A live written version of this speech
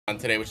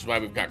today, which is why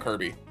we've got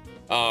Kirby.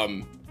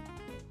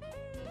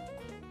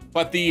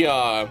 But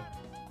the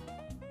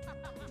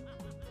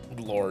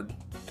Lord.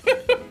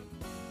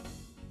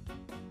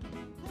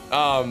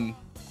 What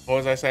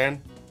was I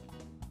saying?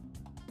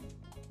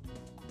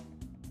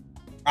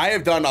 I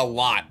have done a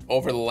lot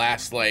over the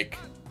last like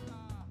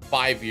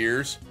 5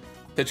 years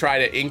to try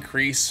to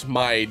increase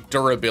my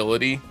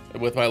durability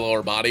with my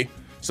lower body.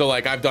 So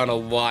like I've done a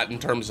lot in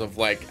terms of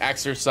like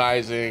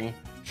exercising,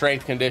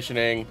 strength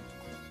conditioning,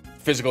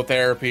 physical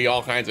therapy,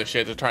 all kinds of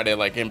shit to try to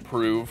like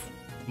improve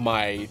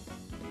my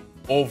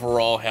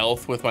overall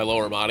health with my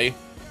lower body.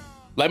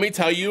 Let me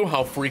tell you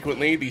how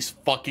frequently these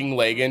fucking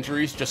leg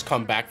injuries just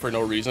come back for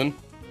no reason,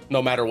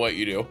 no matter what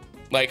you do.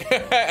 Like,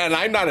 and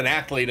I'm not an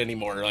athlete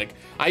anymore. Like,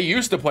 I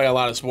used to play a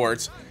lot of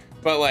sports,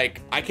 but like,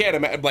 I can't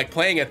imagine, like,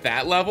 playing at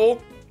that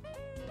level.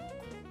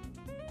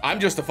 I'm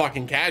just a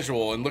fucking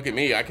casual, and look at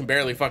me. I can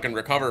barely fucking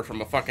recover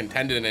from a fucking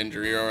tendon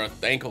injury or an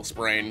ankle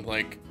sprain.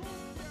 Like,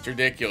 it's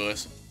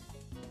ridiculous.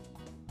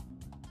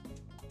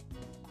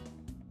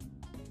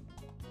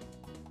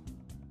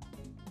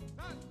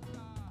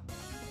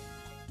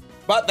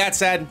 But that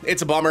said,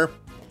 it's a bummer.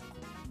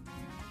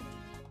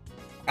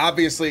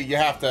 Obviously, you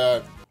have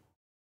to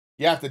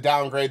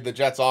downgrade the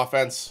Jets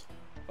offense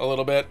a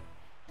little bit.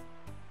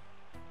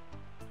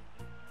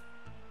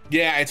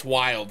 Yeah, it's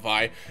wild,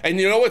 Vi. And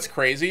you know what's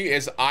crazy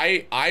is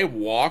I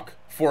walk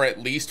for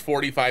at least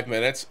 45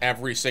 minutes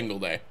every single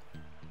day.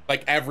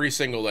 Like every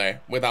single day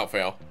without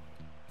fail.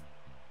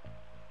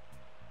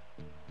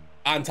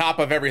 On top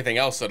of everything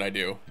else that I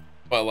do.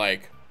 But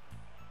like,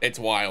 it's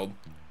wild.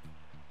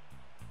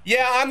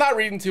 Yeah, I'm not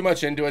reading too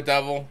much into it,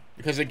 Devil,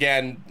 because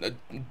again,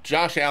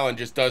 Josh Allen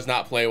just does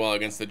not play well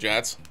against the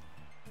Jets.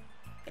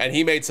 And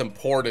he made some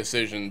poor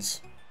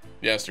decisions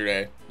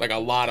yesterday, like a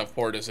lot of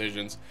poor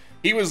decisions.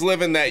 He was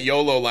living that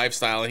YOLO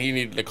lifestyle and he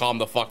needed to calm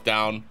the fuck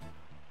down.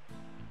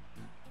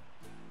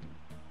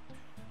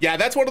 Yeah,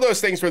 that's one of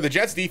those things where the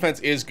Jets defense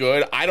is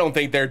good. I don't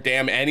think they're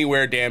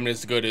anywhere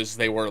as good as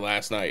they were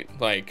last night.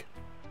 Like,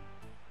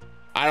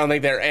 I don't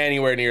think they're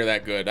anywhere near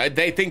that good.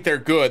 They think they're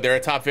good. They're a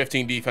top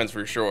 15 defense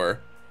for sure.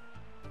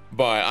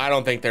 But I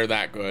don't think they're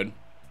that good.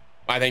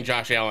 I think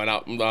Josh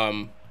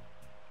Allen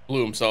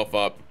blew himself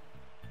up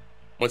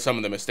with some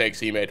of the mistakes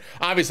he made.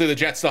 Obviously, the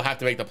Jets still have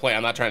to make the play.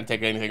 I'm not trying to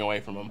take anything away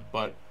from him,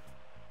 but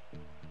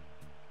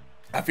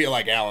I feel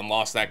like Allen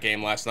lost that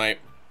game last night,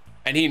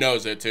 and he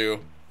knows it too.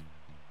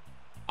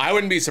 I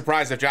wouldn't be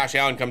surprised if Josh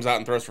Allen comes out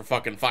and throws for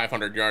fucking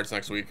 500 yards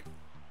next week.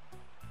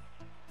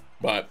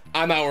 But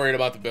I'm not worried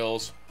about the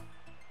Bills.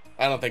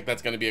 I don't think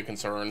that's going to be a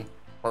concern,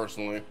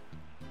 personally.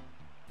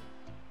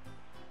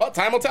 Well,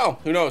 time will tell.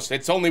 Who knows?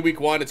 It's only week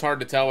 1. It's hard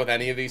to tell with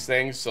any of these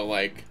things. So,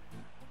 like,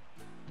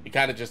 you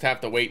kind of just have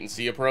to wait and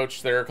see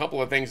approach. There are a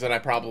couple of things that I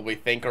probably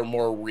think are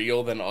more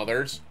real than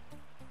others.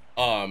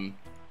 But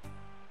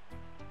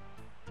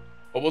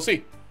we'll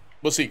see.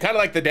 We'll see. Kind of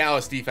like the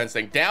Dallas defense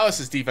thing.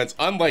 Dallas's defense,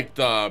 unlike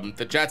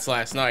the Jets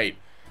last night,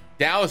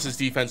 Dallas's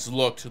defense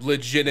looked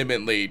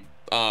legitimately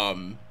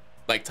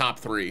like top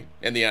 3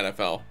 in the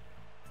NFL.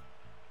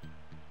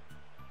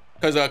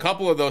 Because a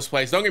couple of those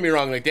plays, don't get me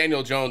wrong, like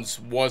Daniel Jones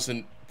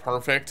wasn't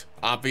perfect,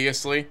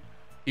 obviously.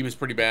 He was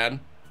pretty bad.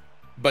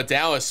 But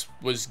Dallas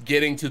was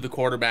getting to the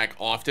quarterback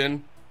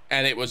often,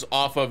 and it was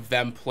off of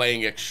them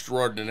playing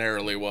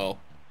extraordinarily well.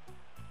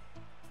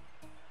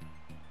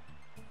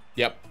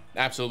 Yep,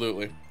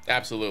 absolutely.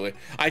 Absolutely.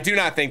 I do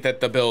not think that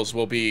the Bills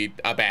will be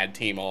a bad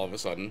team all of a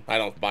sudden. I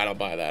don't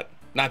buy that.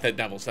 Not that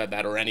Devil said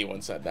that or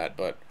anyone said that,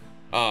 but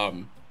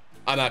I'm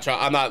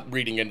not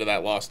reading into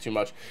that loss too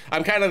much.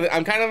 I'm kind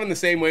of in the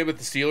same way with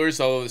the Steelers,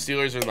 although the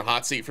Steelers are in the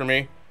hot seat for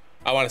me.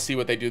 I want to see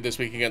what they do this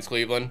week against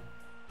Cleveland.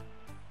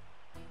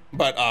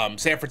 But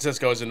San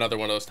Francisco is another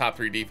one of those top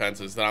 3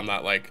 defenses that I'm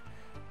not like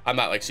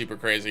super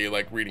crazy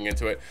like reading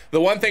into it.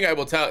 The one thing I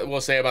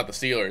will say about the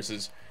Steelers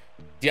is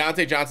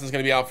Deontay Johnson's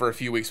going to be out for a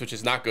few weeks, which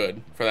is not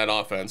good for that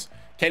offense.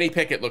 Kenny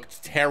Pickett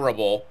looked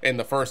terrible in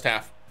the first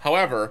half.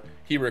 However,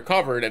 he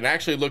recovered and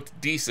actually looked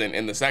decent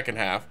in the second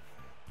half.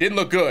 Didn't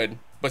look good,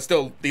 but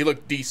still, he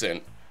looked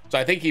decent. So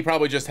I think he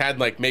probably just had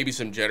like maybe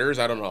some jitters.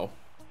 I don't know.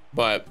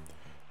 But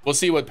we'll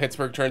see what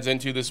Pittsburgh turns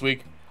into this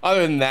week.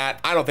 Other than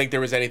that, I don't think there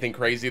was anything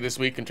crazy this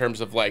week in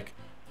terms of like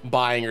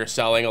buying or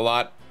selling a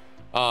lot.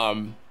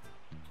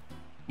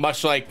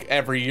 Much like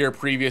every year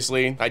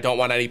previously, I don't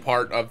want any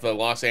part of the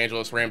Los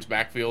Angeles Rams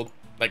backfield,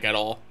 like at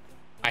all.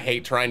 I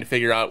hate trying to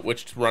figure out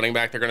which running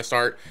back they're going to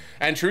start.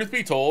 And truth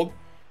be told,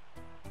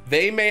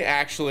 they may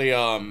actually,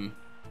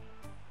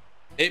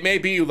 it may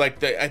be like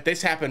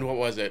this happened, what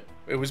was it?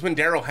 It was when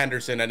Darrell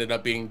Henderson ended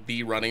up being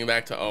the running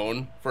back to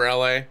own for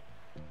LA.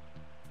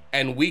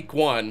 And week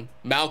 1,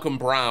 Malcolm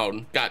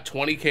Brown got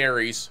 20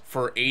 carries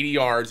for 80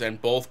 yards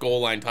and both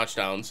goal line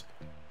touchdowns.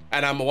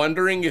 And I'm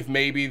wondering if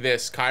maybe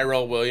this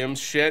Kyrell Williams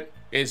shit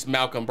is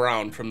Malcolm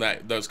Brown from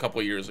those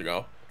couple years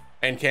ago.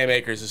 And Cam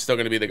Akers is still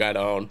going to be the guy to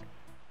own.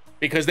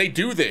 Because they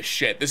do this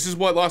shit. This is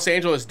what Los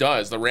Angeles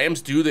does. The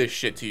Rams do this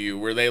shit to you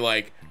where they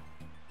like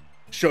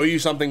show you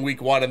something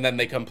week 1 and then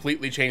they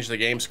completely change the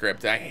game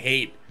script. I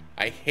hate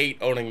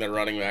owning their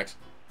running backs.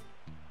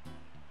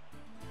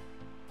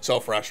 So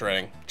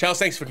frustrating. Chels,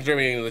 thanks for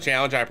contributing to the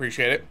challenge. I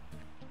appreciate it.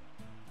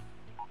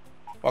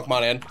 Welcome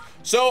on in.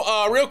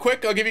 So real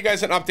quick, I'll give you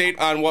guys an update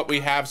on what we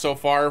have so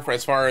far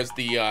as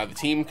the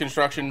team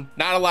construction.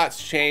 Not a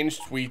lot's changed.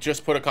 We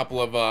just put a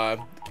couple of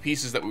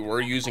pieces that we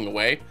were using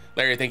away.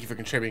 Larry, thank you for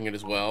contributing it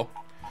as well.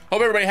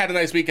 Hope everybody had a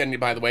nice weekend,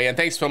 by the way, and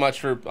thanks so much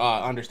for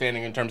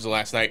understanding in terms of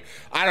last night.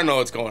 I don't know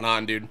what's going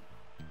on, dude.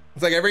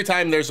 It's like every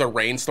time there's a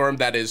rainstorm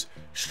that is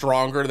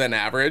stronger than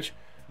average,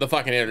 the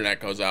fucking internet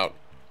goes out.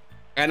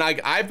 And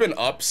I've been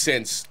up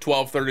since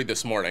 12:30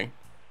 this morning.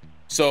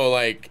 So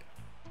like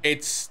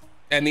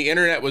and the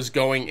internet was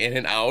going in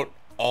and out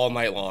all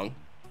night long.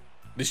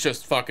 It's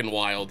just fucking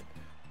wild.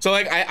 So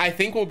like I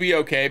think we'll be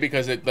okay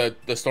because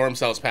the storm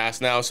cell's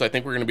passed now, so I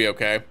think we're gonna be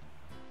okay.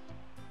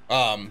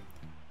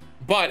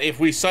 But if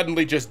we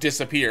suddenly just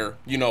disappear,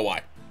 you know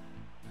why.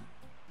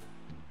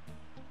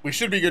 We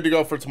should be good to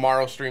go for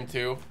tomorrow's stream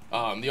too.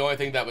 The only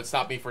thing that would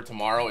stop me for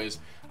tomorrow is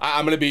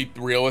I'm gonna be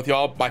real with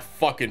y'all. My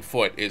fucking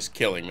foot is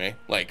killing me.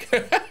 Like,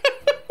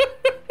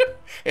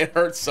 it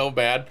hurts so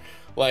bad.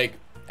 Like,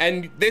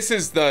 and this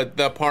is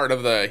the part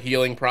of the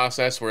healing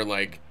process where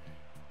like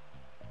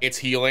it's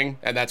healing,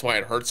 and that's why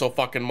it hurts so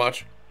fucking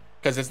much,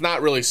 because it's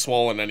not really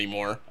swollen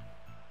anymore.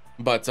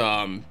 But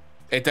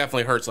it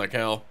definitely hurts like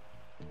hell.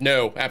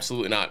 No,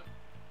 absolutely not.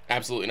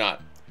 Absolutely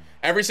not.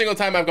 Every single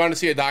time I've gone to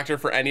see a doctor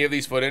for any of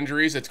these foot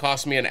injuries, it's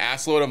cost me an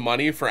assload of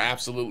money for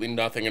absolutely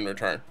nothing in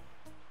return.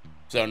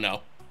 So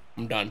no,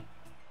 I'm done.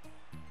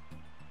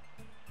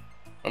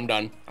 I'm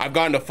done. I've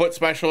gone to foot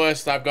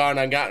specialists. I've gotten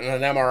an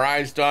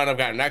MRIs done. I've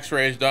gotten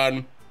x-rays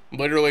done.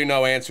 Literally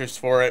no answers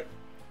for it.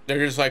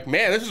 They're just like,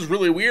 man, this is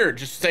really weird.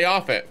 Just stay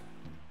off it.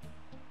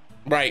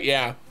 Right,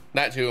 yeah,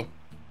 that too.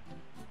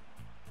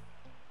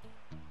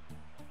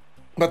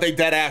 But they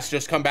dead ass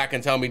just come back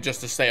and tell me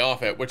just to stay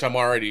off it, which I'm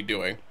already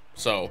doing.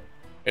 So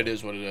it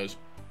is what it is.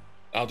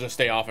 I'll just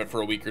stay off it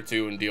for a week or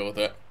two and deal with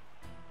it.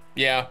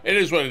 Yeah, it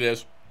is what it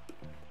is.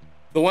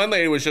 The one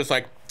lady was just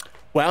like,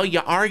 well,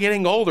 you are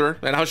getting older.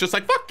 And I was just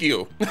like, fuck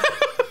you.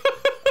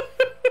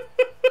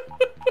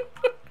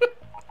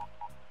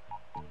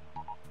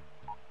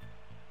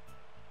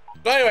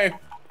 So anyway,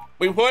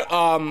 we put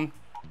a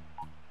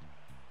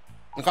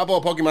couple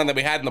of Pokemon that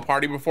we had in the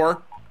party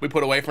before, we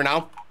put away for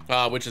now,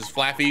 which is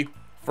Flaffy,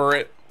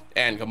 Furret,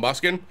 and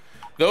Combuskin.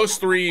 Those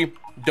three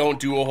don't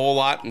do a whole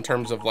lot in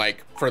terms of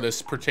like for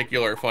this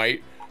particular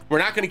fight. We're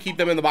not going to keep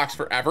them in the box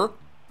forever.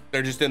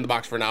 They're just in the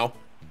box for now.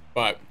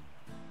 But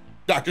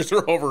doctors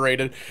are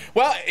overrated.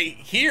 Well,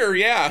 here,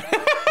 yeah.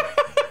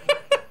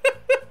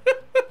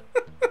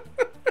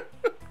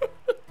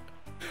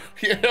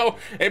 You know,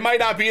 it might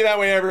not be that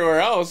way everywhere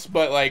else,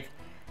 but like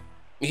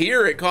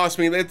here it cost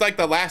me, it's like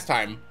the last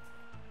time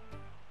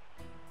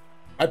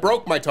I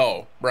broke my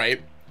toe,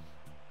 right?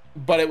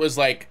 But it was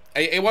like,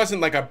 it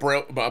wasn't like a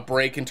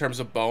break in terms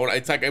of bone.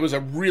 It's like, it was a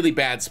really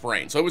bad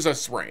sprain. So it was a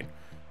sprain,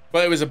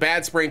 but it was a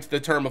bad sprain to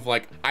the term of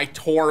like, I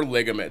tore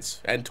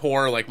ligaments and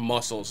tore like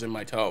muscles in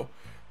my toe.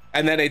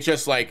 And then it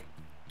just like,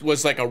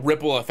 was like a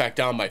ripple effect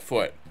down my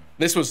foot.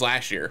 This was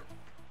last year.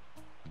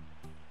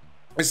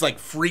 It's like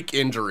freak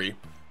injury.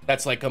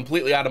 That's like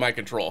completely out of my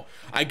control.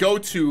 I go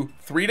to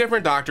 3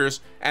 different doctors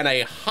and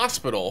a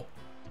hospital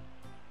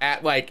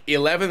at like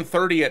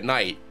 11:30 at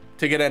night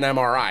to get an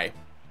MRI.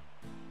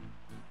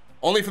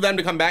 Only for them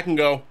to come back and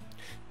go,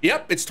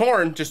 yep, it's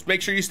torn. Just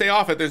make sure you stay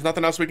off it. There's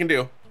nothing else we can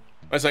do.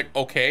 I was like,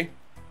 okay.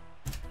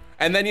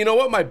 And then you know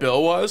what my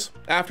bill was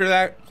after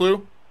that,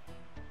 Clue?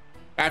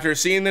 After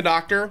seeing the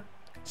doctor,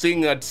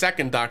 seeing a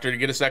second doctor to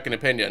get a second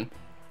opinion,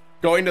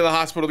 going to the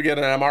hospital to get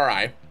an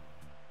MRI.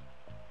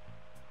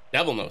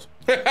 Devil knows.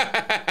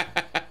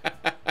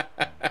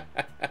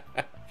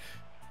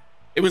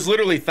 It was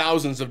literally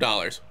thousands of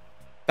dollars.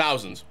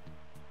 Thousands.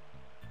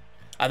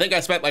 I think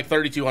I spent like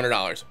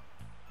 $3,200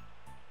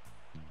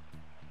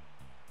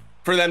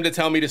 for them to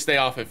tell me to stay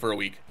off it for a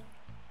week.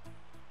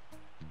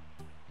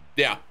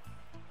 Yeah,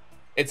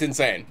 it's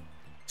insane.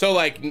 So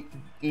like,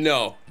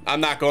 no,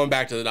 I'm not going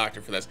back to the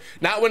doctor for this.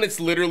 Not when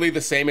it's literally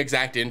the same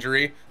exact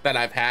injury that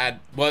I've had.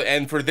 Well,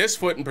 and for this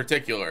foot in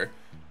particular,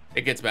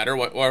 it gets better.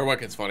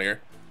 What gets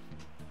funnier?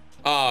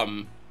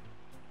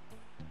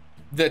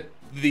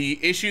 The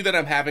issue that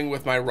I'm having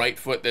with my right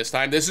foot this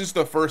time, this is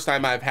the first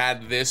time I've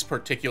had this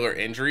particular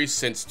injury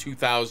since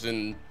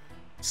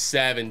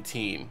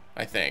 2017,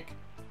 I think.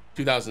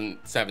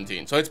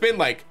 2017. So it's been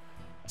like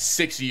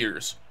 6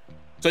 years.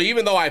 So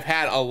even though I've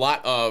had a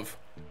lot of,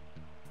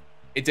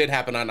 it did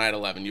happen on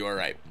 9/11. You are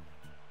right.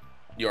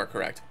 You are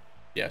correct.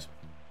 Yes.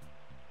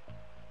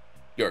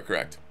 You are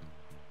correct.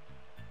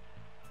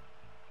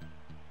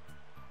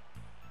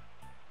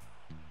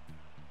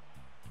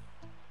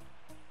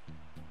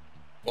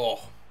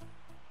 Oh.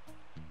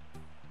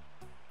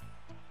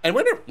 And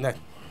when I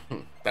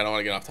don't want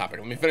to get off topic.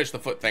 Let me finish the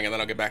foot thing and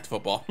then I'll get back to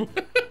football.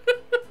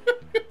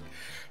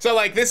 So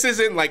like, this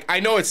isn't like,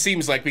 I know it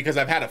seems like, because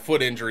I've had a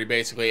foot injury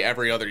basically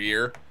every other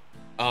year.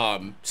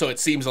 So it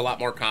seems a lot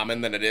more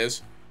common than it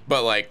is.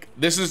 But like,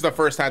 this is the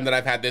first time that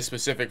I've had this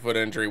specific foot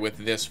injury with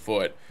this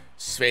foot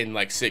in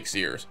like 6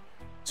 years.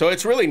 So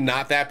it's really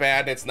not that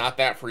bad. It's not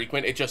that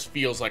frequent. It just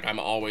feels like I'm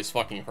always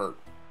fucking hurt,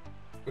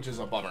 which is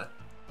a bummer.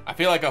 I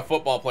feel like a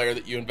football player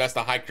that you invest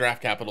a high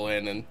draft capital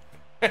in and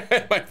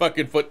my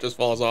fucking foot just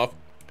falls off.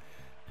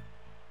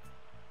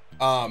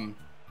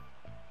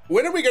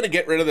 When are we going to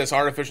get rid of this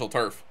artificial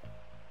turf?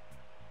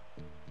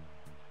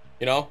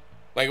 You know?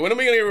 Like, when are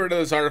we going to get rid of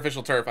this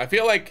artificial turf? I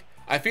feel like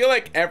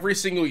every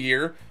single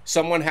year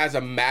someone has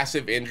a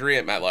massive injury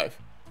at MetLife.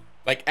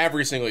 Like,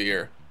 every single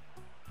year.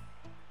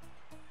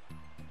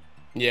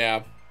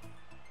 Yeah.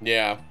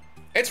 Yeah.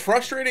 It's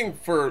frustrating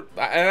for,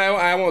 and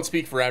I won't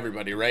speak for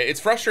everybody, right? It's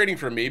frustrating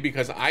for me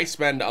because I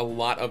spend a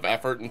lot of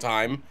effort and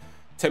time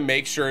to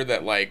make sure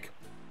that, like,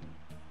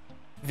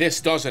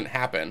 this doesn't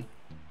happen.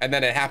 And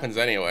then it happens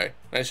anyway.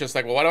 And it's just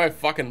like, well, why do I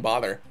fucking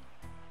bother?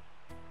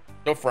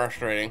 So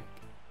frustrating.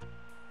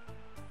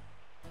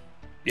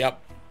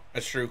 Yep.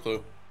 That's true,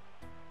 Clue.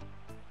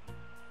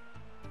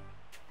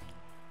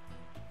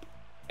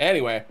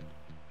 Anyway.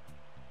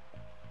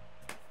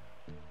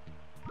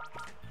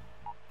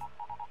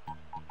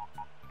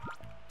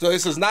 So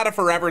this is not a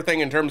forever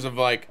thing in terms of,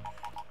 like,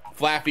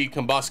 Flaffy,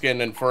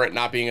 Combuskin, and Furret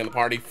not being in the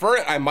party.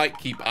 Furret I might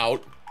keep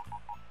out.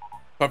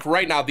 But for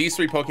right now, these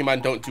three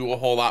Pokemon don't do a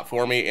whole lot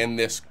for me in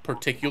this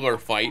particular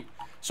fight.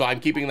 So I'm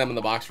keeping them in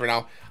the box for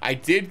now. I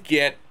did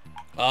get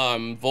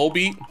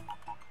Volbeat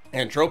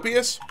and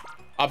Tropius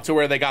up to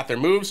where they got their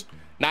moves.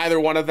 Neither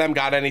one of them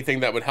got anything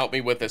that would help me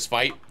with this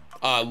fight.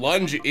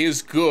 Lunge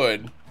is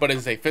good, but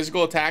it's a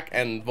physical attack,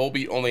 and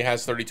Volbeat only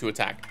has 32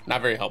 attack.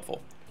 Not very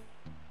helpful.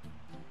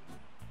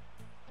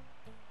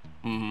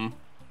 Mm-hmm.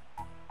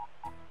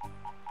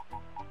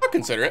 I'll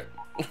consider it.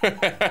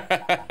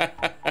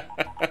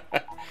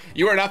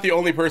 You are not the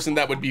only person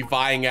that would be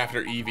vying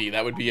after Eevee.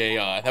 That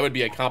would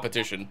be a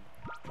competition.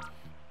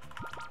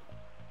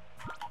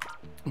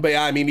 But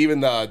yeah, I mean, even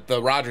the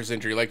Rogers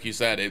injury, like you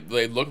said, it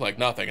looked like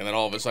nothing, and then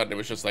all of a sudden it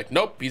was just like,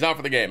 nope, he's out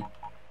for the game.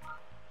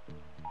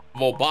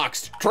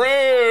 Volboxed.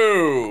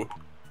 True.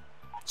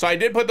 So I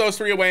did put those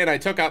three away, and I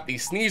took out the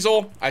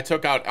Sneasel, I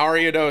took out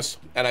Ariados,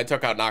 and I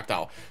took out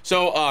Noctowl.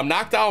 So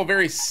Noctowl,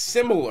 very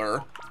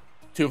similar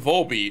to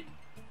Volbeat.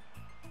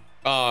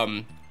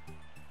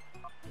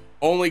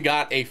 Only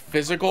got a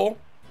physical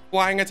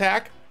flying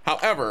attack.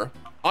 However,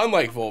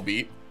 unlike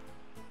Volbeat,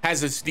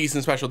 has a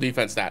decent special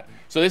defense stat.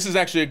 So this is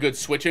actually a good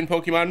switch-in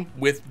Pokemon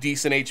with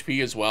decent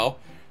HP as well.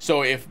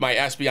 So if my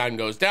Espeon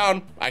goes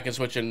down, I can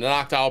switch into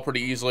Noctowl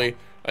pretty easily,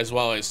 as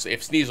well as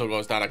if Sneasel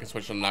goes down, I can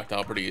switch into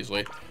Noctowl pretty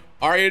easily.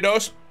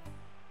 Ariados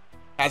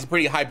has a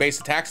pretty high base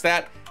attack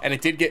stat, and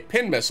it did get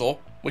Pin Missile,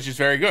 which is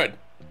very good.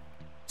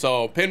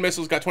 So Pin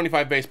Missile's got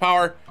 25 base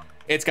power,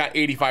 it's got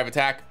 85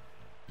 attack.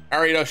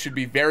 Ariados should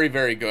be very,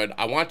 very good.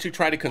 I want to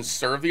try to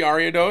conserve the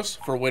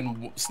Ariados for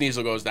when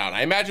Sneasel goes down.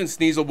 I imagine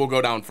Sneasel will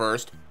go down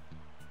first.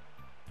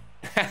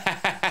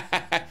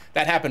 That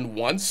happened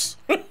once.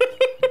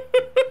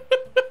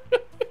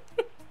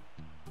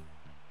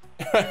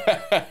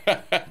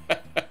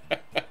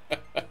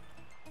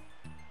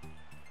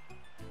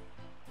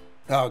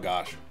 Oh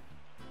gosh,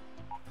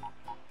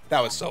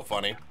 that was so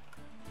funny.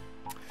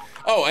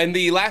 Oh, and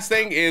the last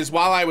thing is,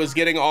 while I was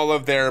getting all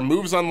of their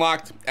moves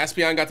unlocked,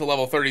 Espeon got to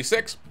level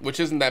 36, which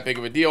isn't that big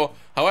of a deal.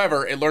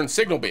 However, it learned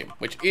Signal Beam,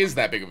 which is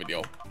that big of a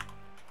deal.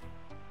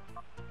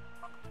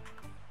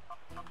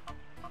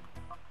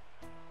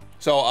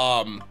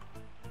 So,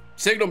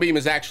 Signal Beam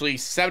is actually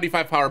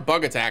 75 power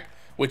bug attack,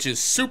 which is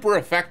super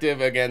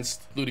effective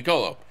against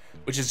Ludicolo,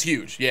 which is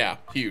huge. Yeah,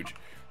 huge.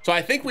 So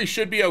I think we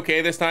should be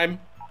okay this time.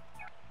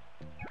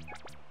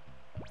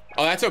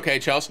 Oh, that's okay,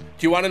 Chelsea.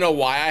 Do you want to know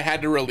why I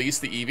had to release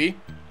the Eevee?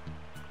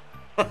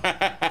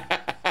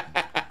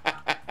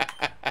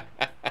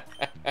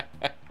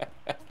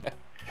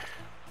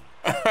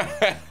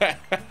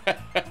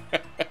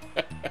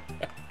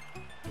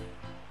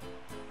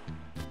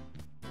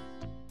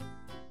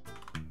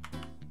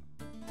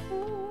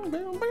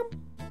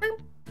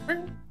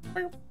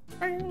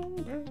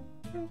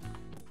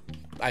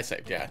 I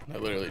saved, yeah. I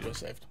literally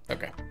just saved.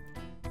 Okay.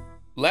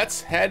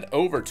 Let's head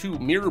over to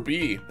Mirror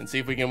B and see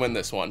if we can win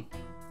this one.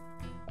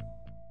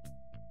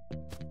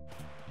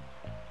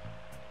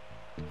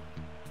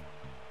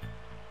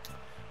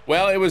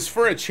 Well, it was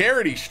for a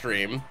charity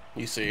stream,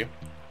 you see.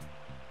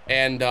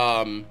 And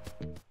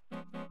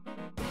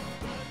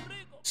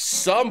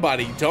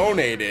somebody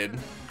donated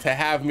to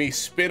have me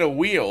spin a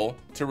wheel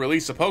to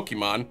release a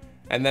Pokemon,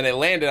 and then it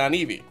landed on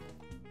Eevee.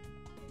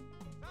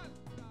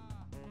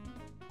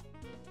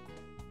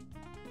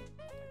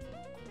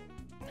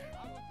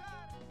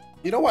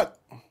 You know what?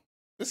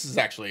 This is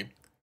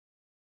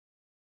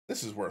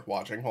worth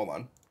watching. Hold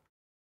on.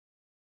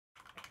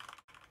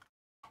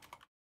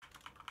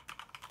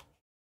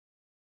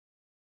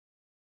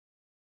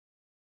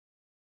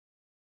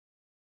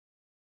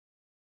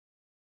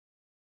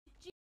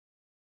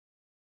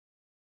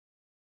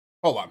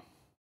 Hold on.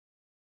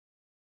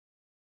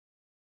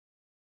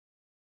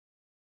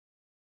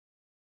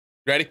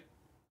 Ready?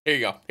 Here you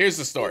go. Here's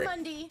the story.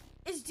 Mundy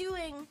is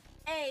doing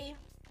a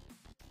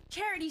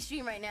charity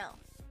stream right now,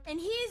 and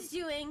he is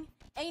doing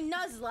a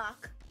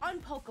Nuzlocke on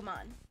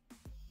Pokemon.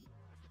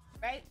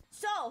 right?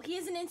 So he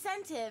has an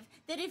incentive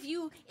that if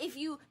you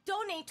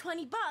donate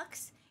 20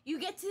 bucks, you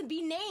get to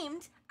be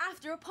named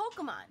after a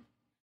Pokemon.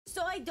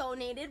 So I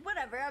donated,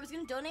 whatever. I was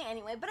gonna donate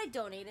anyway, but I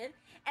donated.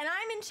 And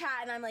I'm in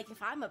chat, and I'm like,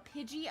 if I'm a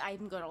Pidgey,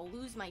 I'm gonna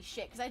lose my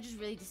shit, because I just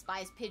really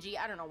despise Pidgey.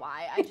 I don't know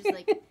why. I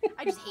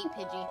just hate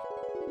Pidgey.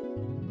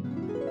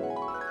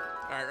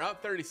 All right,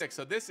 Route 36.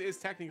 So this is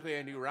technically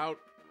a new route.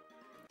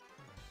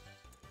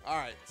 All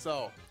right,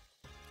 so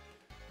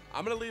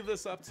I'm gonna leave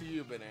this up to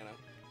you, Banana.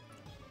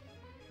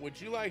 Would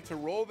you like to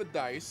roll the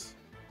dice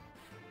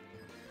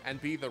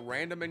and be the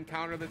random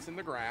encounter that's in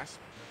the grass?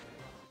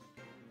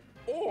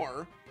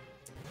 Or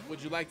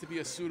would you like to be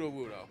a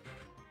Sudowoodo?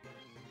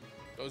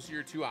 Those are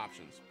your two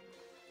options.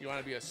 You want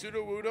to be a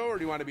Sudowoodo, or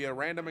do you want to be a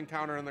random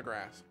encounter in the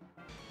grass?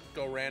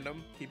 Go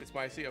random, keep it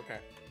spicy, okay.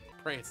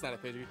 Pray it's not a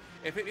Pidgey.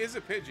 If it is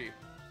a Pidgey,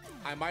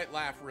 I might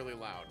laugh really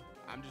loud.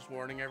 I'm just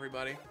warning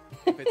everybody.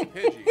 If it's a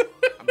Pidgey,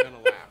 I'm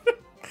gonna laugh. And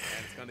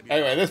it's gonna be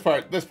anyway,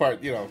 this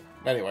part, you know,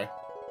 anyway.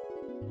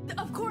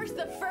 Of course,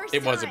 the first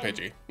It was a time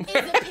Pidgey. is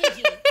a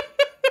Pidgey.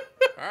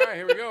 All right,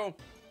 here we go.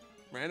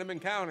 Random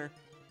encounter.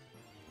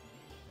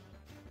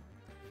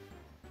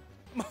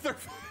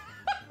 Motherfucker.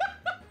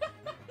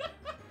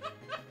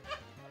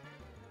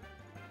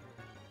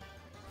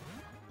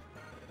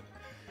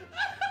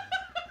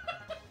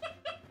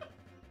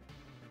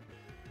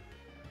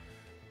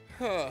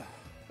 Huh.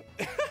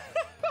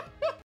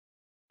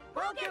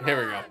 Here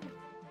we go.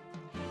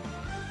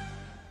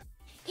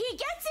 He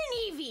gets an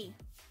Eevee.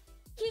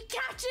 He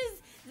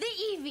catches the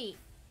Eevee.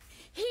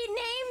 He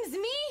names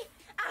me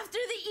after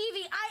the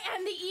Eevee. I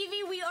am the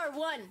Eevee. We are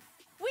one.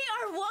 We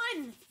are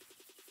one.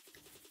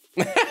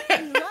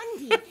 And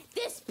Lundy,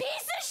 this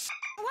piece of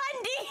shit,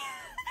 Lundy,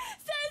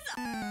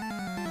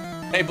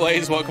 says... Hey,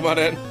 Blaze, welcome on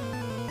in.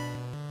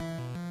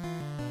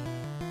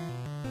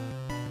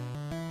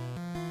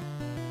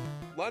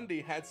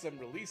 Lundy had some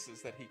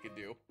releases that he could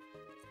do.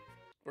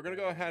 We're gonna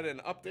go ahead and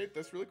update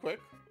this really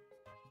quick.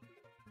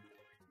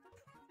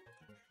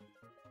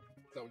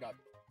 So we got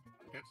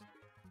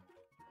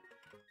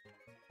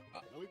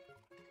Louis,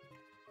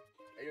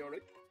 Aori,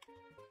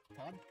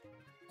 Todd,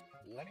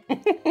 Lenny,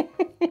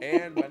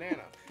 and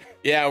Banana.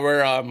 Yeah,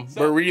 we're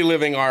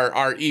reliving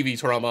our Eevee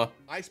trauma.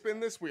 I spin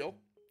this wheel,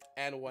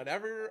 and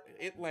whatever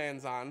it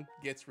lands on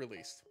gets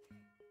released.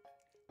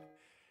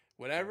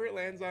 Whatever it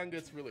lands on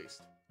gets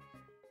released.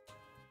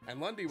 And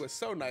Lundy was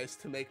so nice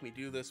to make me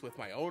do this with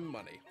my own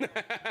money.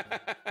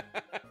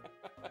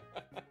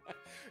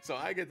 So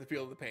I get to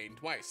feel the pain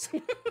twice.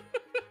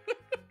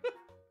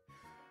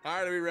 All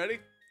right, are we ready?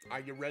 Are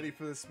you ready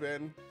for the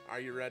spin?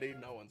 Are you ready?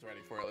 No one's ready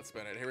for it. Let's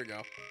spin it. Here we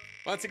go.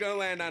 What's it gonna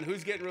land on?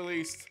 Who's getting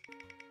released?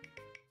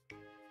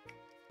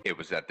 It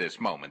was at this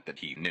moment that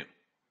he knew.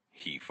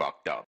 He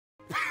fucked up.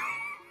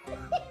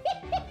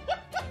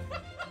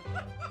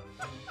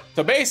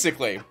 So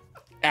basically,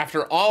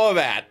 after all of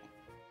that,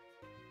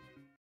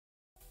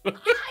 I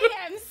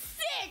am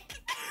sick.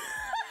 I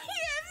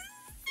am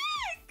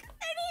sick,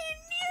 and he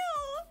knew.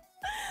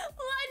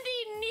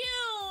 Lundy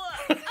knew.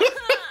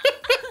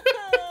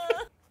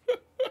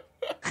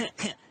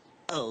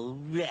 All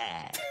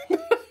right.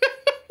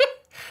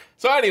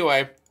 so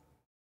anyway,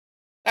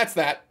 that's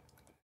that.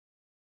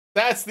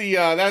 That's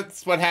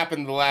what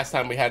happened the last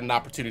time we had an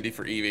opportunity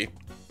for Eevee.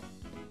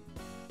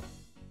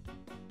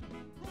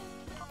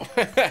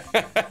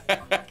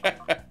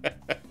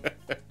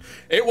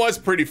 It was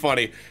pretty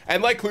funny.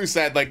 And like Clue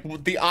said,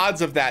 like the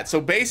odds of that. So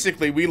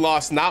basically we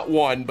lost not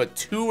one, but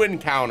two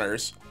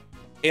encounters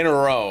in a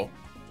row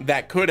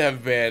that could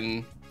have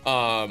been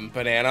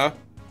Banana.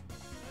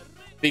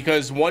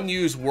 Because one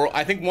used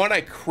I think one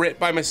I crit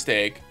by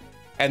mistake,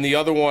 and the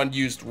other one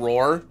used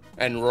Roar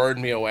and roared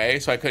me away,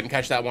 so I couldn't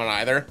catch that one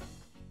either.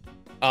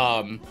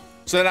 So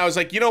then I was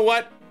like, you know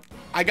what?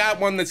 I got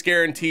one that's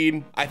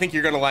guaranteed. I think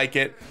you're gonna like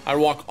it. I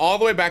walk all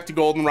the way back to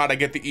Goldenrod. I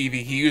get the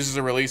Eevee. He uses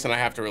a release, and I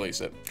have to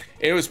release it.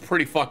 It was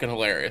pretty fucking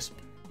hilarious.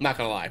 Not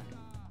gonna lie.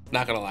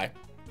 Not gonna lie.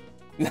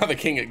 Now the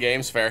king at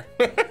games, fair.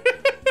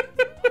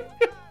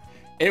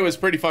 It was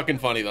pretty fucking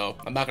funny though.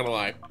 I'm not gonna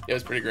lie. It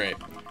was pretty great.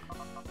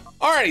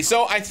 Alrighty,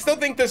 so I still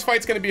think this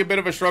fight's gonna be a bit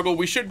of a struggle.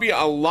 We should be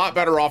a lot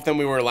better off than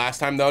we were last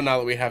time though, now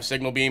that we have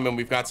Signal Beam and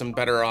we've got some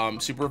better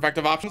super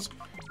effective options.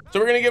 So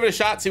we're gonna give it a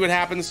shot, see what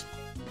happens.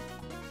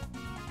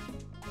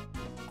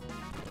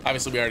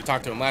 Obviously, we already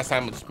talked to him last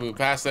time. Let's move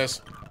past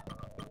this.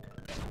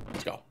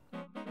 Let's go.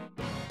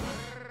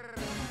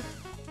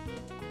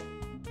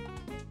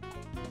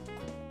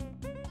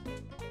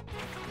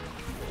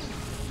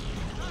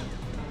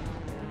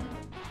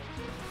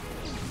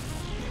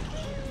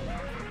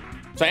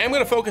 So I am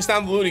going to focus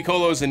down the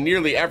Ludicolo's in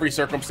nearly every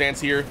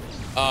circumstance here,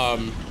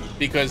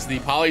 because the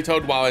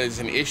Politoed, while it is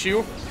an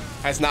issue,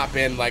 has not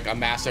been like a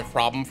massive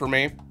problem for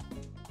me.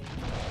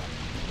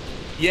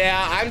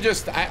 Yeah,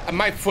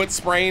 my foot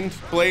sprained,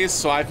 Blaze,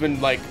 so I've been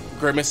like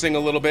grimacing a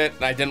little bit,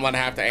 and I didn't want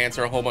to have to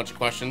answer a whole bunch of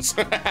questions.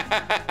 So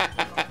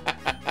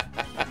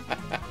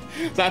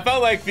I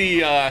felt like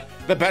the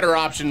better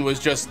option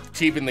was just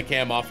keeping the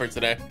cam off for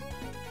today.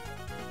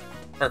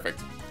 Perfect.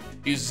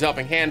 Uses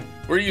Helping Hand.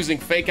 We're using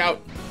Fake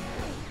Out.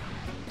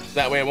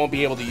 That way it won't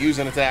be able to use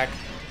an attack.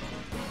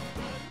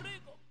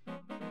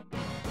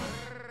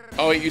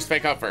 Oh, it used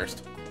fake out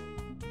first.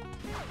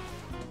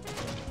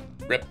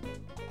 Rip.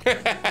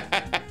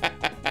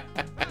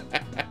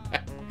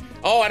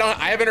 Oh,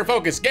 I have inner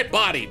focus. Get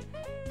bodied.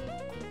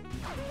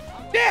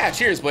 Yeah,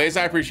 cheers, Blaze.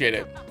 I appreciate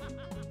it.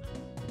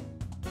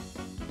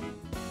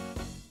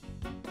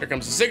 Here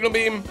comes the signal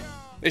beam.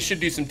 This should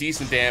do some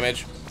decent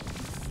damage.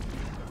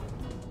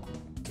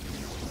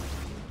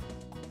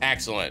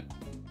 Excellent.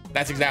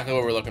 That's exactly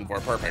what we're looking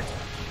for. Perfect.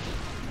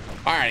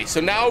 Alrighty,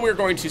 so now we're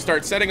going to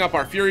start setting up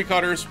our Fury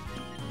Cutters.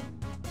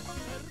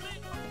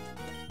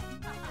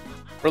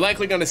 We're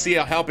likely going to see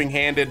a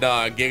helping-handed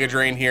Giga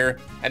Drain here,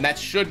 and that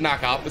should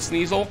knock out the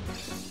Sneasel.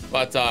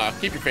 But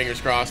keep your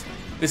fingers crossed.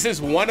 This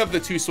is one of the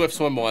two Swift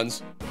Swim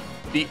ones.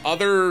 The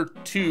other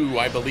two,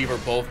 I believe, are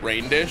both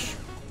Rain Dish.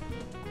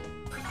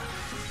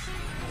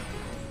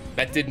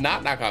 That did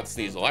not knock out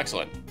the Sneasel.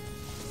 Excellent.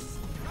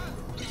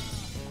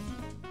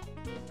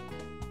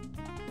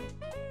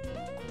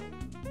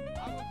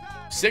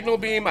 Signal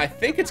Beam, I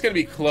think it's going to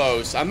be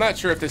close. I'm not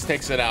sure if this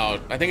takes it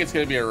out. I think it's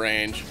going to be a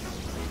range.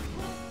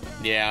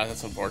 Yeah,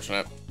 that's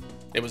unfortunate.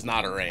 It was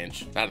not a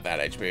range. Not at that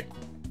HP.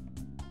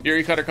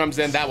 Fury Cutter comes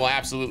in. That will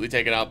absolutely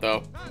take it out,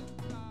 though.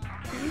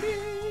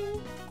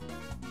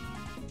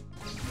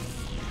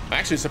 I'm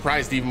actually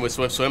surprised, even with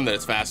Swift Swim, that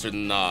it's faster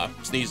than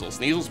Sneasel.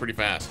 Sneasel's pretty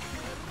fast.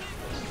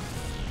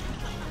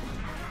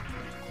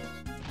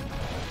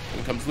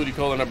 In comes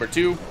Ludicolo number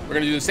 2. We're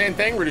going to do the same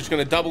thing. We're just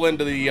going to double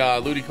into the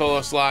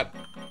Ludicolo slot.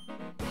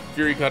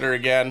 Fury Cutter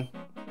again.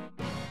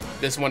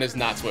 This one is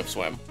not Swift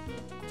Swim.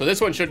 So this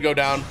one should go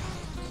down.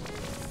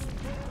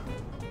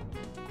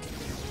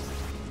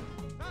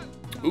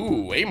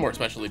 Ooh, way more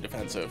specially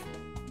defensive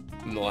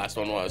than the last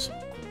one was.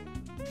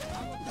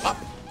 Up.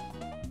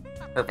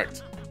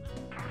 Perfect.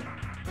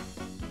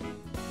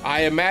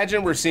 I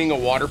imagine we're seeing a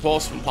Water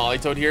Pulse from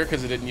Politoed here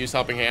because it didn't use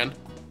Helping Hand,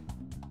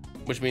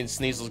 which means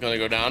Sneasel's going to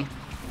go down.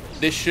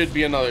 This should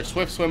be another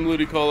Swift Swim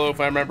Ludicolo if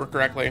I remember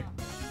correctly.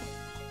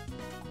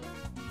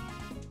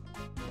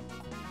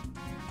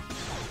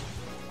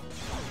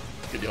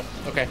 Good deal.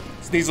 Okay,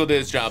 Sneasel did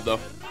his job though.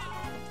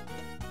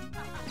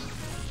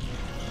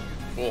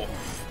 Cool.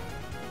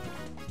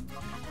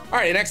 All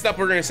right, next up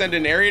we're gonna send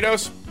in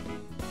Ariados.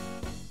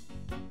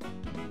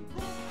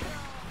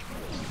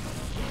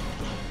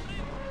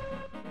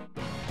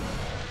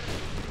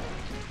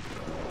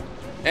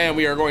 And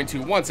we are going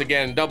to once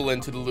again double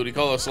into the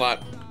Ludicolo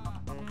slot.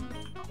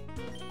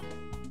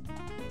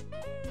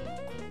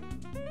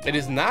 It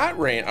is not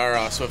Rain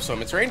or Swift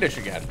Swim, it's Rain Dish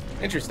again.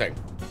 Interesting.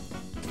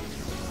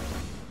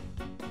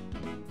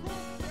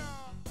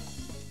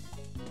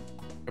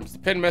 Comes the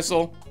Pin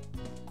Missile.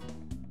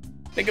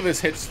 I think if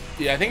this hits,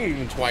 yeah, I think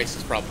even twice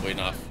is probably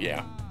enough,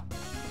 yeah.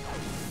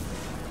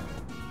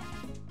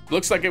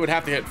 Looks like it would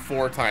have to hit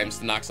 4 times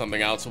to knock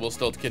something out, so we'll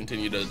still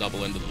continue to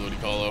double into the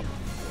Ludicolo.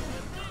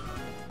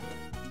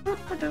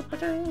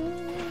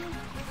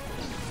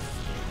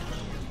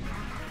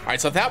 All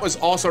right, so if that was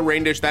also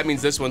Rain Dish, that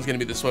means this one's gonna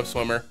be the Swift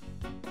Swimmer.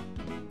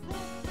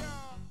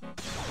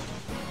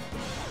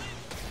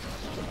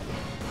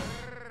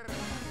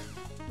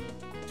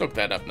 Took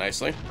that up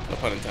nicely, no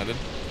pun intended.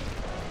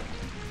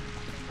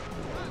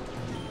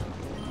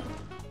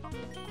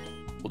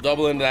 We'll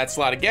double into that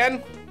slot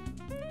again.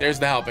 There's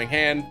the Helping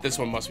Hand. This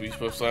one must be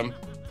Swift Swim.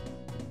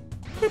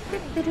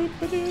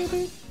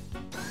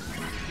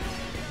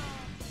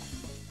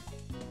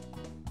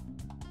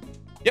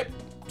 Yep,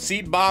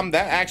 Seed Bomb.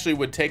 That actually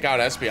would take out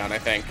Espeon, I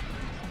think.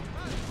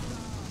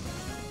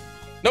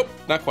 Nope,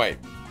 not quite.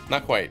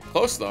 Not quite.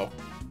 Close, though.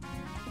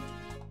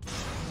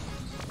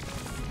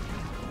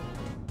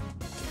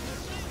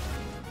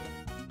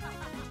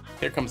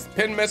 Here comes the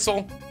Pin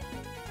Missile.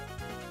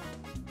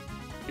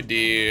 Good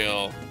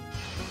deal.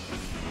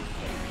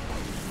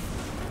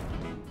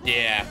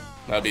 Yeah,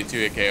 that'll be a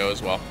 2-hit KO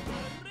as well.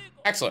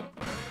 Excellent.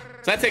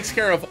 So that takes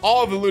care of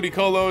all of the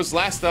Ludicolos.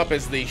 Last up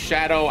is the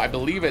Shadow. I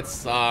believe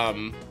it's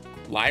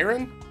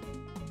Lyran?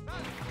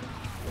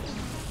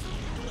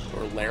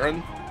 Or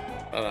Laren?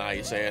 I don't know how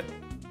you say it.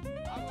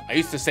 I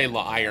used to say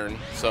La-Iron,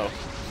 so.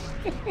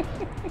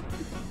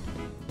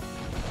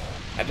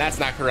 And that's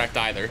not correct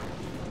either.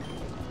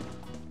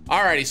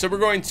 Alrighty, so we're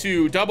going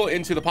to double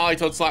into the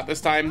Politoed slot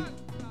this time.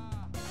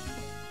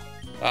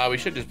 We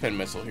should just Pin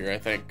Missile here, I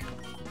think.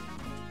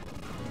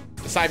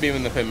 The Side Beam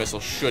and the Pin Missile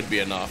should be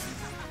enough.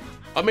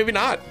 Oh, maybe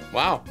not.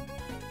 Wow.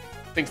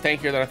 Thing's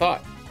tankier than I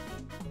thought.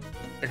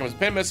 Here comes the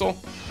Pin Missile.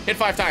 Hit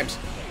 5 times.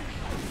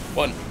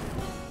 1.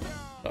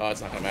 Oh,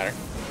 it's not gonna matter.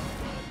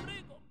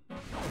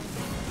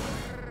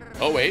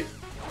 Oh, wait.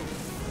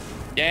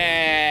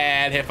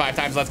 Yeah, it hit 5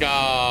 times. Let's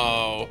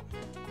go.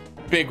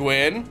 Big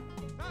win.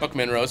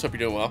 Welcome in, Rose. Hope you're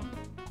doing well.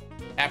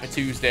 Happy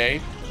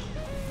Tuesday.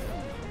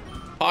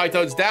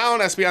 Politoed's down.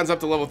 Espeon's up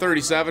to level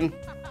 37.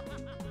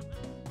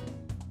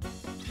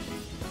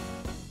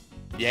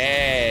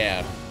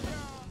 Yeah.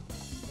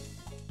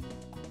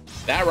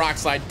 That Rock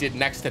Slide did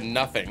next to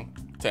nothing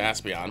to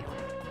Espeon.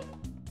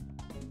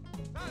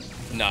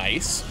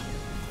 Nice.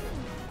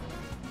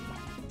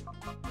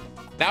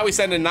 Now we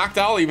send in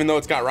Noctowl, even though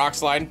it's got Rock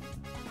Slide.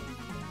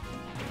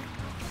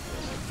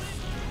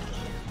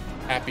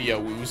 Happy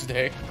Woos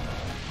Day.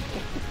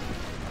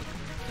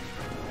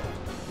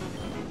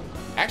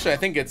 Actually, I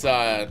think it's,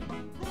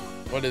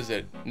 what is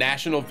it?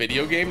 National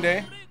Video Game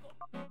Day?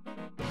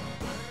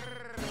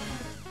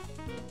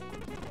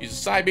 Use a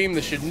Psy Beam.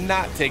 This should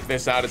not take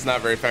this out. It's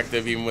not very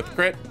effective, even with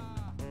crit.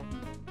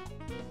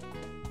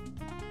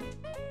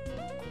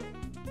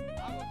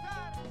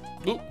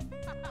 Oop.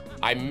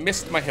 I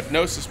missed my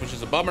Hypnosis, which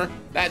is a bummer.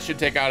 That should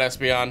take out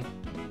Espeon.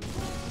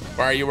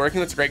 Why are you working?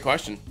 That's a great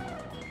question.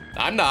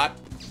 I'm not.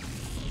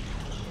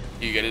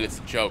 You get it? It's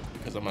a joke,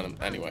 because I'm on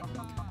anyway.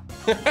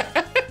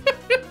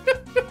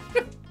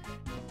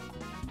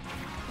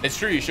 It's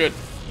true, you should.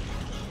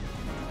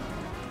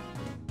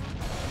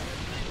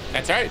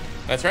 That's right.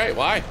 That's right.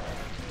 Why?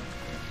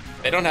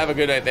 They don't have a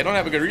good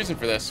reason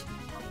for this.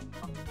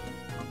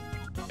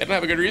 They don't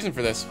have a good reason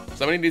for this.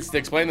 Somebody needs to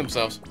explain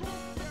themselves.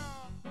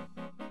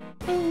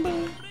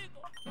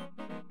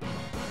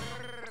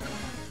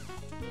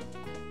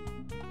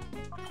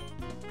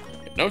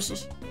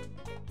 Hypnosis.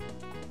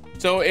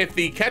 So if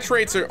the catch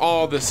rates are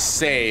all the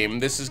same,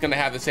 this is gonna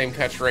have the same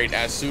catch rate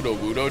as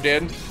Sudowoodo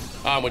did,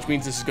 which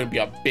means this is gonna be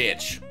a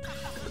bitch.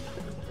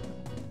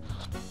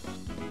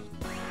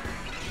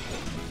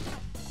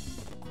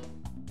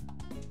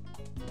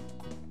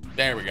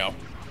 There we go.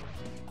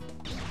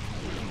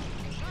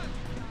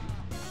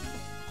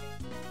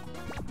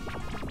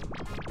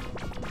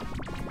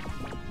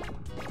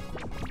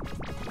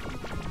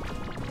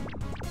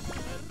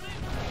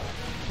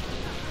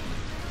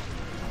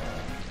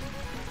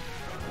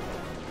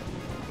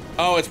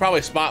 Oh, it's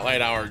probably Spotlight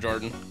Hour,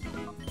 Jordan.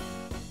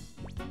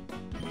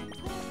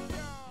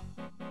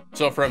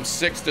 So from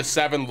 6 to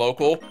 7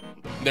 local,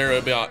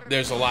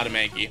 there's a lot of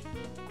Mankey.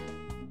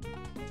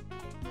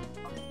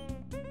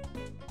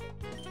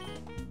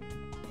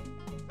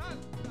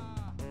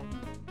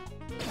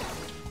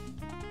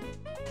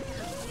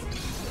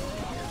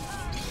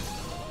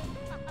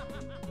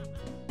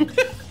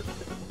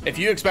 If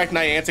you expect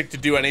Niantic to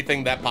do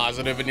anything that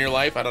positive in your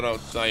life, I don't know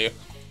what to tell you.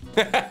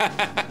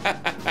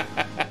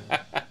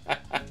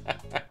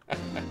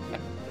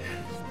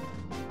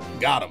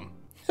 Got him.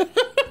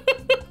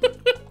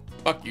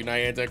 Fuck you,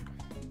 Niantic.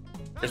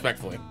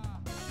 Respectfully.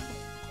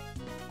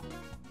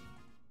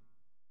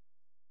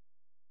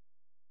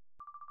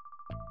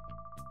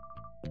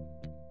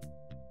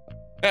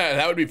 Yeah,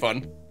 that would be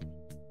fun.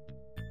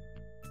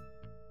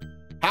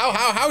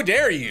 How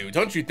dare you?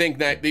 Don't you think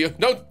that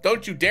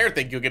don't you dare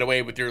think you'll get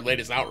away with your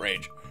latest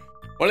outrage.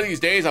 One of these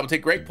days, I will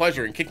take great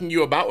pleasure in kicking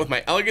you about with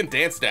my elegant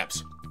dance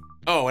steps.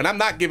 Oh, and I'm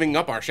not giving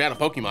up our Shadow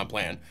Pokemon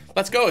plan.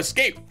 Let's go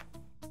escape.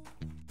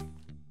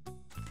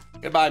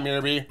 Goodbye,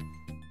 Miror.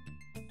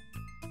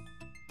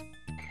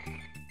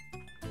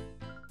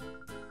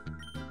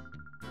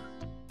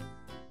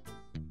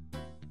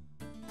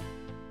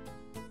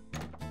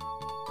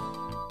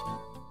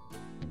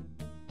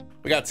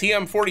 We got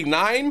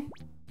TM49,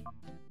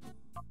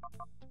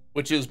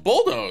 which is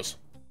Bulldoze.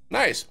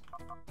 Nice.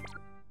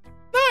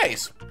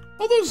 Nice.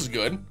 Bulldoze is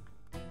good.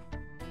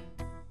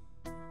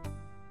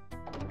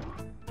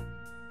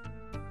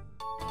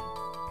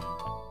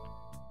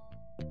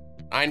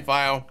 Nine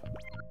file.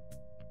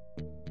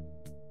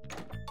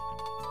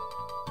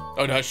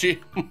 Oh, does she?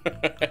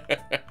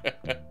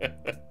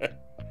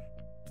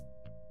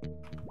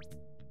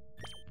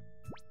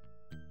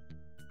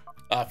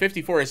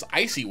 54 is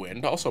Icy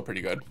Wind, also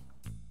pretty good.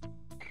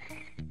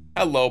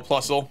 Hello,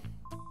 Plusle.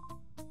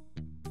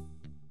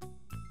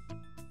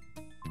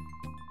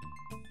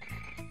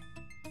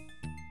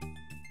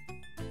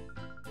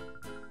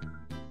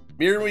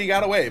 Miror, you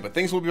got away, but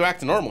things will be back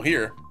to normal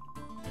here.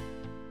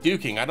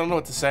 Duking, I don't know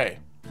what to say.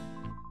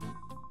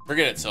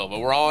 Forget it, Silva.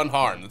 We're all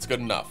unharmed. That's good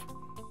enough.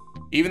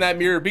 Even that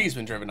Miror B's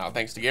been driven out,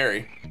 thanks to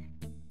Gary.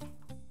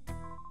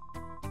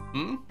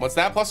 What's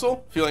that,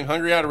 Plusle? Feeling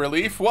hungry out of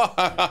relief?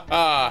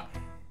 Wahahaha!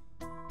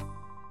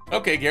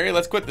 Okay, Gary,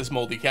 let's quit this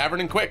moldy cavern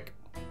and quick.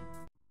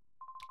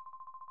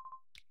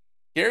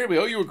 Gary, we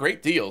owe you a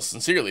great deal.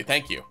 Sincerely,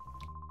 thank you.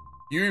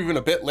 You're even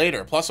a bit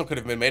later. Plusle could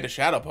have been made a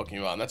Shadow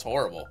Pokemon. That's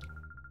horrible.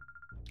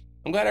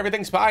 I'm glad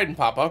everything's fine,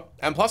 Papa.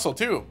 And Plusle,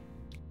 too.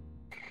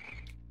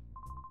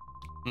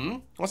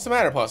 What's the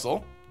matter,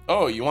 Plusle?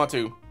 Oh, you want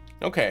to...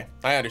 Okay,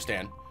 I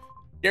understand.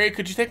 Gary,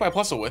 could you take my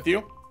Plusle with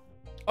you?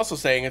 Also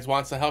saying it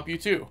wants to help you,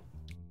 too.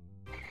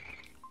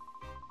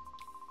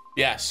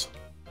 Yes.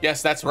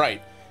 Yes, that's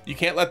right. You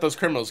can't let those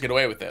criminals get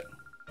away with it.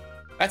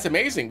 That's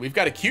amazing. We've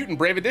got a cute and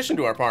brave addition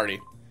to our party.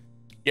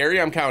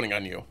 Gary, I'm counting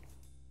on you.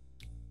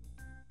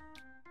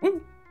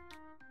 Woo!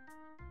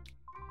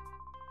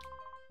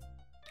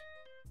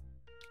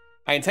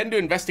 I intend to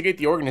investigate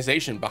the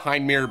organization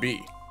behind Miror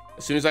B.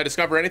 As soon as I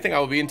discover anything, I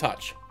will be in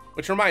touch.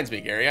 Which reminds me,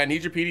 Gary, I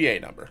need your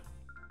PDA number.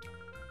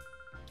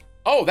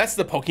 Oh, that's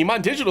the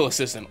Pokemon Digital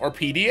Assistant, or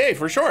PDA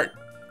for short.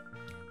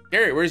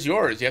 Gary, where's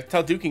yours? You have to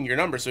tell Duking your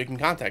number so he can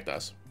contact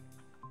us.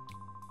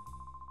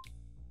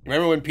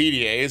 Remember when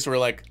PDAs were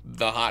like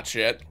the hot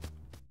shit?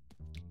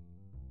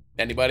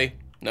 Anybody?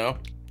 No?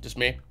 Just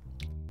me?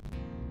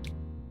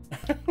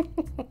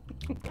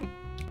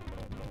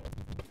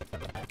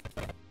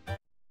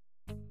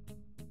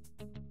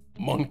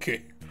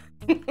 Monkey.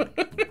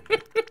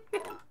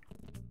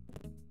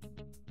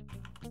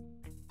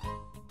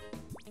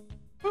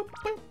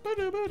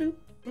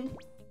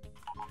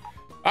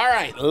 All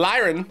right,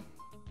 Lyron.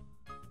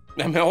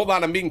 Hold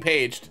on, I'm being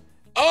paged.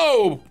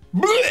 Oh,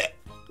 bleh!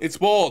 It's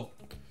bold.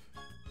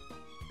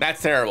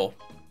 That's terrible.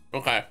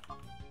 Okay,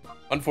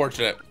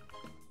 unfortunate.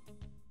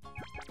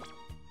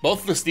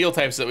 Both of the steel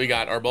types that we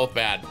got are both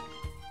bad.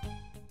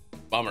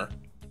 Bummer.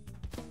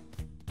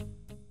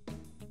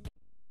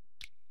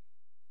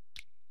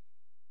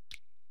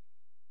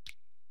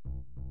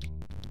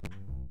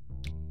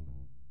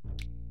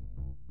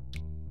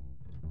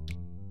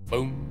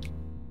 Boom.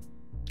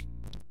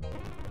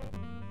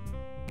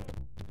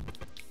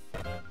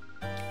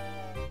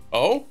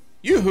 Oh,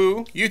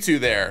 yoo-hoo, you two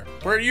there.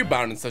 Where are you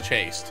bound in such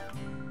haste?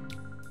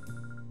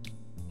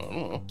 I don't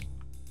know.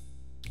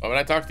 Why would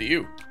I talk to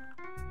you?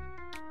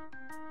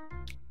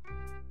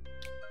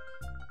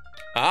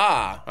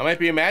 Ah, I might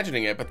be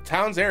imagining it, but the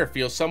town's air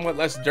feels somewhat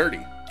less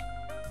dirty.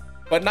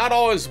 But not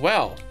all is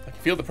well. I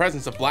can feel the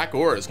presence of black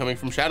auras coming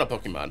from shadow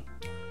Pokemon.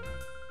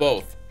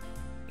 Both,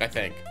 I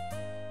think.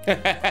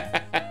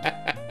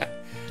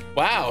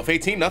 Wow, if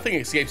 18, nothing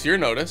escapes your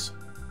notice.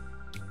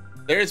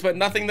 There is but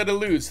nothing that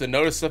eludes the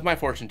notice of my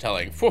fortune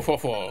telling.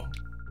 The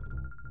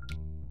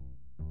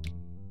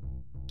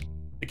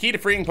key to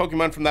freeing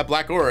Pokemon from that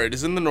black aura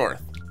is in the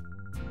north.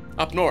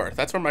 Up north,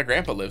 that's where my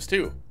grandpa lives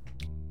too.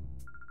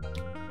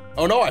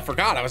 Oh no, I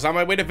forgot, I was on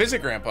my way to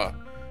visit Grandpa.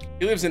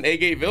 He lives in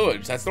Agate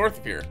Village, that's north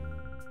of here.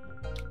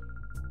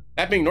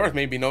 That being north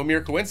may be no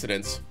mere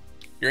coincidence.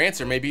 Your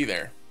answer may be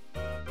there.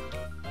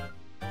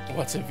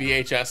 What's a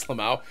VHS,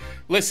 Lamau?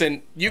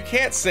 Listen, you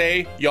can't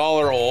say y'all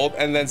are old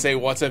and then say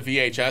what's a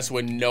VHS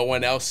when no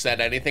one else said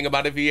anything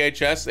about a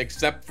VHS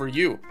except for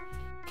you.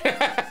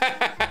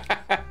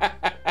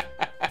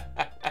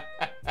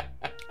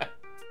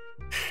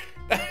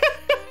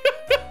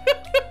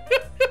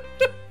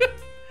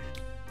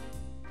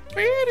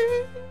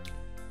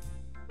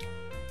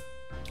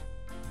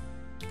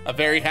 A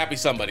very happy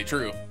somebody,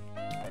 true.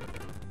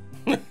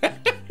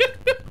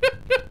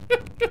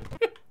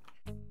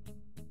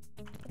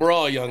 We're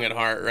all young at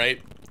heart,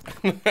 right?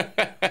 All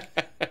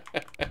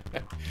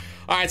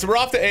right, so we're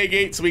off to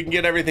A-Gate so we can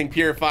get everything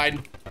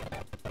purified.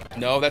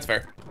 No, that's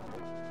fair.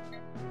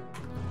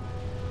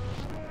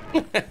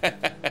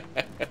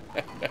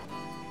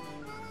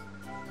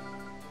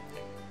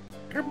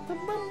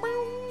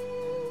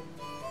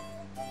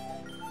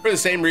 For the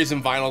same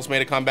reason vinyls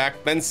made a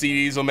comeback, then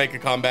CDs will make a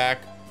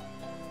comeback.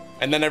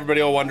 And then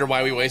everybody will wonder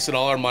why we wasted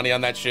all our money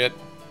on that shit.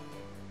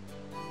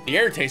 The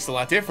air tastes a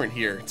lot different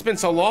here. It's been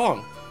so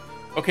long.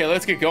 Okay,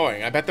 let's get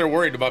going. I bet they're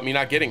worried about me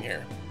not getting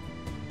here.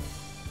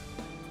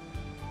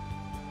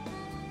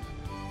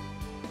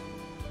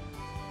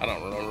 I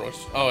don't remember which.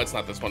 Oh, it's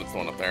not this one. It's the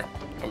one up there.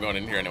 I'm going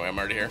in here anyway. I'm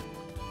already here.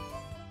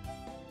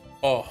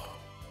 Oh.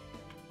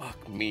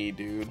 Fuck me,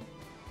 dude.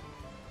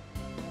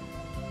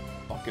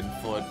 Fucking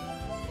foot.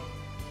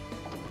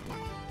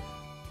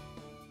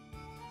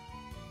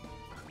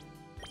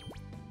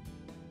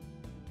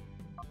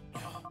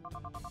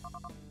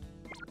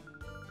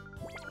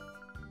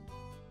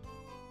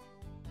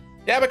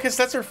 Yeah, because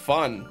that's her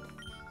fun.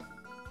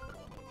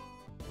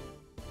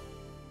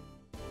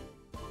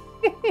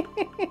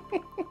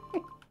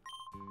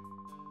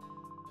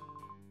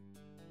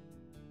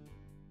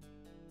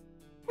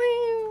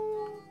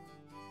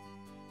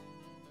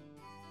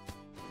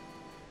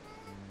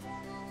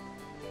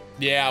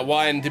 Yeah, well,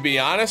 and to be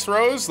honest,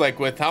 Rose, like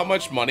with how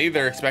much money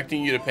they're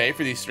expecting you to pay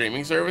for these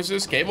streaming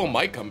services, cable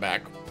might come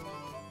back.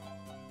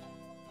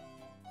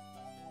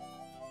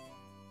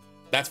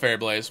 That's fair,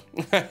 Blaze.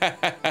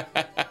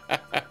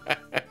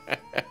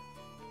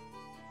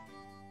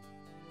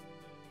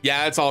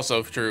 Yeah, that's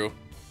also true.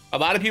 A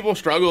lot of people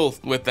struggle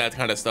with that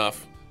kind of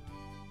stuff.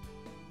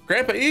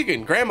 Grandpa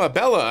Egan, Grandma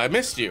Bella, I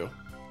missed you.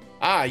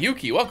 Ah,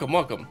 Yuki, welcome,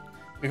 welcome.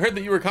 We heard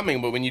that you were coming,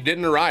 but when you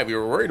didn't arrive, we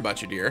were worried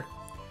about you, dear.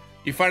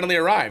 You finally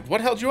arrived. What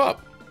held you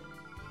up?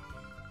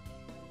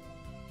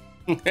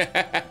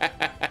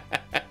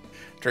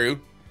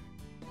 True.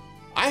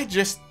 I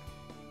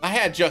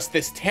had just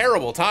this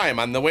terrible time.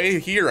 On the way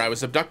here, I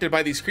was abducted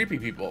by these creepy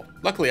people.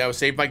 Luckily, I was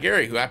saved by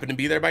Gary, who happened to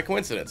be there by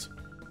coincidence.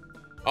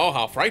 Oh,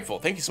 how frightful.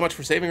 Thank you so much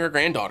for saving her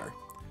granddaughter.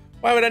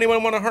 Why would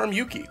anyone want to harm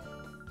Yuki?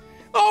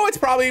 Oh, it's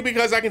probably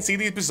because I can see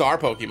these bizarre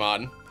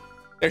Pokemon.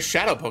 They're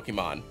shadow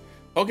Pokemon.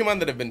 Pokemon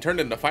that have been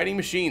turned into fighting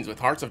machines with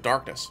hearts of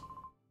darkness.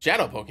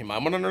 Shadow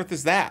Pokemon? What on earth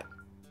is that?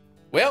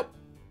 Well,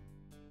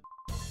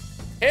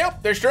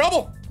 help, there's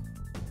trouble.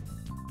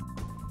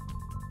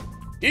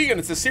 Egan,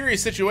 it's a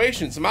serious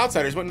situation. Some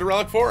outsiders went into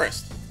Relic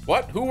Forest.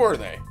 What? Who were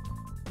they?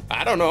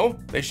 I don't know.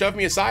 They shoved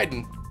me aside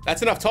and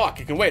that's enough talk.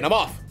 You can wait, I'm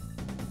off.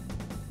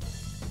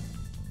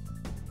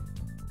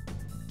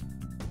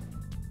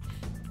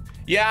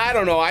 Yeah, I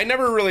don't know. I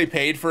never really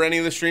paid for any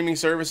of the streaming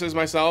services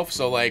myself,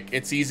 so like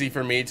it's easy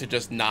for me to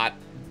just not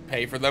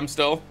pay for them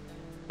still,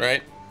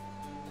 right?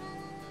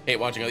 Hate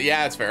watching it.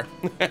 Yeah, it's fair.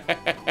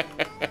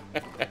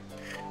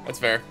 That's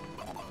fair.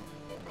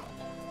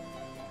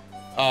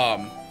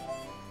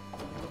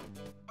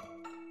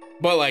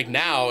 But like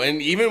now, and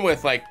even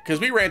with like, cause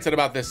we ranted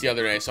about this the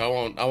other day,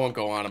 so I won't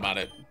go on about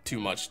it too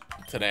much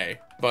today.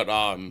 But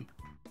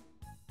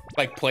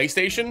like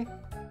PlayStation,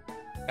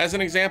 as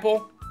an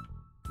example,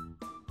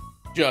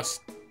 just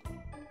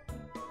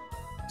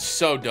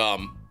so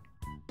dumb.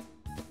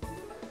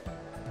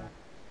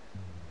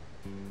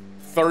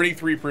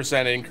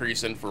 33%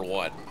 increase in for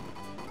what?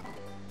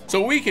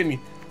 So we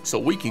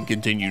can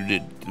continue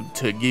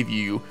to give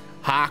you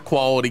high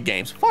quality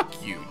games.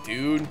 Fuck you,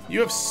 dude. You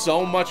have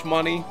so much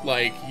money.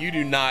 Like, you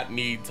do not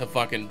need to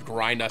fucking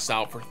grind us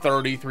out for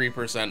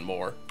 33%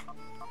 more.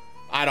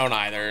 I don't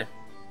either,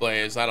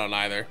 Blaze. I don't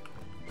either.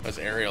 That's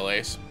Aerial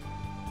Ace.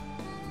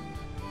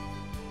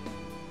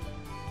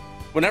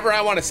 Whenever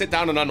I want to sit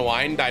down and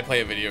unwind, I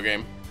play a video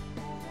game.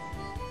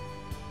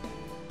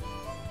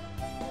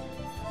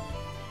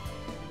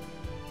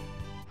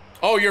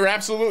 Oh, you're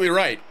absolutely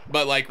right.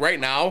 But like right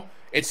now,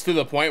 it's to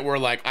the point where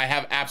like I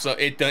have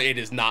it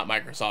is not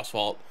Microsoft's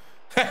fault.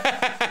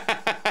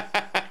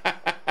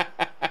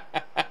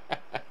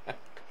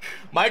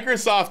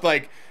 Microsoft,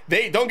 like,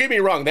 they don't get me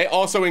wrong, they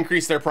also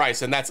increased their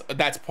price, and that's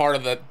part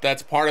of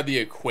the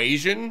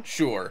equation,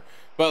 sure.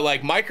 But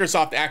like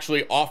Microsoft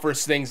actually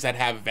offers things that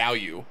have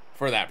value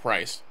for that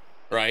price,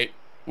 right?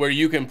 Where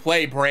you can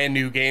play brand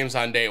new games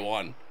on day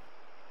one.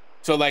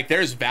 So like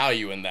there's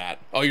value in that.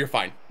 Oh, you're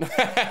fine.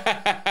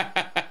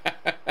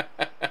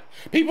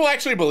 People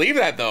actually believe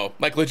that though,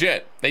 like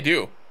legit, they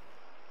do.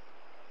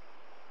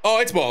 Oh,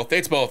 it's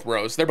both,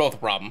 Rose. They're both a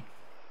problem.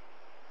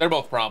 They're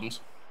both problems.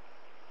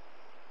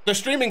 The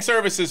streaming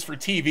services for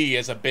TV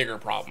is a bigger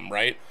problem,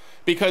 right?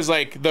 Because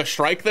like the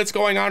strike that's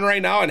going on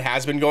right now and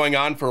has been going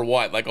on for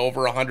what, like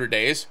over 100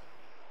 days?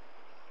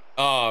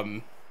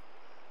 I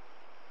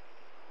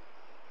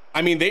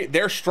mean,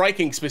 they're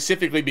striking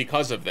specifically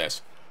because of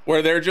this,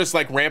 where they're just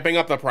like ramping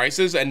up the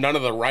prices and none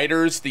of the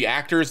writers, the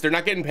actors, they're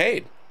not getting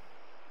paid.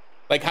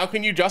 Like, how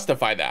can you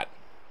justify that?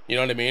 You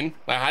know what I mean?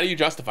 Like, how do you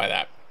justify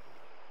that?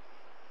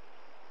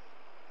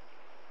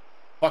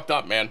 Fucked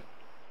up, man.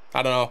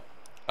 I don't know.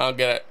 I don't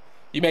get it.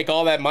 You make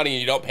all that money and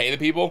you don't pay the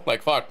people?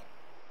 Like, fuck.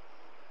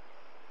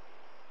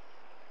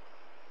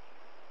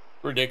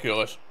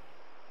 Ridiculous.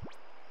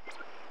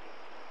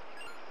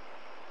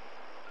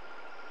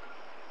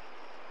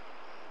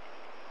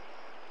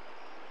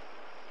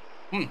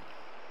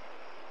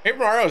 Paper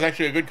Mario is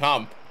actually a good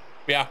comp.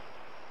 Yeah.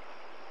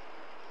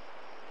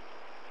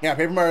 Yeah,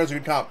 Paper Mario is a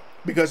good comp.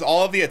 Because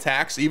all of the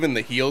attacks, even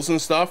the heals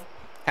and stuff,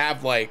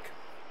 have like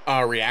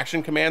a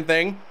reaction command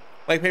thing,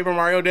 like Paper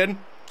Mario did.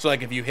 So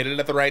like if you hit it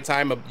at the right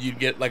time, you'd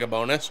get like a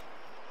bonus.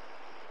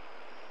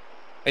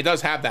 It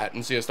does have that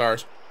in Sea of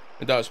Stars.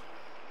 It does.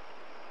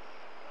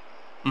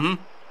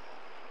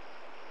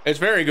 It's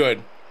very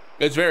good.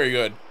 It's very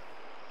good.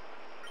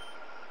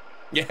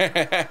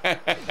 Yeah.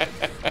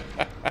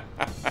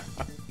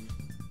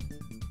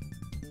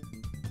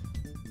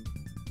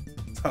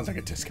 Sounds like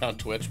a discount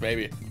Twitch,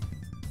 maybe.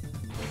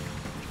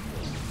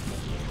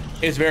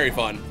 It's very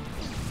fun.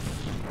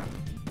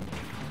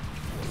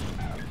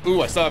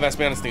 Ooh, I still have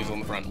Espeon and Sneasel in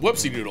the front.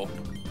 Whoopsie doodle.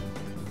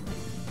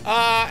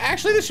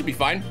 Actually, this should be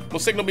fine. We'll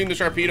Signal Beam the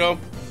Sharpedo.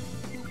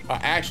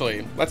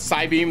 Actually, let's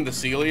Psybeam the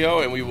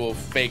Celio, and we will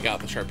fake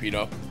out the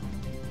Sharpedo.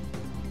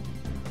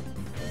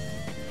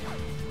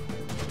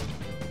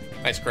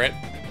 Nice crit.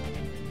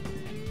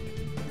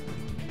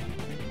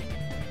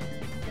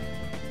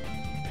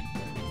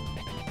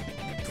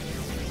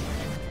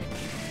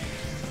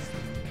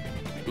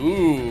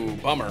 Ooh,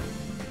 bummer.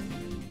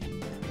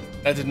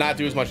 That did not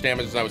do as much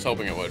damage as I was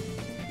hoping it would.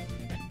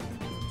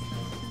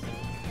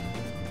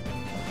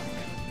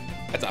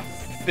 That's a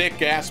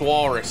thick-ass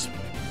walrus.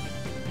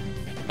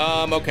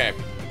 Okay.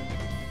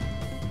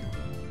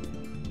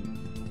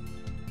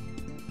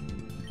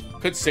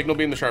 Could Signal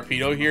Beam the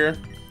Sharpedo here,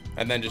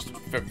 and then just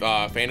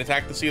Feint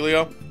Attack the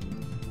Celio.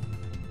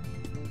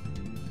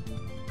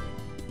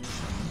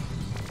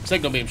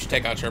 Signal Beam should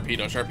take out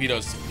Sharpedo.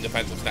 Sharpedo's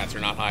defensive stats are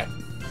not high.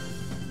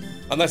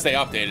 Unless they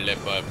updated it,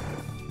 but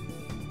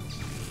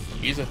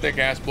he's a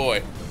thick-ass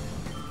boy.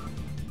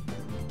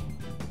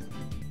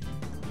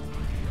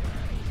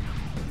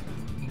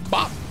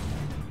 Bop.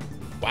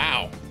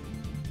 Wow.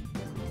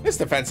 This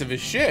defensive is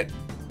shit.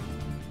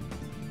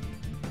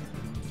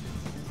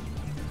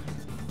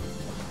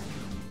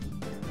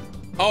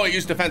 Oh, it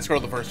used defense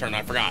scroll the first turn.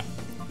 I forgot.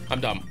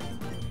 I'm dumb.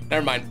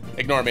 Never mind.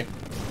 Ignore me.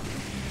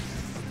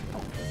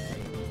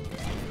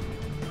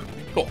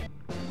 Cool.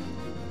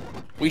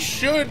 We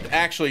should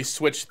actually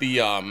switch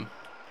the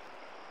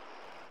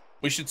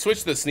we should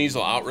switch the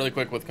Sneasel out really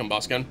quick with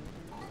Combusken,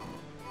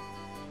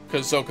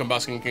 because so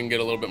Combusken can get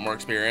a little bit more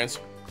experience.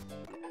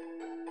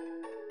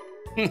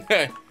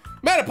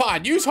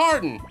 Metapod, use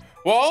Harden.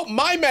 Well,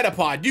 my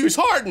Metapod, use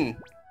Harden.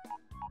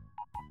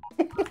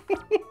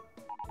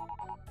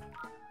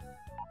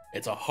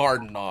 It's a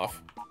Harden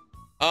off.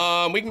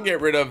 We can get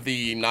rid of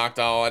the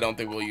Noctowl. I don't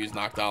think we'll use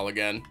Noctowl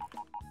again.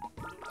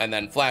 And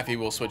then Flaffy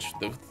will switch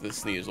the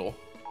Sneasel.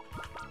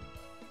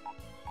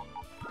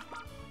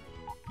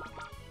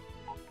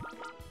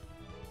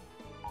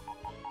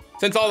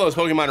 Since all those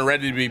Pokemon are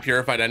ready to be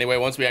purified anyway,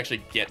 once we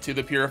actually get to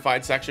the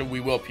purified section, we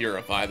will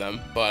purify them,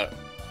 but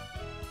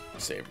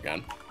save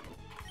again.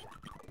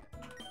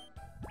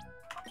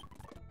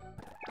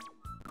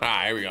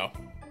 Ah, here we go.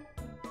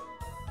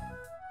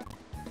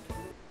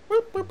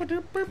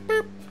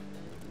 But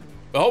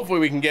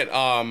hopefully we can get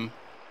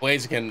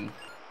Blaziken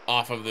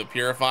off of the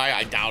purify.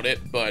 I doubt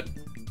it, but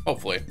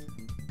hopefully.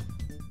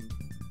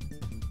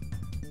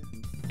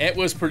 It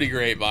was pretty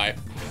great, Vi.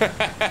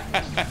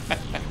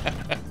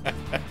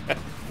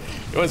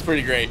 It was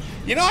pretty great.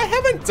 You know, I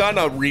haven't done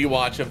a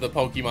rewatch of the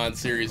Pokemon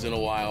series in a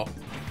while.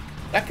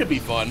 That could be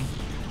fun.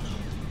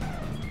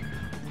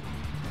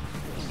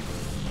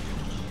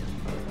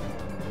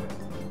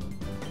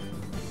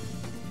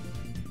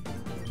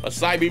 A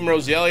Psybeam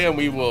Roselia and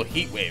we will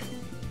Heat Wave.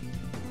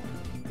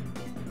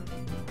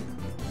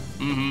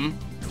 Mm-hmm.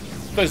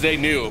 Because they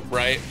knew,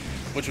 right?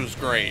 Which was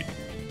great.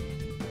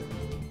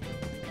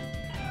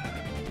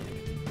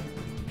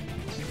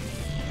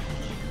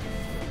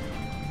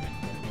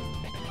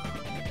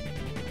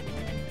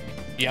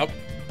 Yep.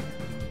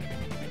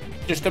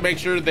 Just to make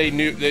sure they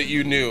knew that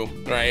you knew,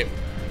 right?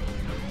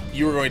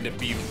 You were going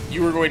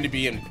to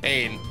be in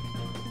pain.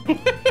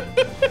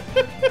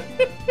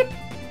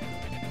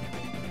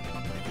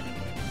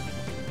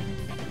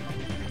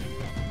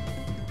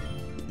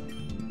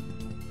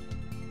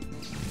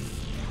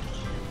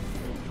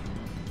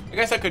 I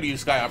guess I could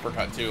use Sky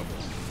Uppercut too.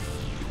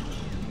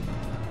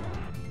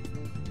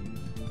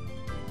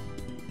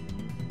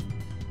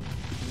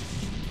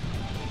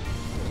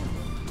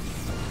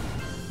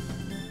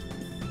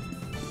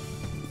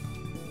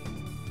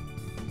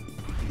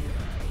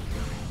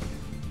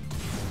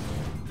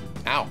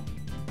 Ow.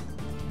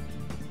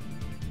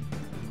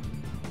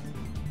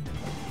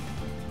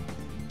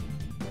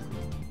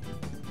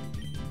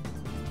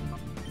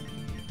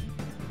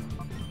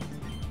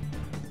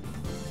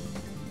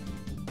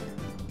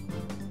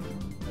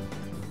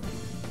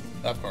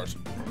 Of course.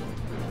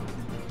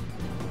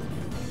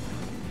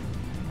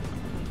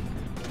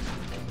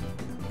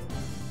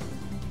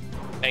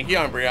 Thank you,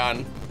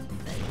 Umbreon.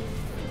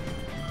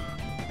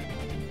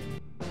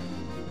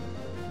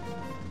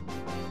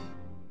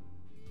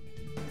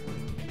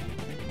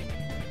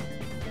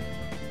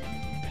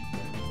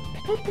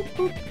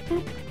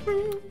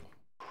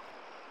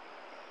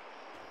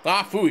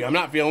 Ah, phooey, I'm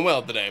not feeling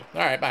well today.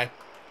 All right, bye.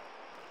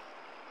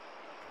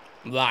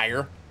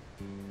 Liar.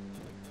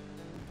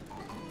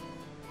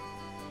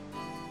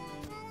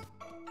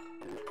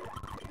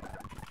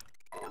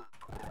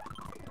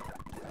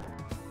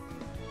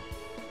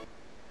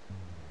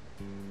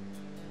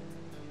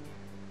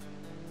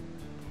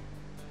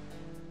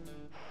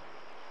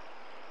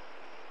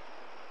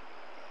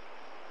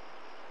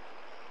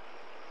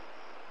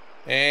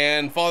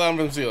 And fall down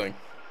from the ceiling.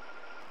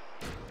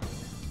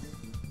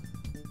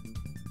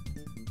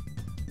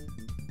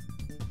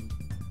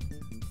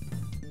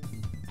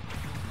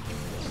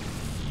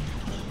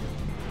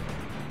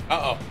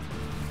 Uh-oh.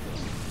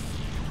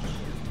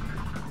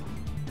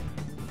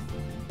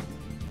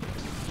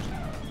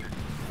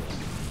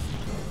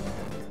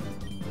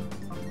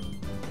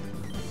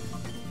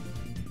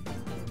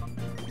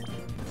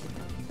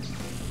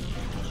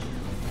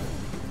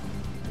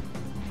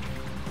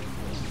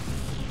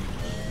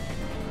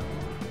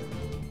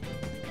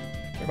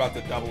 We're about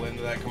to double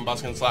into that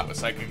combustion slap with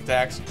psychic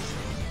attacks.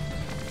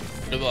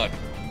 Good luck.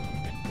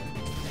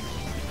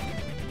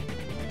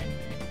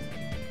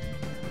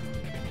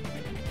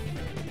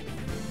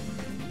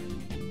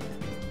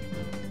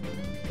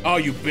 Oh,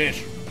 you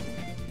bitch.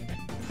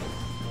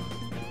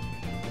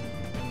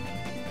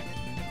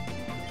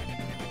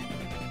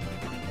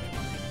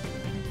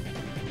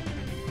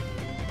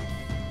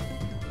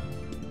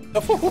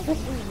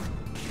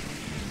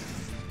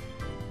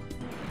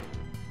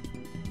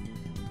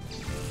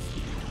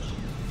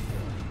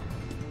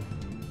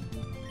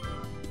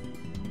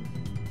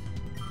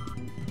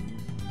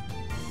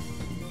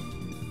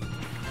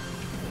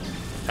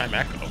 Time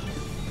echo.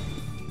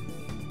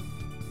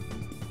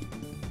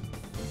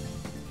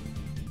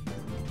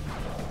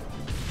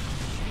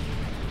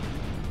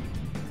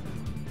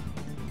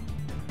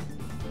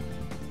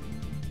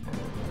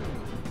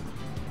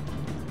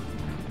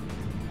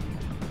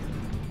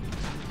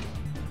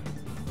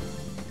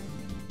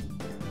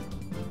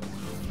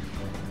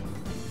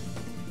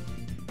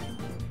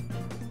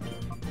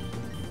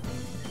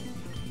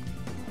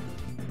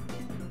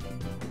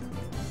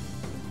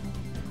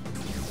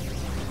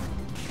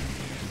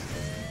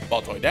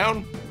 Ball toy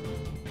down.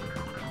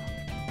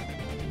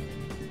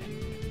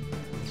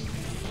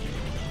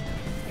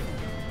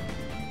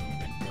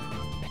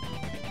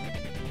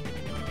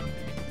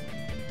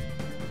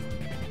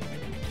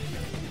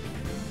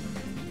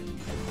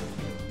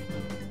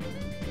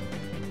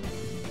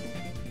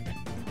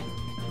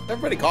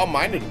 Everybody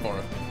calm-minded for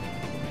it.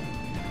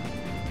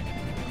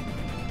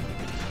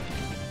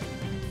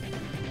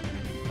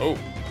 Oh,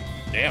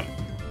 damn.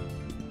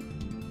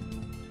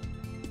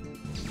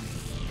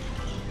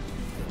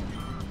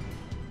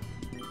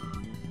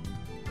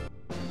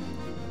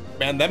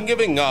 Man, them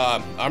giving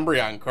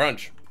Umbreon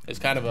Crunch is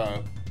kind of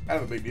a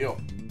Kind of a big deal.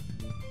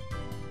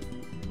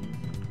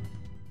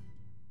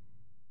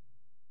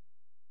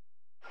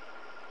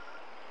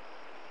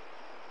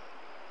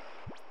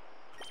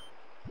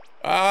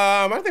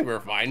 I think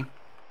we're fine.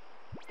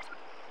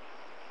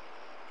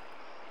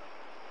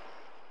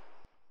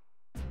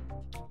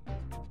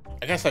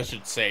 I guess I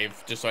should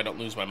save just so I don't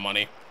lose my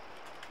money.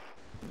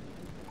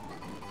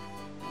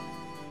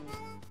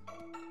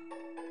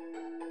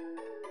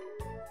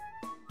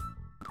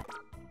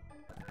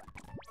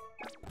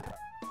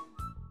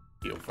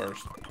 Heal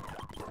first.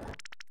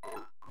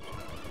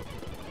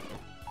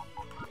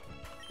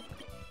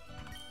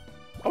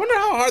 I wonder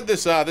how hard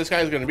this this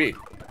guy's gonna be.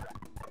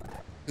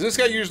 This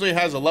guy usually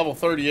has a level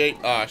 38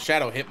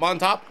 Shadow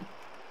Hitmontop.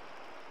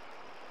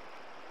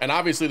 And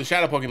obviously the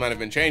Shadow Pokemon have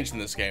been changed in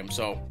this game,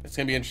 so it's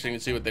gonna be interesting to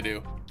see what they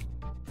do.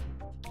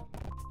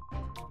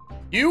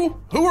 You?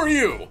 Who are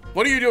you?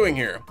 What are you doing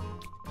here?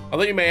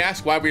 Although you may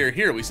ask why we are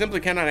here, we simply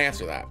cannot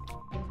answer that.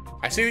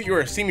 I see that you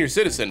are a senior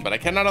citizen, but I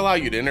cannot allow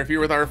you to interfere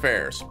with our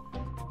affairs.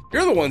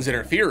 You're the ones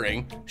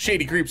interfering.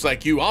 Shady creeps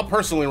like you, I'll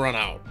personally run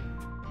out.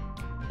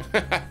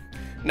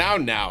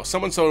 Now,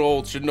 someone so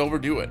old shouldn't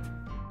overdo it.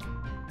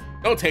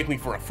 Don't take me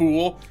for a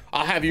fool.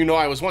 I'll have you know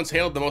I was once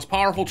hailed the most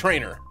powerful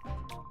trainer.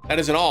 That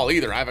isn't all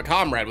either. I have a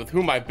comrade with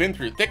whom I've been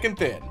through thick and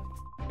thin.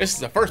 This is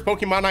the first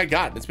Pokemon I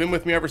got, and it's been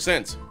with me ever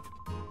since.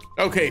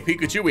 Okay,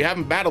 Pikachu, we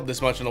haven't battled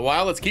this much in a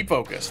while. Let's keep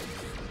focused.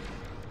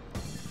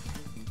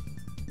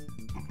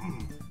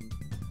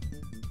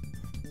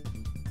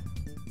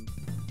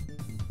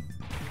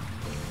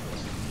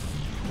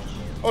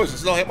 Oh, is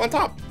this still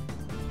Hitmontop?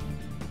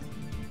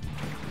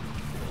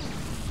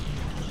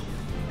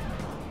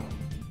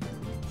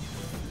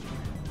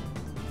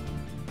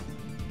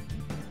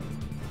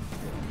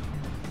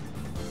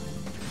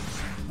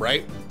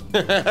 Right?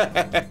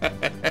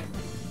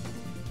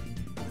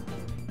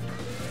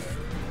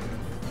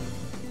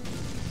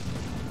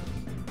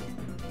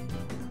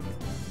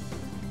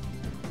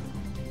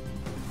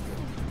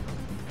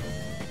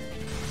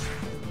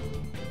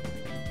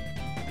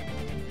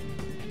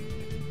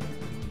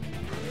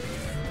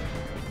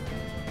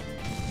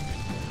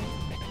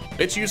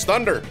 Bitch, use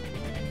thunder.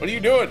 What are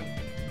you doing?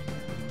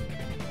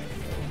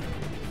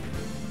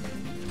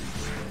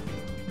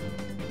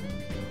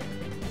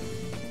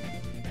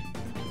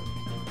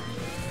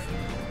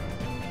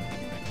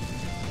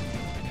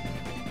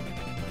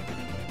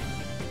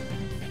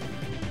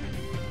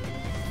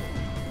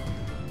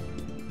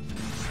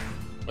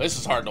 This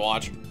is hard to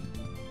watch.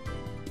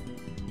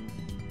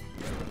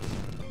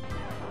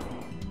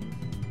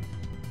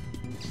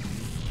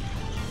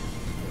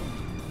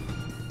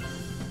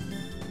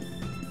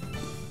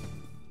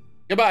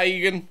 Goodbye,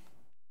 Egan.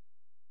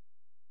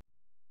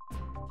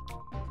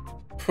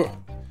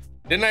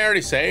 Didn't I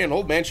already say an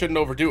old man shouldn't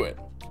overdo it?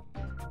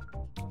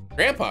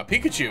 Grandpa,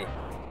 Pikachu.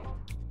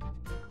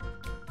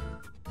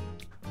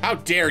 How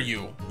dare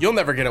you? You'll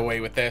never get away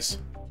with this.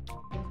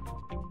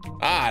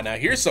 Ah, now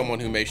here's someone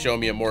who may show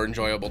me a more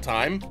enjoyable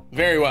time.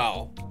 Very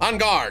well. On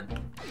guard.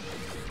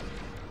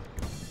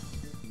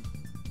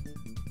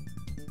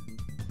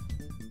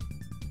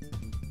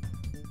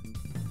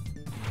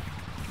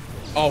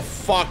 Oh,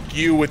 fuck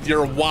you with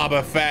your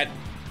Wobbuffet.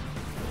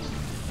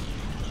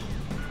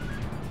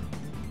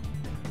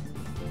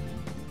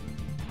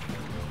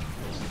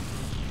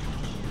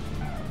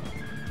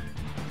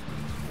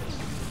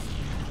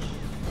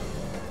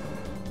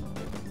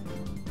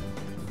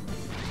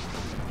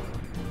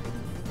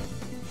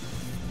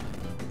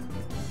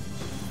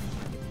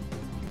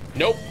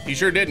 Nope, he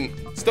sure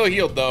didn't. Still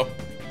healed, though.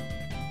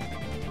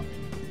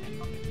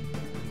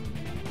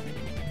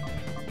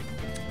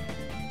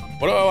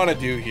 What do I want to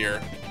do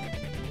here?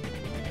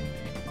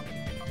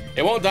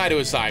 It won't die to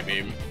a side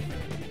beam.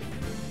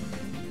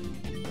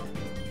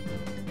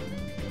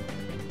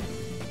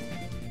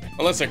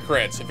 Unless it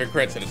crits. If it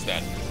crits, then it's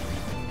dead.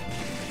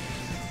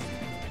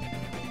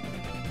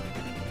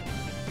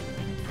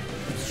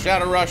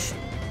 Shadow Rush.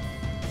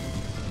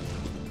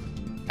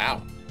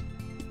 Ow.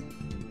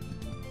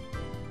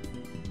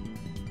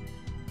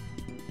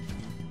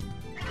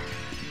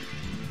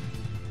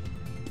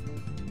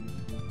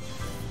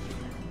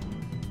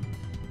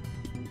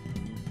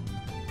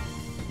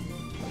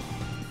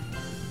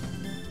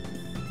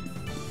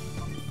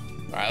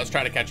 All right, let's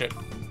try to catch it.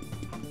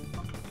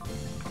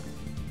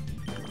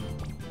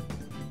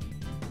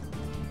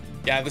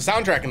 Yeah, the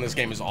soundtrack in this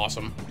game is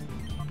awesome.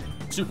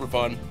 Super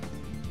fun.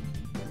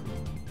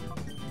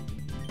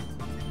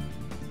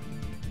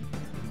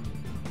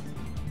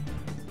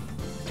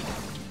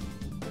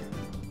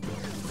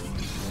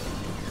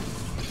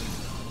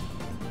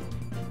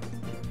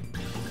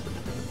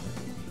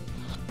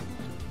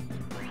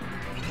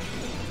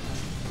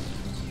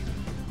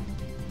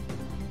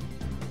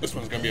 This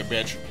one's gonna be a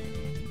bitch.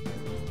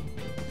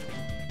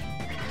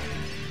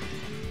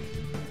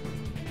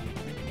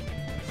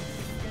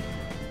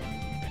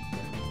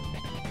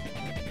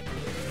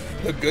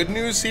 The good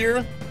news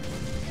here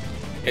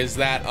is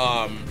that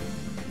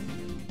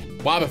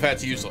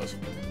Wobbuffet's useless.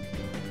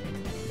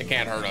 It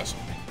can't hurt us.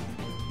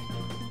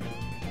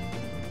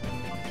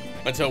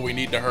 until we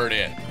need to hurt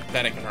it.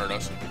 Then it can hurt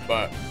us,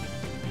 but.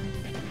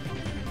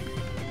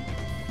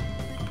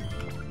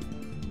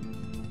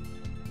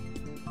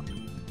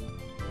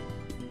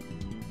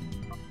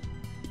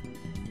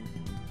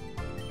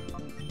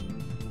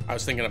 I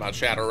was thinking about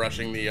shadow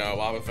rushing the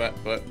Wobbuffet,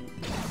 but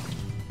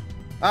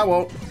I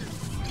won't.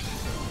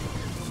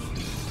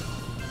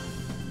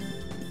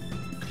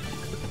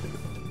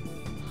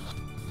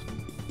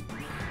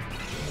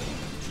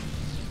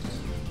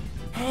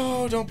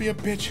 Oh, don't be a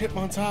bitch,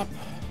 Hitmontop.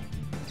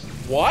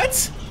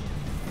 What?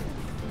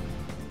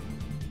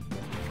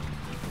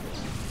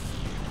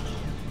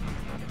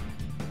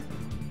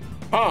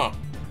 Huh.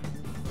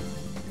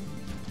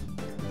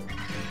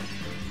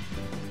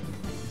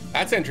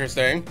 That's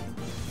interesting.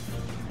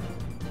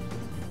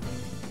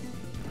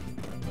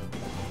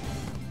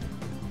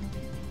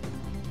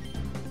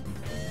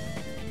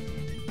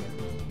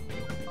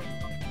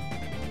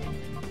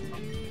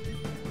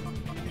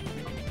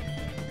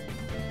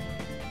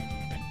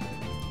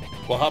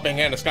 Well, helping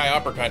hand a sky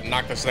uppercut and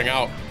knock this thing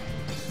out.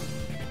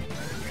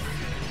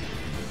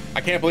 I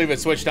can't believe it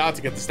switched out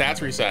to get the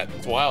stats reset.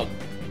 It's wild.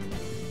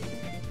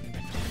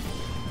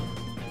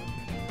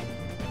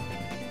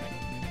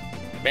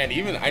 Man,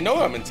 even I know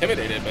I'm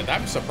intimidated, but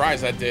I'm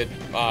surprised that did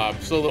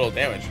so little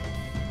damage.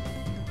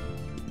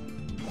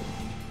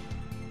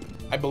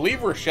 I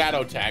believe we're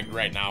shadow tagged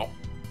right now.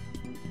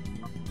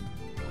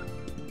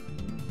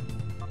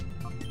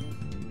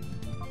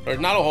 There's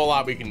not a whole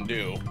lot we can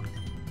do.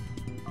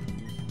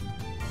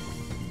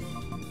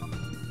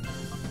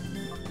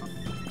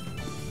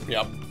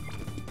 Yep.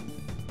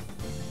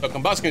 So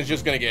Combusken's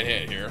just gonna get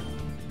hit here.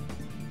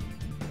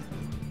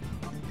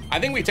 I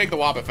think we take the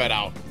Wobbuffet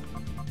out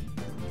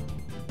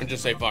and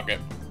just say fuck it.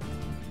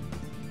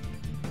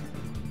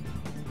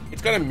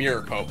 It's gonna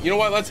mirror coat. You know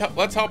what?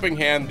 Let's helping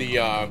hand the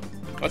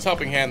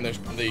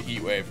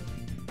heat wave.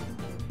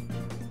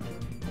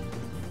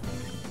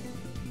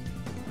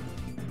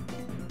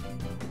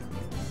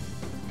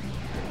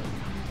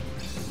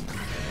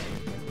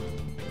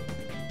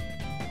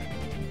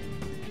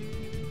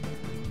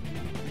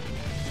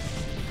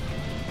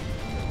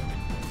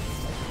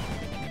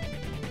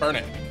 Burn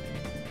it.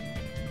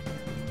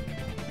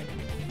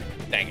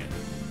 Dang it.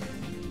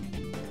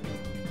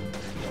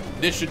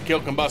 This should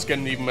kill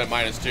Combusken even at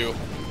 -2.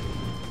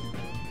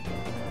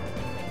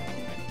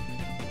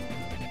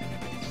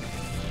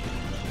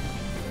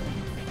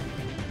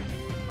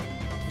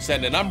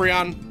 Send an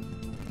Umbreon,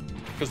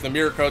 because the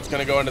mirror coat's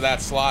gonna go into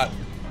that slot.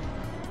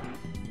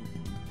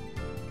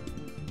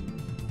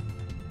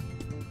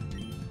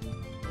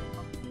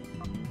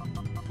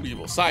 We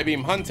will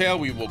Psybeam Huntail,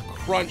 we will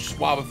crunch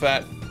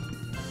Wobbuffet.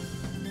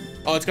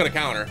 Oh, it's gonna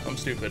counter. I'm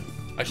stupid.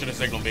 I should have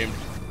Signal Beamed.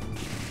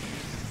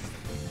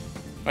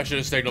 I should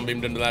have Signal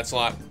Beamed into that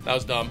slot. That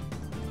was dumb.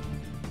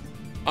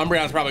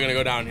 Umbreon's probably gonna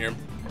go down here,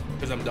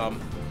 because I'm dumb.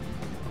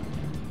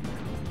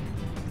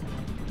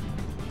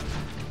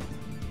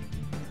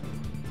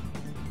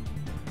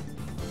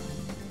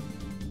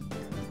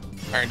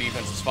 Iron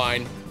defense is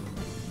fine.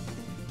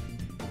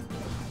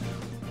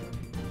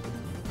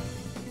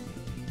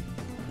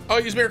 Oh,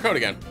 use Mirror Coat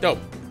again. Dope.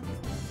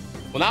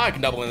 Well, now I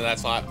can double into that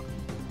slot.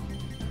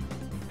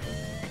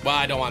 Well,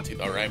 I don't want to,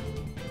 though, right?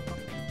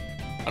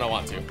 I don't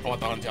want to. I want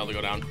the Huntail to go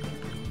down.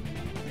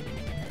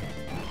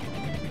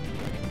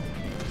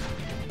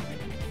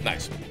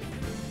 Nice.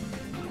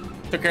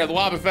 Took care of the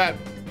Wobbuffet.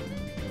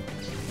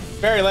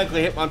 Very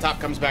likely Hitmontop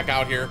comes back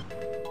out here.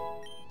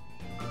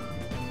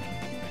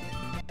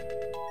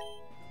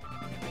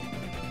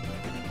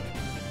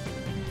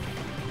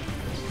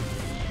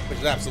 Which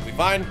is absolutely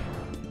fine.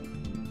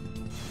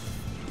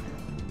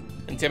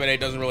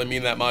 Intimidate doesn't really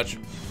mean that much.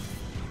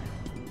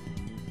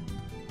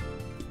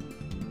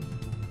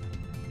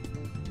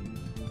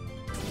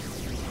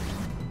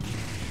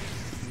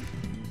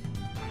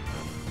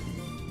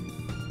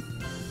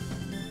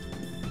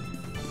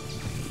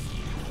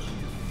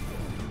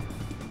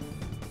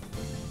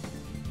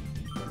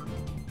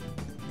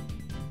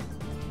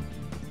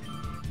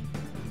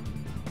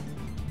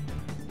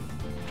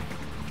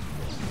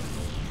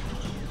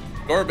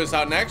 Gorbis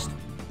out next.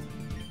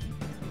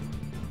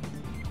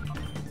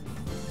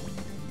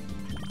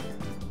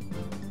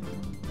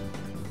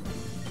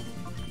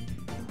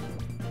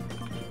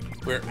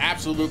 We're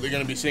absolutely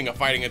going to be seeing a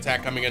fighting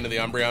attack coming into the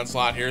Umbreon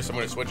slot here, so I'm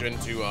going to switch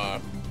into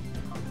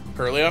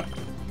Kirlia.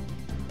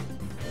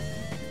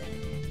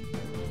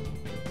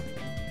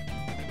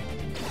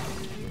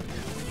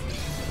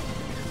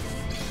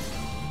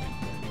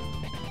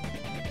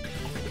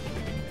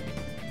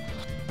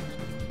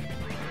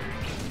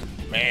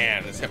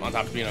 Man, this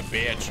Hitmontop's being a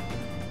bitch.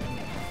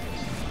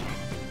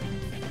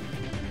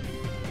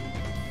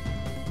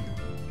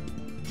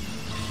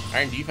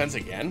 Iron defense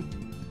again?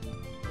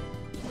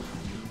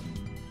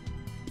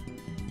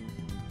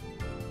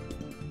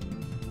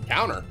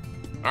 Counter.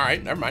 All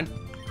right, never mind.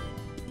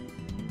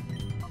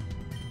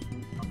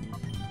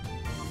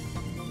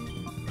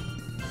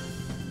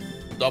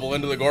 Double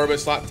into the Gorbis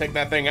slot, take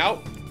that thing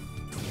out.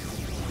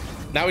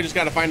 Now we just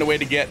got to find a way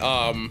to get,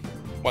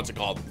 what's it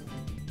called?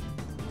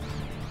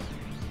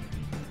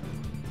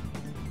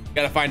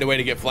 Gotta find a way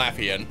to get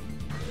Flaffy in.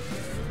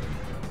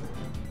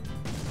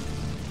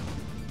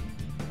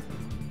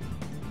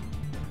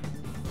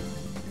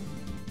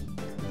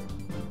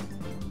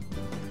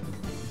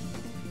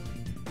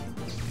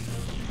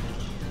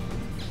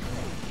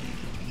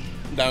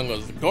 Down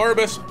goes the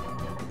Gorbis.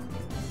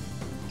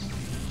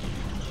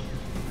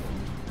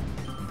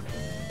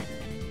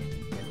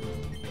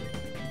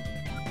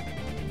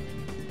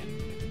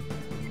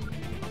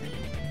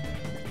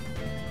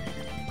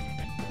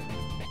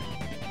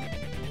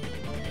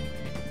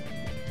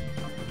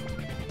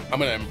 I'm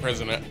gonna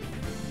imprison it.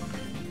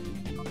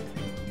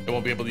 It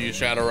won't be able to use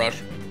Shadow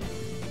Rush.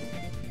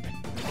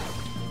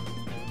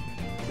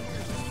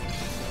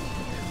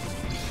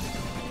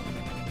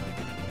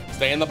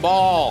 Stay in the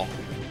ball.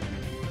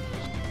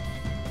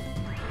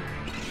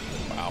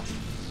 Wow.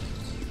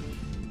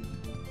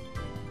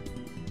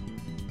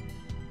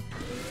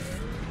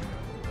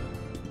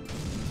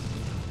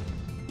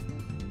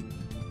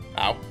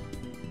 Ow.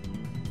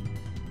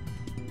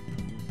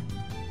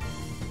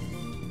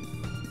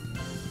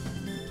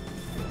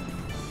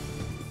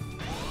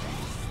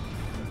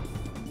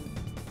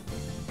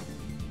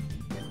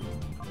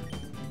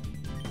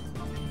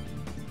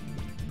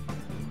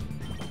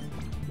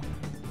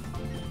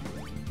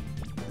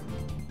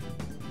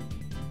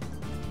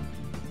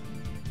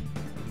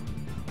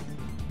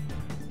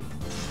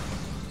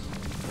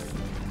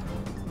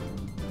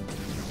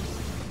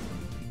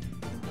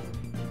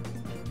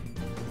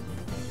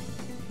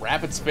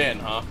 Rapid spin,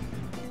 huh?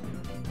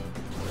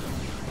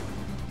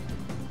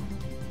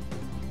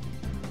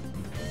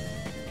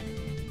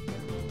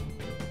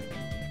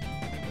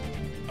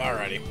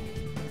 Alrighty.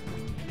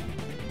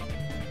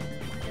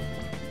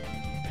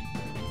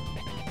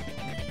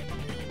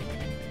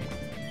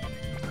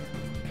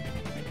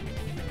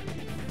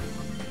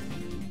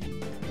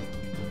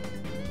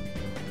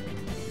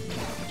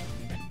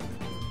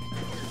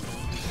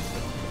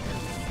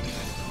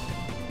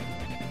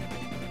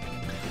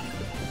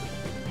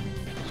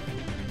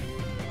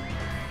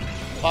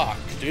 Fuck,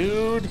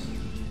 dude.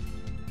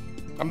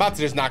 I'm about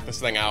to just knock this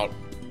thing out.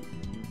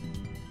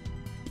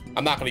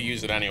 I'm not gonna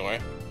use it anyway.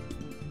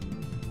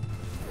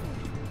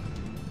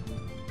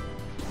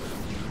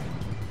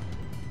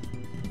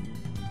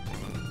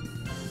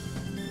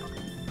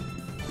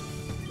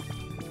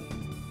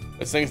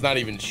 This thing's not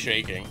even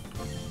shaking.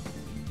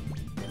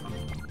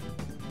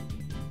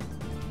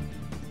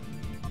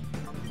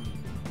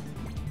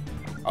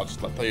 I'll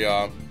just let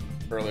the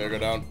earlier go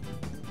down.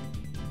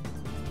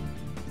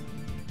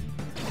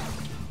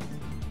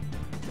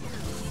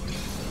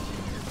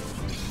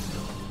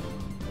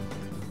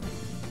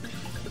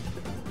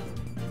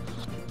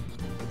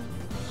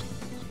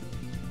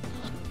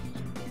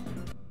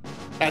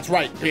 That's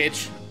right,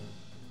 bitch.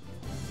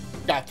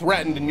 Got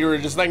threatened and you were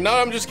just like, no,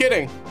 I'm just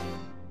kidding.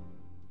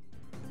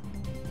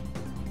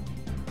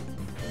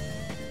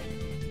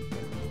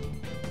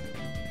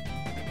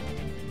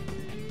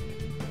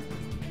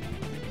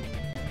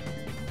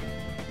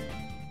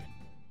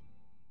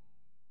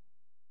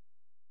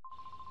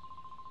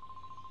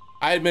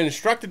 I had been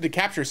instructed to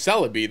capture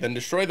Celebi, then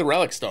destroy the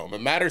Relic Stone,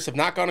 but matters have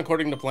not gone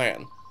according to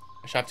plan.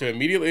 I shall have to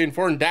immediately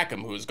inform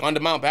Dakum, who has gone to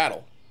Mount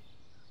Battle.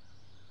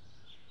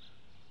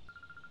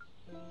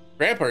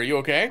 Grandpa, are you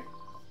okay?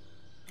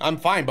 I'm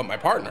fine, but my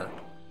partner.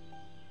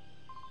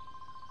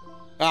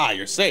 Ah,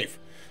 you're safe.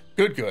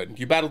 Good, good.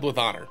 You battled with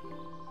honor.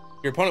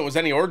 If your opponent was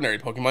any ordinary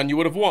Pokemon, you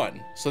would have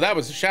won. So that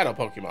was a Shadow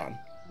Pokemon.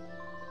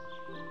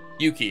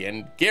 Yuki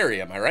and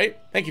Gary, am I right?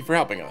 Thank you for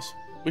helping us.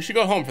 We should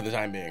go home for the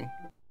time being.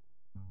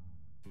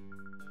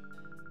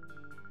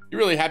 You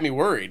really had me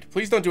worried.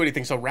 Please don't do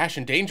anything so rash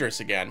and dangerous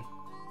again.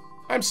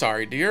 I'm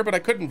sorry, dear, but I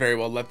couldn't very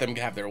well let them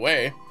have their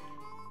way.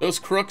 Those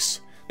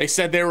crooks, they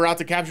said they were out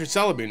to capture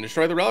Celebi and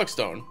destroy the Relic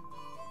Stone.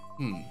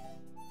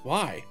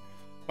 Why?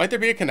 Might there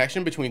be a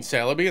connection between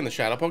Celebi and the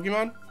Shadow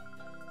Pokemon?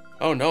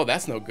 Oh no,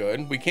 that's no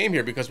good. We came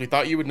here because we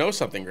thought you would know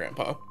something,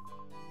 Grandpa.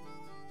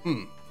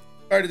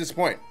 Sorry to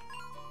disappoint.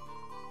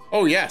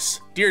 Oh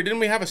yes, dear, didn't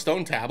we have a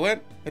stone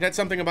tablet? It had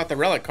something about the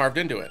relic carved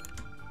into it.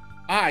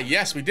 Ah,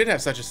 yes, we did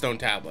have such a stone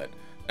tablet.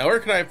 Now where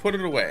could I have put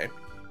it away?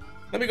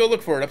 Let me go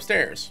look for it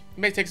upstairs. It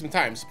may take some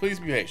time, so please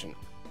be patient.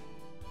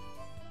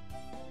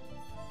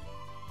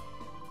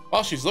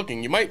 While she's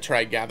looking, you might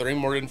try gathering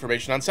more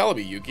information on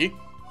Celebi, Yuki.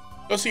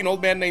 Go see an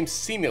old man named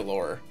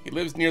Miror. He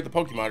lives near the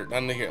Pokemon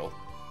down the hill.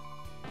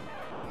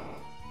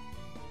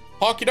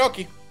 Okie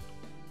dokie.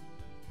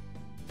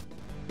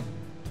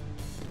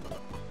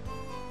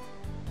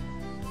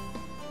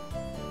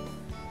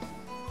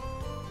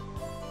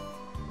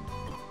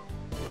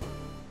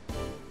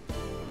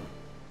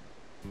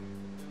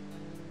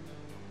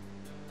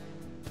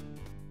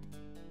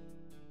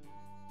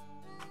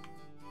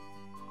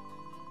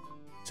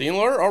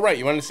 Miror? Alright,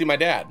 you wanted to see my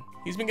dad.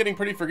 He's been getting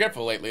pretty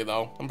forgetful lately,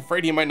 though. I'm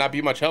afraid he might not be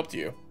much help to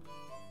you.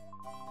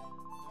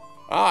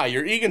 Ah,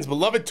 you're Egan's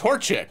beloved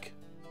Torchic.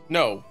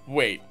 No,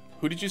 wait.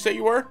 Who did you say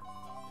you were?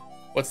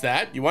 What's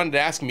that? You wanted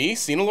to ask me,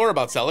 Miror,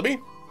 about Celebi?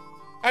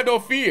 Have no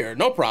fear.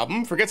 No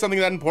problem. Forget something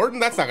that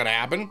important? That's not gonna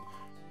happen.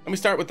 Let me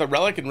start with the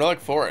Relic and Relic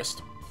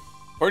Forest.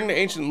 According to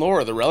ancient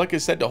lore, the relic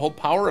is said to hold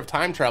power of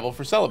time travel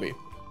for Celebi.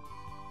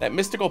 That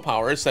mystical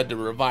power is said to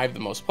revive the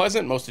most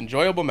pleasant, most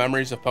enjoyable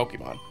memories of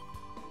Pokemon.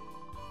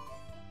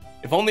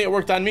 If only it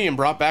worked on me and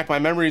brought back my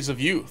memories of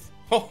youth.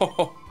 Ho ho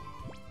ho.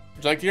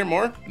 Would you like to hear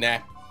more? Nah.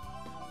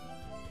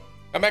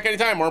 Come back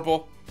anytime,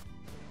 Wurmple.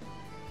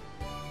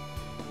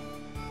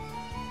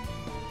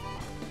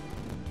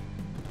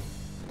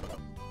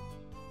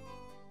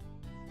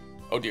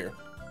 Oh dear.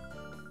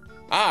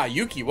 Ah,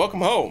 Yuki,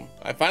 welcome home.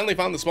 I finally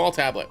found the small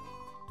tablet.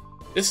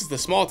 This is the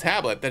small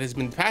tablet that has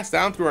been passed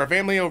down through our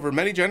family over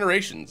many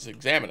generations.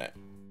 Examine it.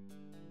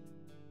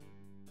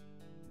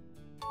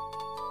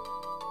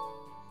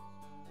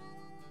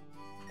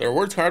 There are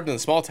words carved in the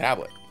small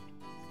tablet.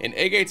 In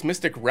Agate's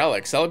mystic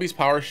relic, Celebi's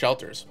power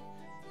shelters.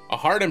 A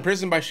heart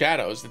imprisoned by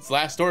shadows, its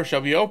last door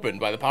shall be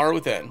opened by the power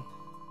within.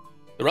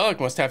 The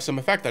relic must have some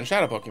effect on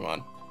shadow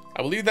Pokemon.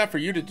 I will leave that for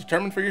you to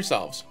determine for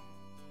yourselves.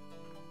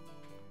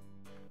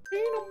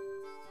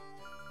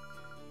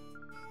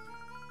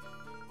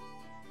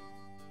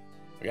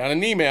 We got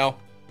an email.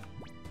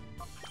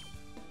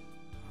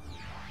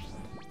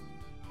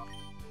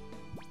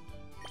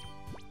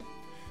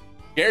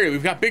 Gary,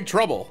 we've got big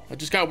trouble. I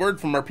just got word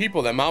from our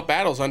people that Mount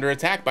Battle's under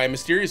attack by a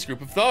mysterious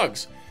group of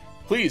thugs.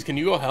 Please, can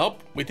you go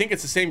help? We think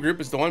it's the same group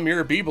as the one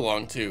Miror B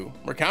belonged to.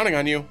 We're counting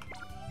on you.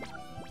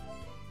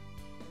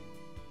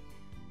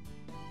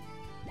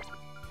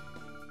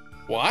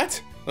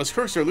 What? Those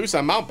crooks are loose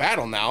on Mount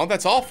Battle now.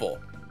 That's awful.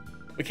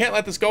 We can't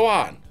let this go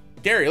on.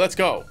 Gary, let's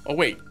go. Oh,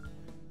 wait.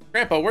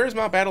 Grandpa, where's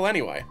Mount Battle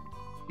anyway?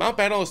 Mount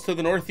Battle is to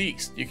the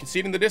northeast. You can see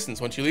it in the distance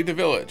once you leave the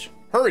village.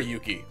 Hurry,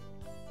 Yuki.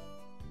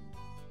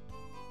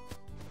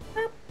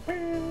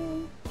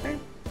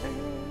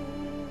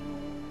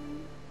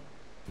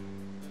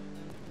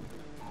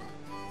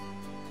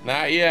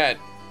 Not yet.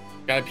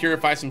 Gotta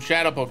purify some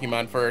shadow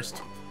Pokemon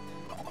first.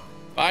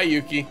 Bye,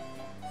 Yuki.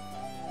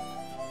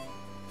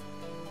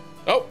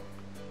 Oh.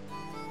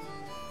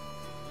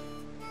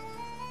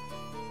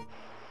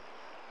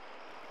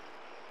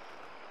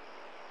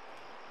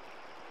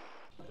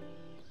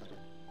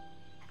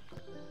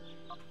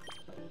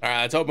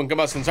 Alright, let's open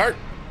Combustion's heart.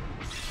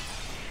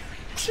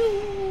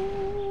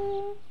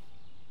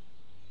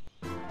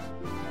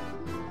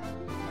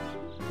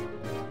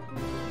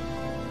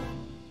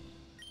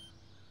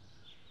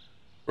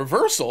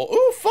 Reversal?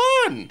 Ooh,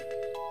 fun!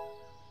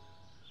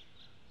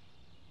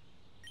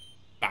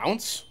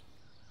 Bounce?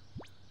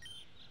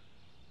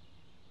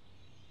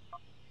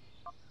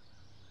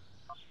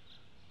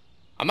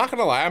 I'm not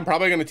gonna lie, I'm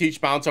probably gonna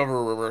teach bounce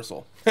over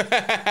reversal.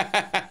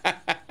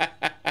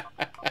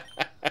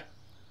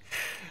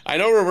 I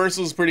know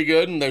reversal is pretty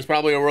good, and there's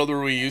probably a world where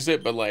we use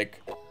it, but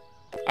like,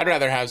 I'd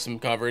rather have some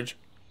coverage.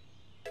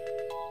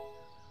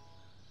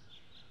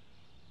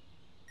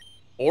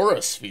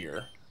 Aura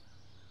Sphere.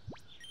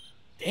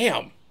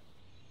 Damn.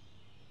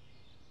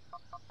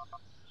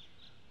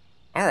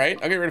 All right,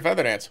 I'll get rid of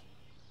Feather Dance.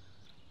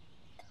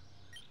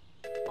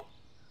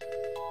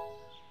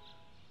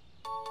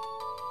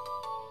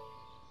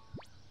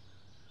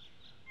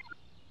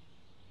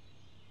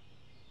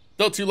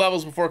 Still 2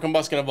 levels before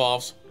Combustion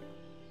evolves.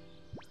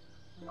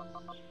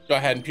 Go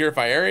ahead and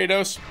purify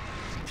Ariados.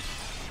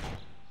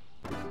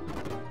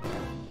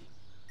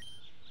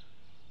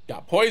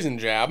 Got Poison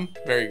Jab,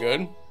 very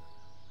good.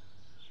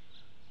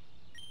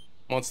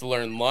 Wants to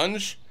learn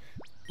Lunge.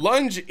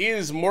 Lunge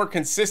is more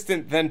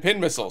consistent than Pin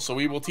Missile, so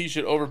we will teach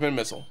it over Pin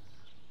Missile.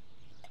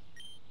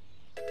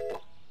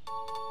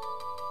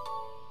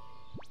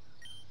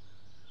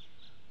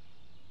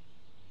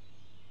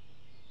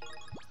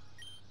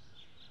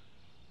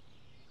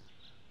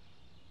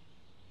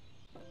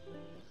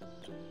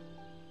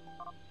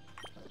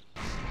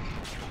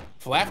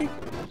 Flaffy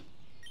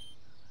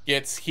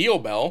gets Heal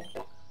Bell.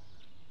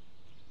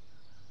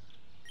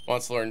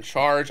 Wants to learn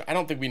Charge. I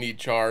don't think we need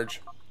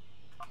Charge.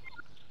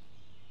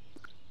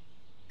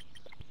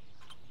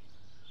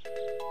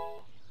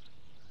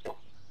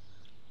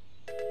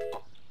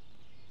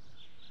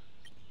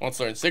 Wants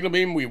to learn Signal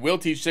Beam. We will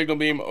teach Signal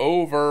Beam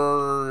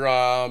over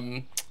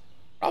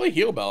probably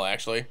Heal Bell,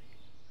 actually.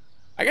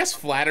 I guess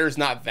Flatter's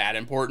not that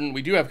important.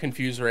 We do have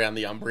Confuse Ray on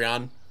the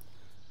Umbreon.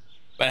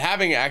 But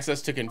having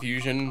access to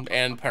Confusion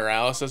and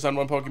Paralysis on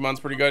one Pokemon's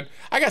pretty good.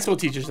 I guess we'll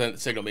teach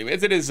us Signal Beam.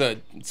 As it is a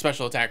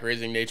special attack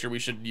raising nature, we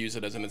should use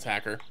it as an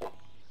attacker.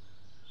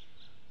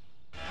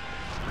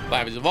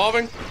 Flappy's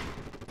evolving.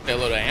 Say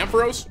hello to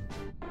Ampharos.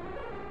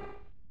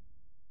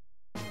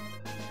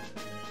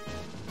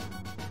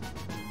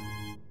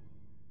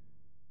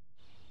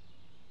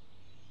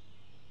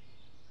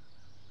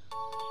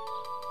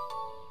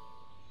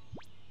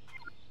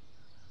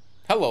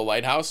 Hello,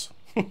 Lighthouse.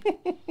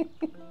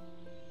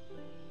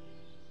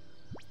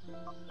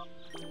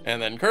 And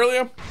then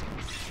Curlia.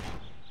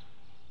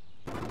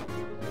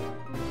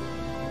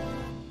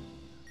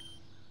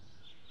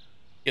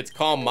 Gets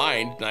Calm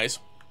Mind, nice.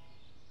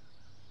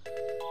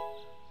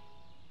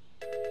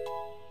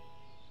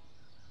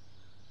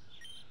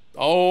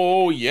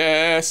 Oh,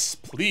 yes,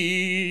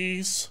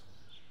 please.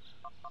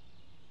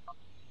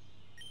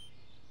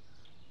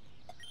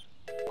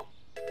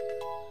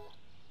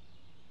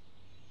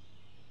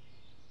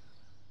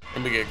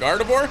 Then we get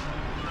Gardevoir.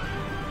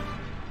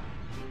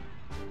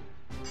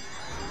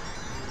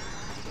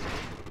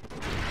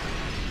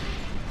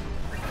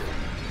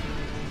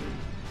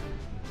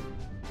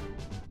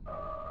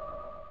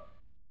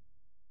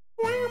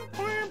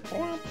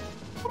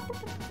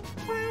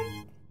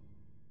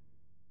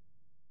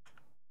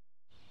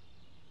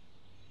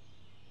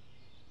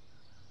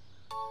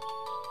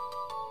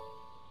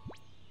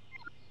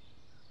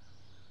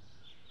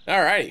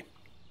 Alrighty.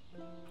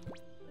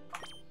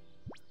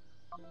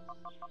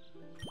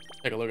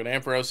 Take a look at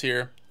Ampharos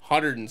here.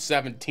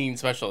 117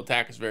 special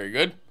attack is very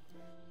good.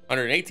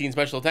 118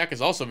 special attack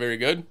is also very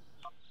good.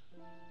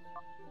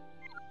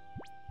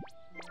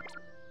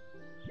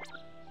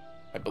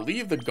 I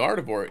believe the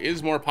Gardevoir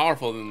is more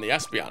powerful than the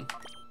Espeon.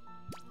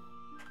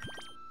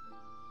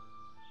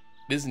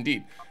 It is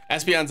indeed.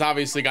 Espeon's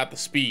obviously got the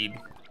speed,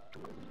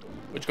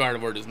 which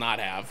Gardevoir does not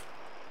have.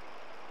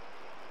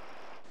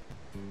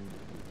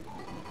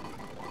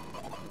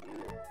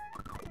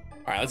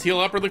 All right, let's heal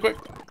up really quick.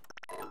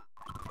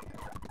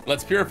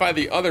 Let's purify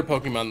the other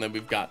Pokemon that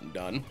we've gotten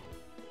done,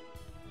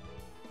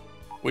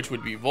 which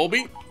would be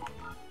Volbeat,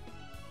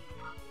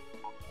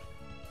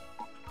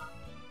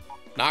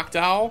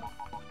 Noctowl,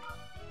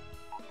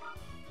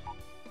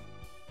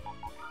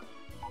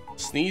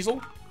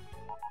 Sneasel,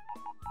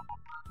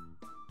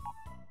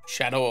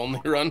 Shadow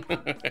only run,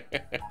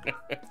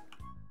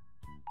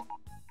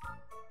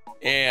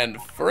 and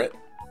Furret.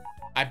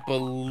 I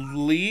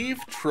believe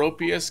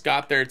Tropius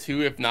got there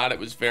too. If not, it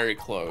was very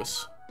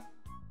close.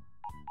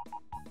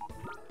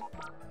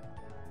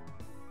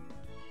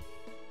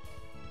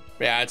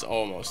 Yeah, it's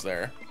almost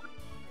there.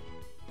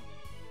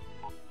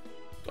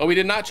 Oh, we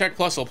did not check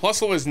Plusle.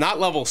 Plusle is not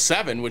level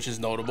 7, which is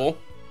notable.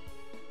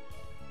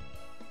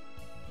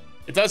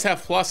 It does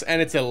have Plus,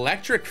 and it's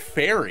Electric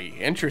Fairy.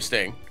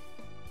 Interesting.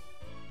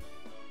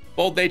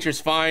 Bold Nature's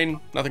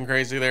fine. Nothing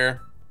crazy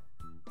there.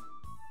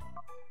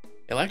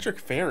 Electric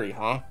Fairy,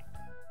 huh?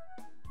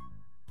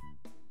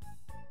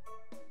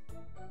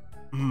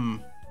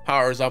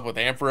 Powers up with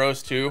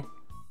Ampharos, too.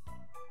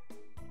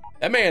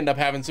 That may end up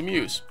having some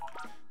use.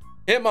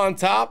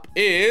 Hitmontop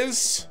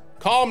is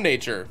Calm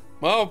Nature.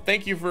 Well,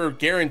 thank you for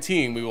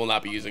guaranteeing we will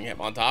not be using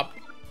Hitmontop.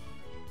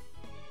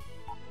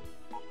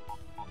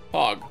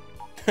 Hog.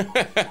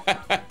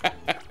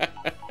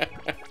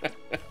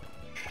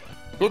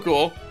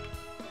 Cool.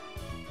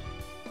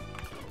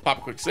 Pop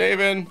a quick save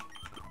in.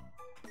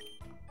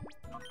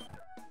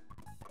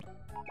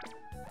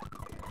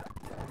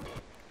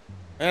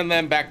 And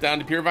then back down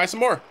to purify some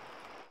more.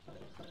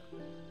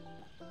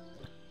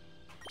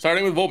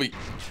 Starting with Volbeat.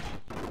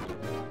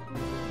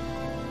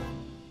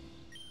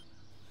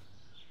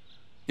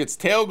 Gets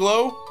Tail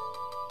Glow.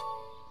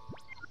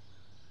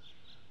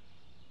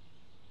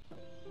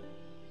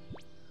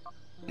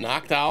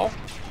 Noctowl.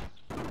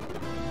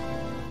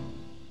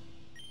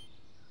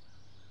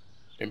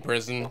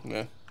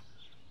 Imprison.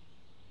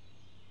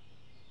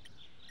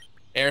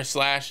 Air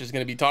Slash is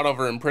going to be taught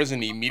over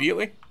Imprison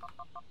immediately.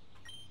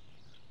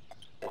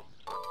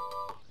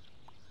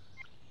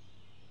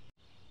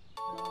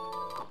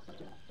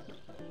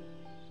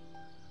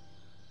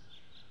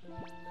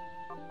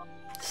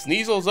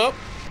 Sneasel's up.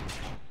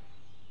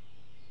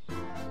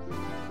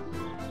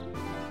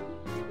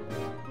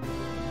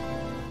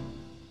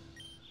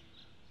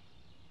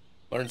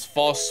 Learns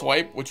False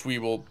Swipe, which we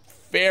will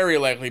very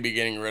likely be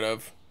getting rid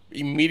of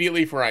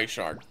immediately for Ice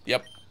Shard.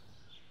 Yep.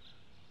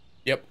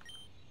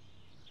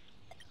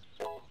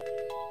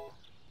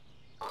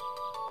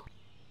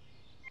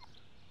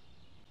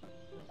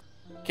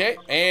 Okay,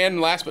 and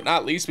last but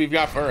not least, we've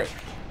got Furret.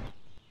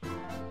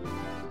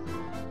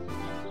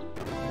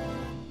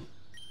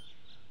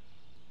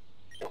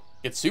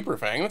 It's Super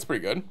Fang, that's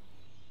pretty good.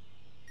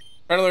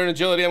 Trying to learn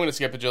Agility, I'm gonna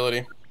skip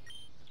Agility.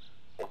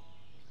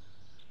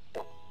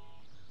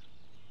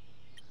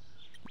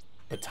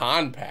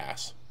 Baton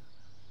Pass.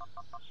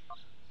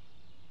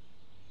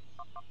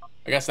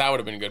 I guess that would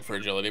have been good for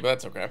Agility, but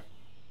that's okay.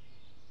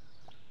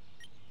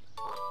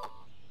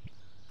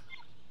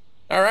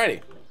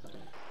 Alrighty.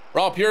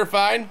 We're all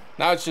purified.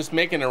 Now it's just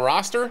making a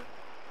roster.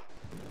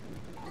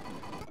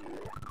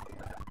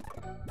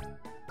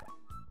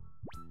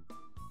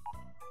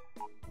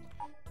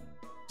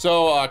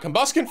 So,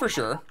 Combuskin for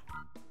sure.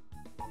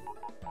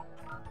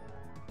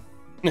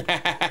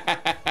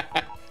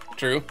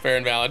 True, fair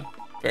and valid.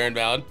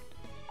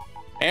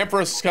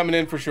 Ampharos is coming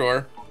in for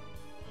sure.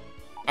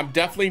 I'm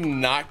definitely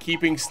not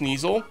keeping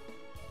Sneasel.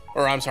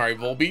 Or, I'm sorry,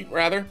 Volbeat,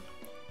 rather.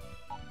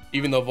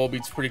 Even though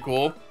Volbeat's pretty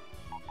cool.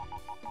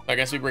 I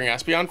guess we bring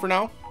Espeon for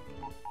now.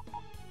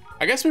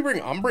 I guess we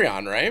bring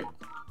Umbreon, right?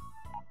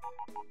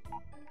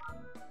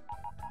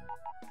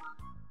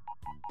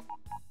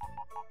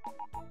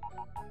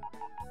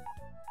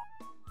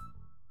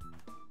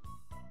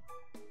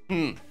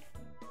 We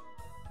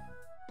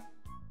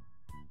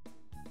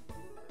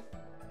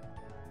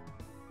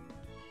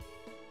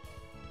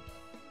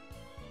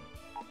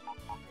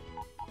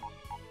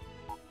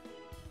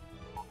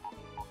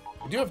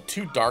do have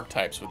 2 dark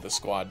types with the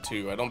squad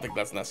too. I don't think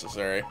that's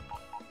necessary.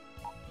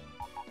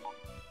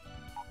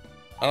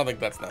 I don't think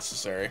that's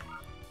necessary.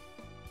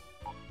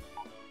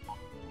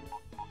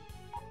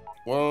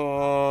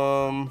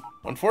 Well,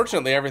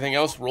 unfortunately, everything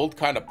else rolled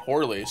kind of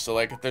poorly. So,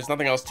 like, if there's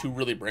nothing else to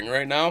really bring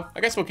right now,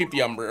 I guess we'll keep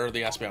the Umbra or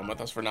the Espeon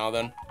with us for now,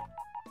 then.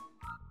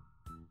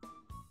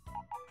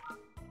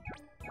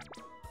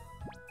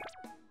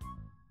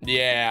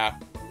 Yeah.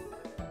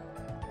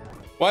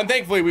 Well, and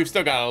thankfully, we've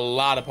still got a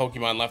lot of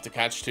Pokemon left to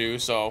catch, too,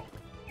 so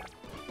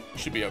we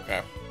should be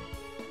okay.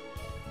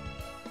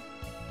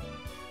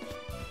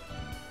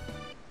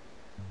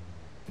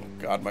 Oh,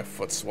 God, my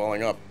foot's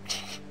swelling up.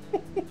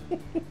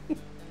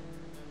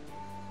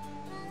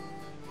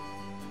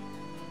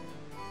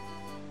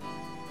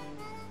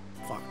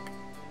 Fuck.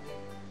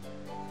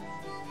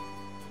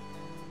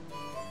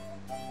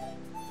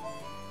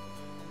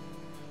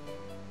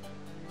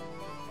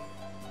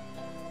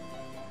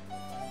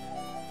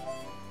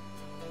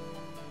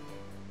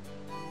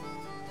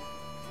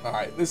 All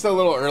right, this is a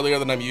little earlier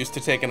than I'm used to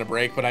taking a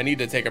break, but I need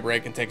to take a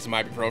break and take some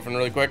ibuprofen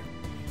really quick.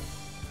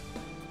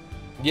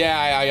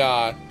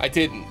 Yeah, I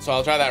didn't, so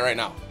I'll try that right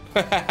now.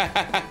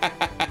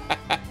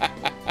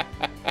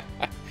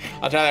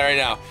 I'll try that right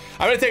now.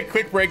 I'm gonna take a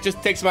quick break,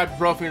 just take some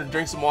ibuprofen and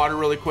drink some water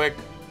really quick.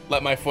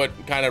 Let my foot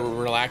kind of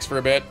relax for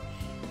a bit.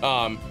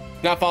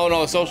 Not following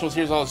all the socials,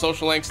 here's all the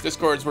social links.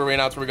 Discord's where we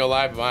announce where we go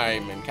live.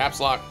 I'm in caps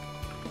lock.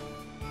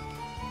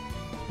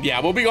 Yeah,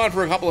 we'll be gone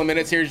for a couple of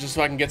minutes here just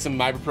so I can get some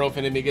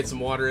ibuprofen in me, get some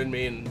water in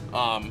me, and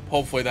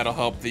hopefully that'll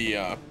help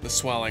the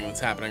swelling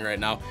that's happening right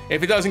now.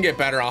 If it doesn't get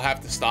better, I'll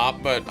have to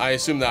stop, but I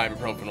assume the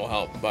ibuprofen will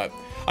help. But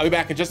I'll be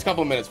back in just a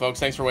couple of minutes, folks.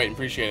 Thanks for waiting.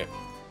 Appreciate it.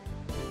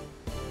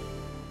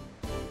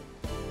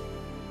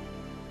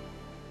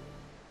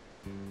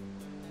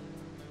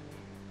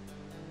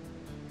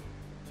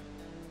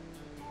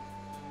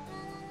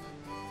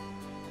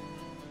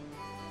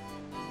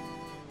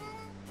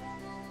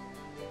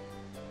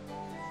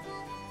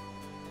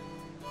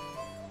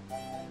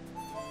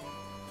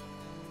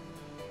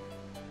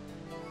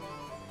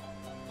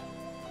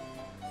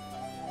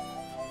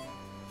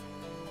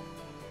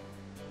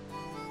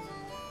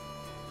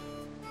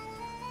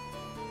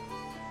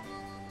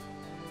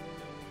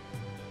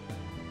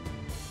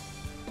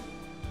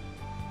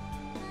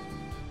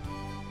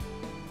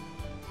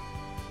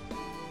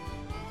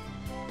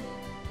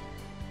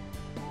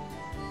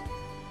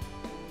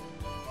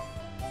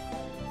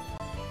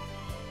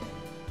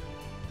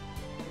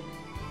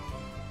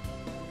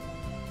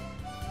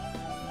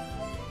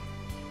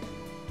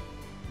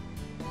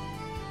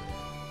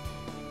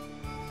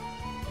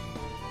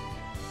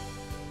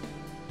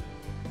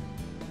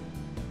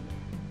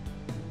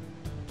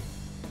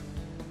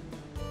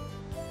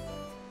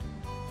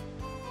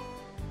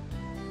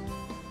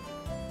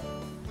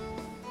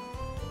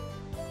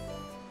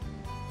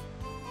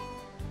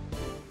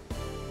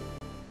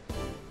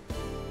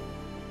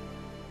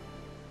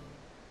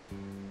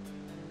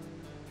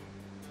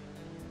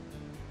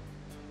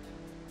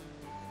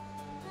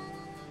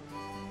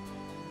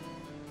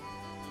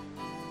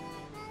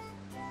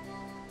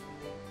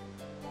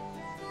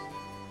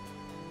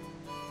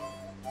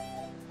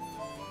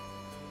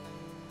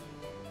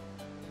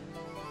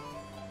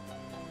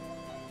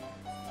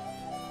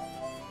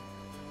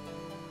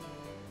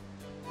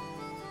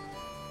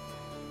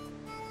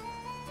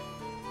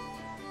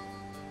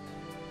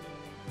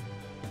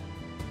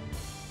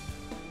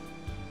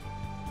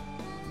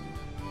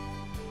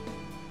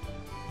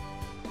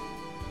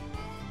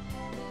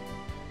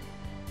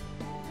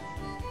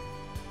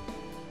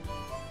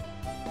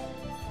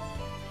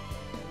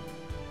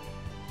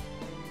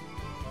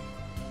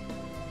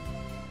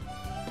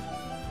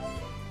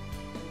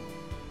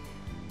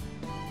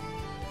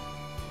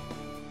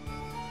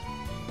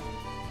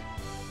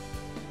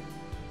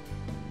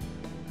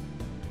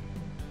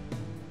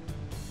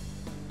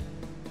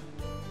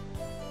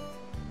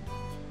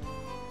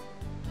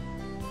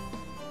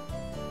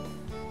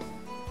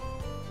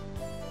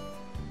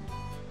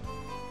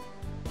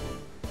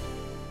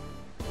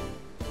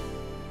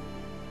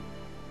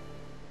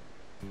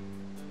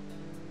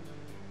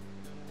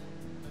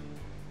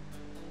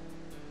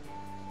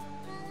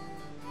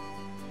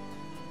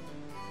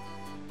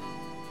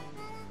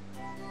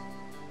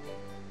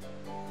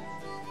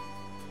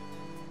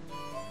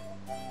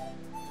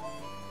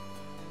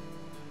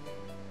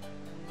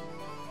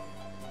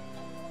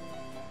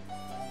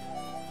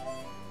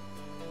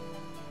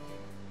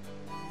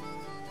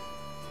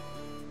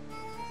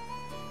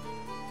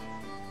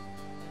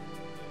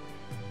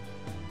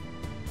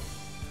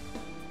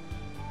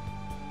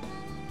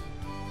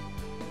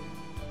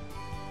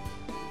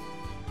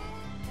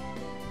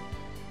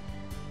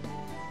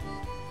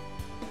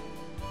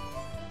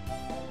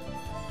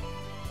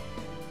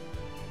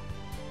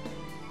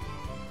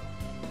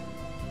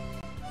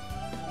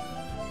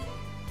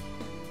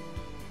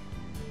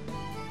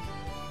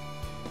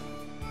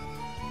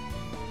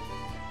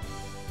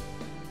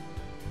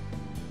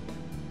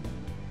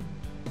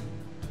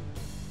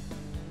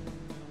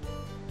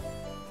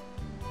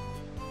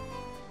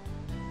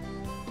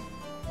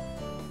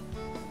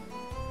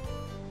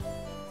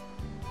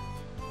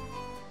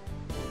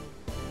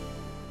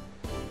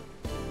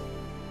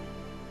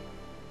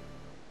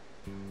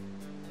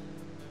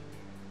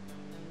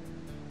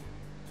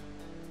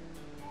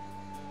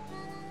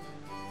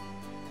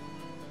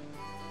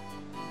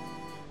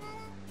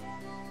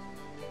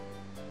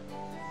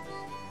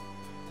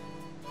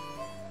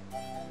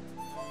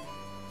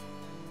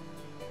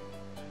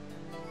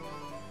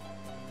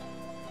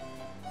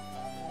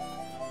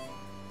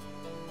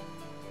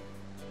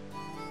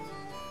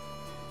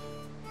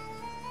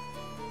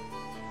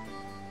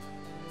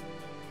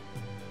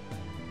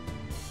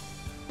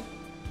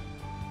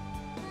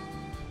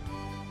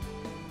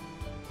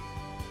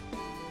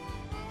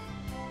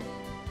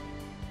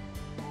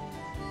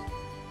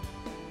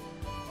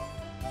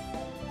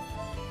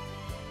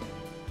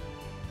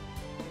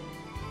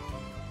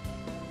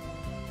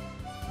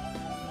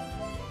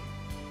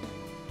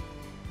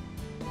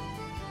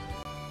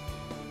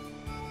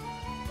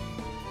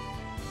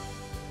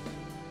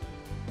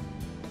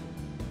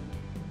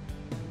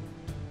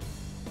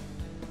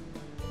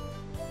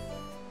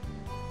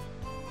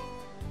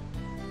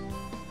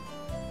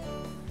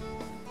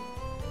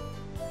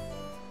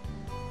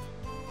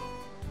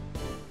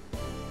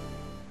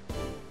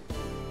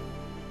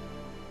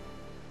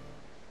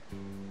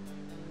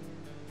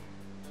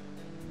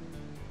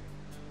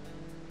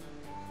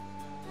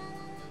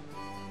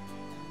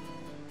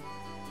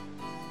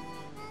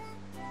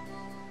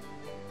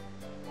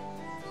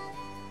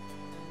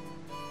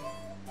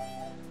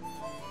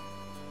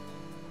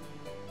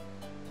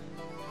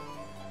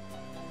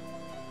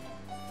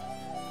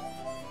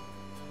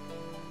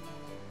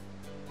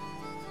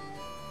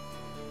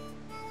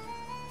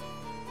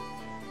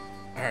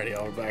 Alright,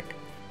 y'all, we're back.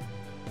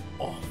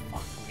 Oh,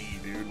 fuck me,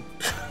 dude.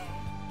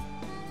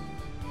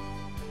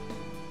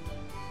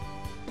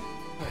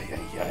 Ay, ay,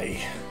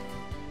 ay.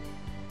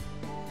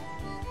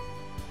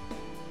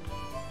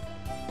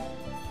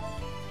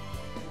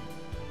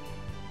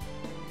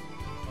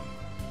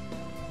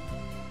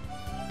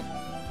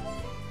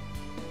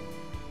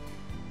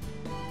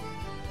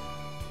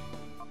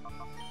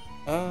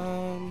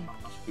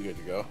 Should be good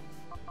to go.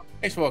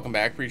 Thanks for welcome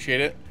back.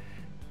 Appreciate it.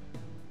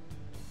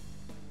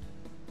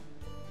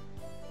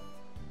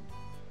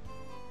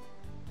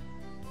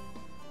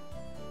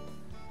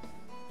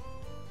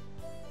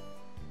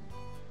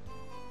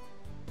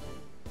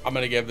 I'm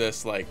gonna give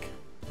this like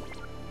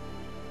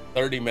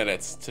 30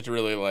 minutes to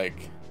really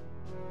like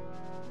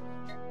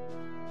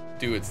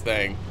do its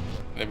thing.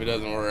 And if it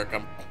doesn't work,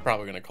 I'm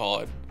probably gonna call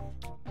it.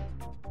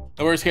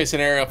 The worst case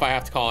scenario, if I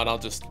have to call it, I'll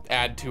just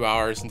add 2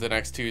 hours into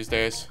next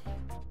Tuesdays.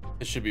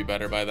 It should be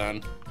better by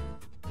then.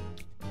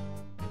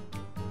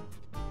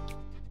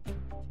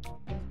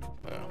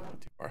 Oh,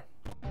 not too far.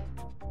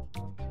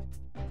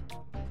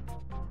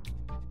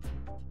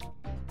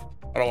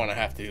 I don't want to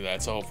have to do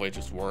that, so hopefully it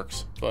just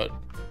works. But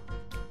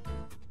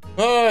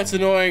oh, it's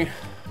annoying.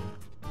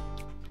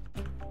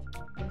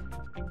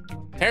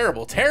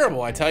 Terrible,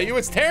 terrible, I tell you,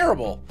 it's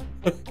terrible.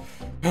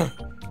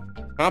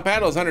 Mount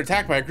Battle is under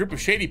attack by a group of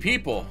shady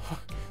people.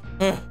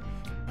 I'm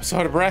so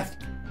out of breath.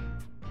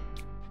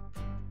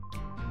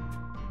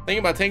 Thinking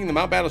about taking the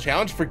Mount Battle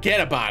challenge?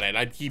 Forget about it.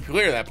 I'd keep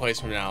clear of that place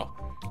from now.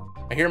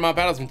 I hear Mount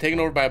Battle's been taken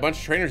over by a bunch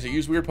of trainers that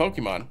use weird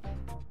Pokemon.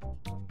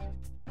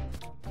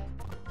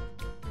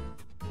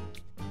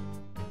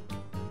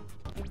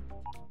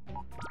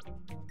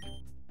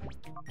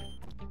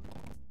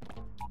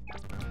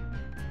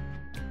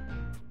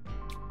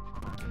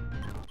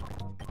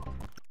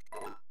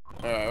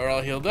 Alright, we're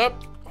all healed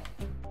up.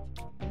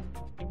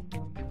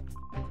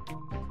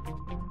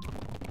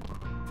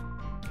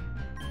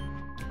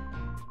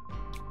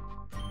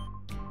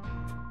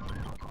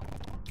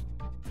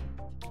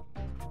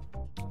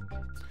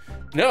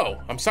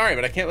 No, I'm sorry,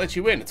 but I can't let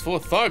you in. It's full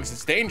of thugs.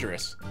 It's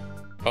dangerous.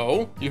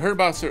 Oh, you heard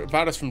about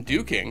us from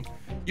Duking.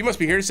 You must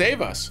be here to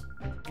save us.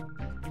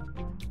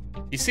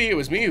 You see, it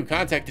was me who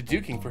contacted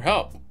Duking for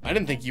help. I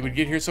didn't think you would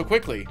get here so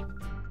quickly.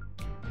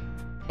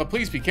 But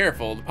please be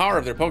careful. The power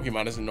of their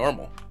Pokemon isn't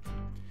normal.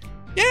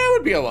 Yeah, it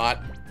would be a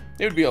lot.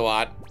 It would be a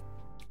lot.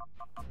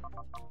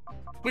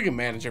 We can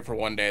manage it for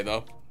one day,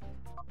 though.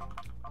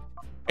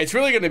 It's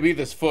really going to be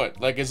this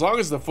foot. Like, as long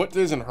as the foot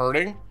isn't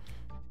hurting.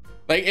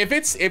 Like, if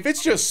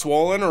it's just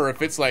swollen, or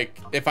if it's like,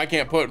 if I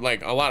can't put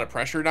like a lot of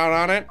pressure down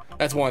on it,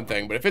 that's one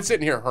thing. But if it's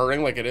sitting here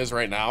hurting like it is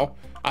right now,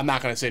 I'm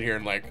not gonna sit here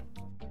and like,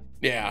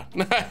 yeah.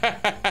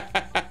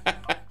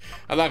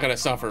 I'm not gonna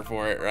suffer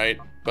for it, right?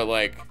 But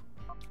like,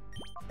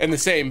 in the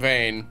same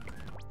vein,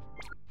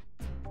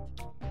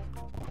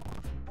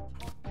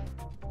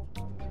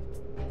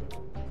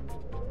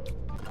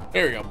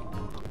 there we go.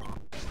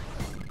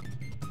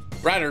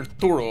 Rider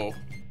Thuro.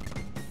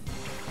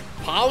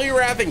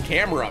 Poliwrath and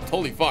camera up.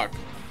 Holy fuck.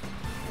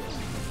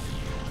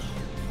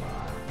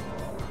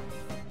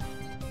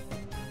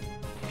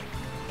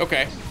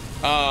 Okay.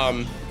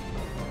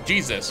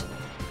 Jesus.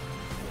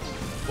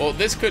 Well,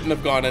 this couldn't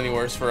have gone any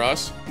worse for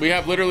us. We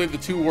have literally the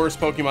 2 worst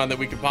Pokemon that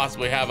we could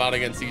possibly have out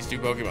against these 2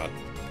 Pokemon.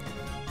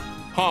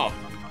 Huh.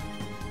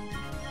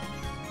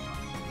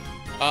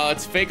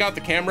 Let's fake out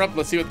the camera up.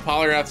 Let's see what the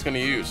Poliwrath's gonna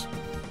use.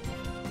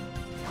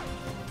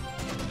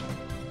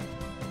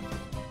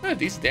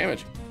 Decent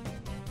damage.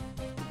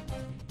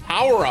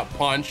 Power up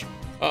punch.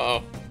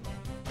 Uh-oh.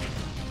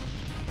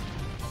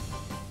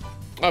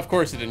 Of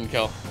course it didn't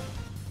kill.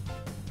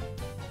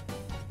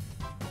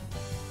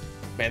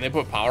 Man, they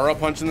put power up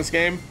punch in this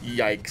game?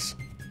 Yikes.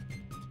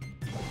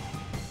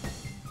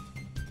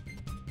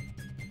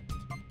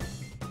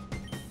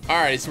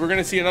 Alright, so we're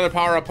gonna see another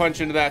power up punch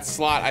into that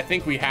slot. I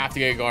think we have to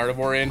get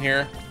Gardevoir in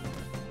here.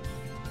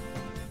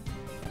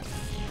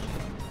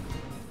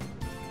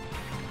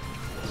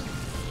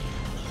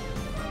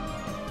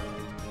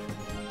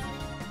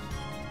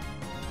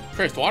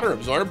 First water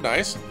absorb,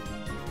 nice.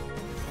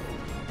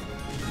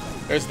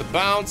 There's the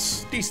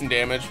bounce, decent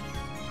damage.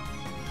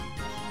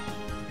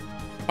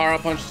 Power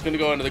up punch is gonna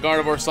go into the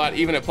Gardevoir slot,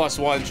 even at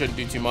 +1, shouldn't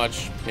do too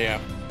much.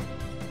 Yeah.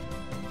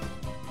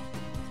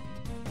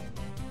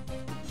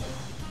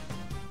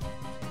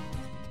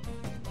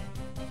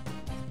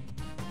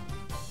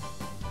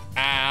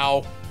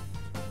 Ow.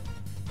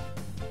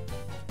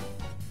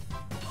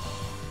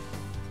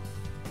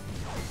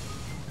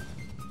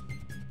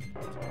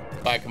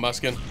 Bye,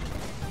 Comuskin.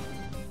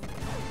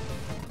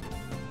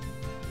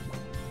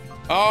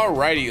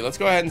 Alrighty, let's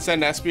go ahead and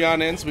send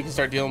Espeon in so we can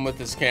start dealing with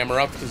this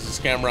camera up, because this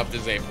camera up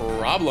is a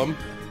problem.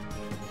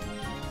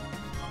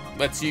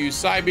 Let's use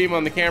Psybeam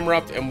on the camera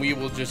up, and we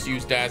will just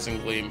use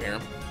Dazzling Gleam here,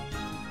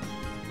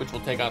 which will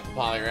take out the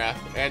Poliwrath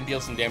and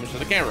deal some damage to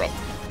the camera up.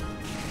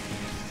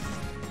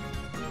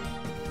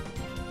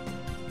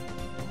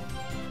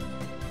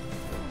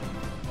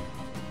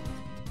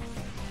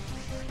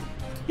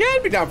 Yeah,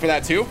 I'd be down for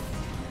that too.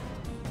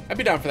 I'd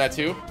be down for that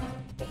too.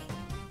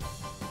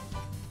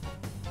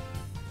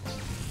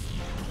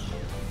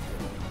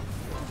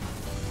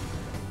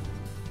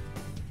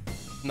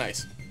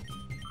 Nice.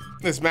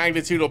 This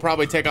magnitude will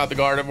probably take out the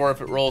Gardevoir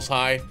if it rolls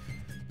high.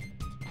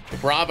 The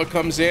Brava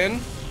comes in.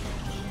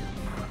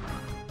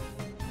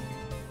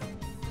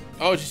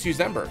 Oh, it just used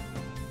Ember.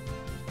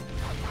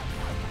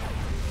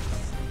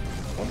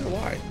 I wonder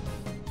why.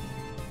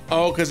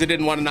 Oh, because it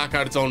didn't want to knock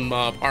out its own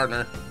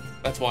partner.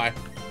 That's why.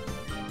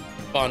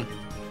 Fun.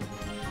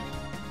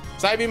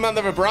 Side beam on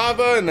the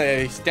Vibrava and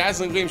a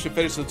Dazzling Gleam should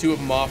finish the two of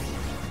them off.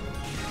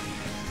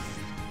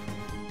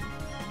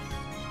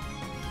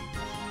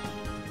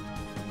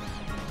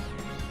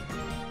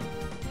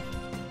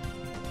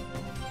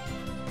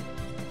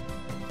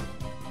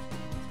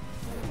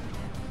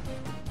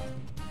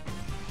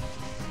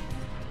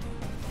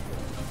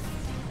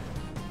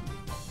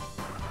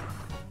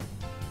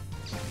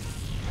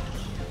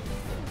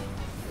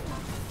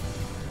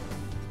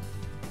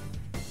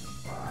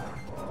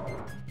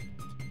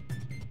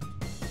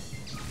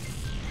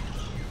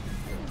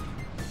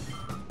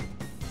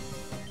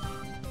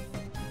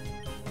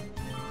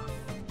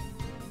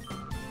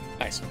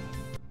 Nice.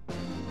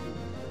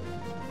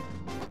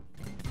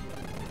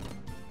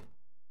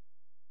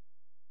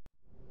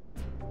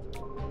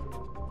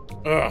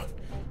 Ugh.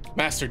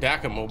 Master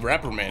Dakum will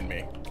reprimand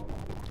me.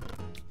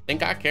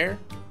 Think I care?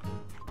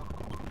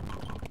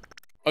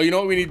 Oh, you know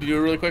what we need to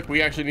do really quick?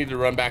 We actually need to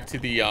run back to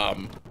the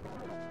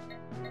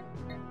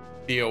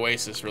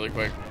Oasis really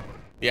quick.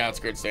 The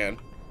outskirts stand.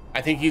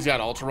 I think he's got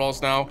Ultra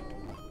Rolls now.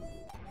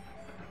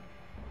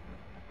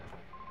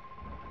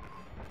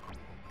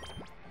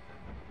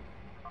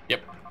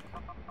 Yep.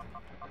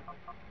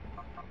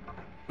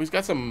 He's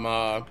got some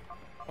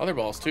other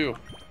balls too.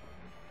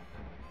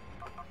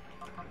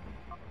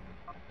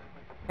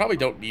 Probably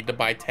don't need to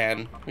buy 10.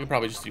 We can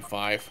probably just do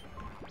 5.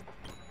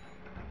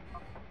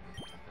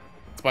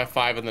 Let's buy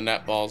 5 of the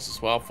net balls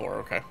as well. 4,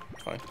 okay,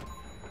 fine.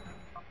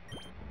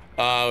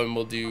 And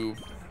we'll do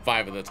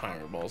 5 of the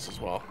timer balls as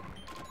well.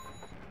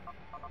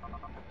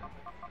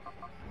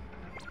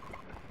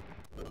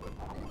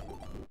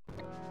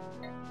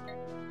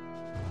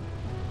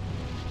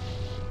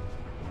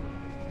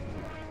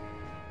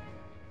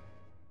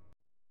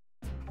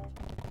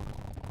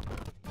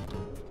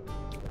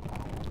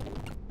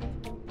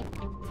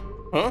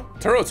 Huh?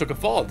 Turo took a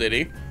fall, did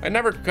he? I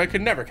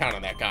could never count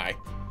on that guy.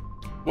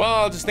 Well,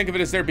 I'll just think of it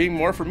as there being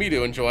more for me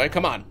to enjoy.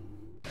 Come on.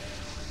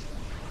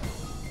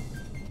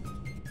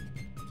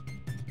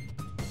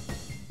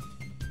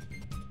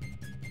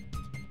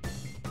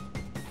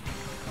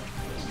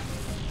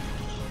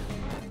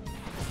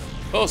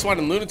 Piloswine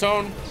and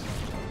Lunatone.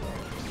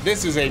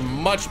 This is a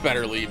much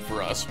better lead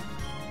for us.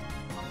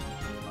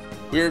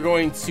 We are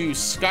going to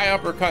Sky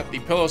Uppercut the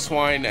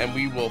Piloswine, and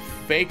we will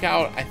fake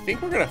out. I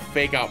think we're going to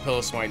fake out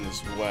Piloswine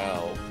as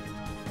well.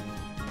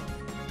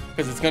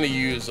 Because it's going to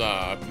use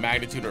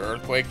Magnitude or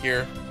Earthquake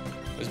here,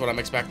 is what I'm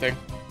expecting.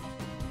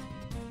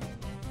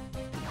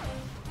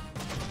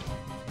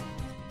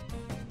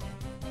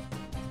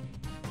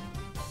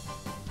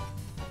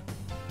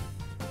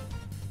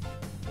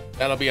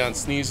 That'll be on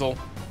Sneasel.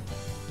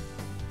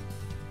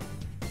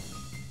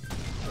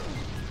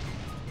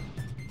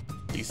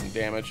 Decent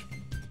damage.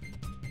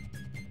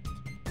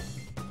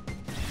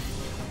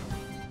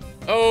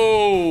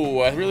 Oh,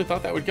 I really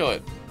thought that would kill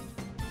it.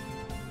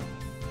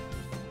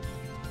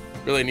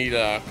 Really need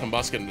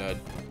Combuskin to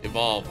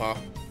evolve, huh?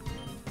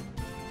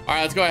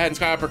 Alright, let's go ahead and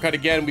Sky Uppercut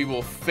again. We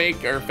will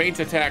fake or feint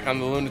attack on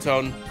the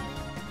Lunatone.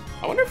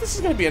 I wonder if this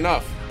is gonna be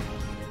enough.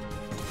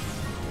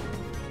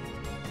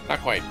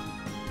 Not quite.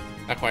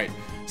 Not quite.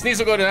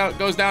 Sneasel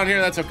goes down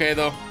here, that's okay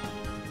though.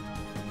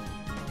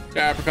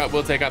 Sky Uppercut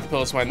will take out the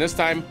Piloswine this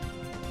time.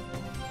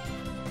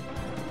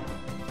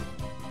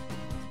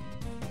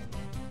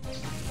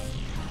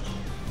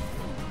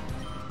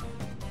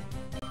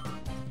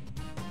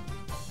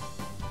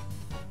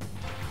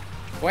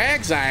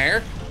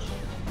 Quagsire.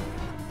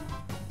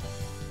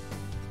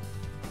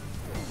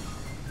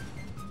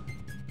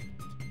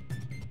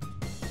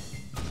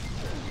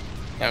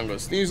 Down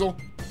goes Sneasel.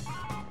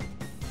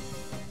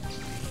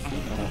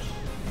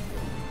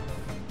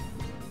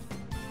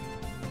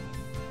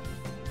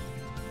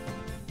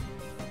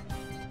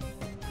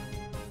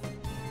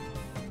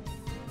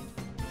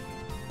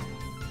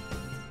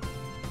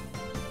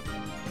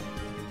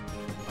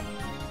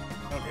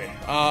 Okay.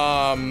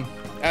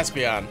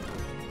 Espeon.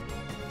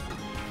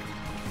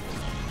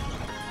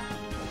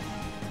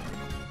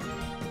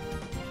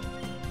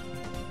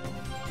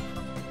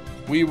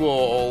 We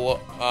will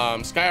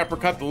Sky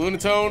Uppercut the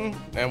Lunatone,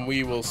 and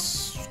we will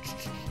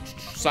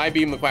Side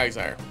Beam the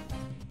Quagsire.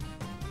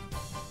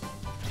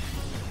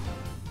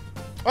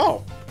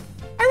 Oh,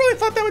 I really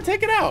thought that would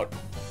take it out.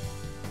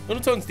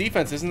 Lunatone's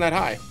defense isn't that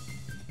high.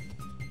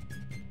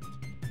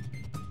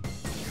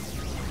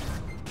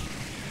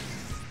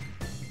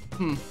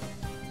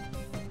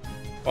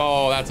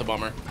 Oh, that's a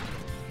bummer.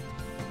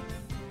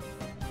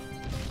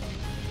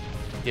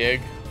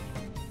 Dig.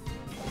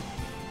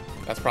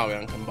 That's probably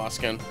on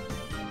Combuskin.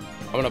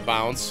 I'm gonna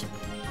bounce.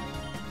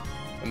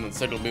 And then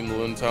Signal Beam the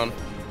Lunatone.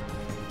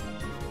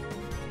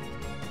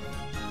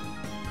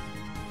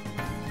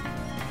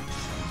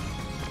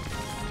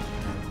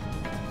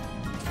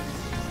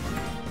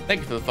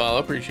 Thank you for the follow,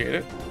 appreciate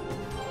it.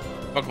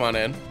 Pokemon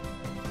in.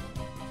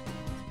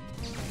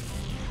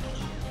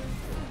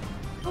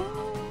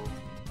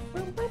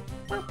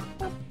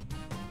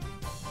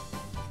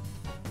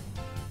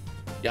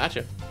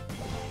 Gotcha.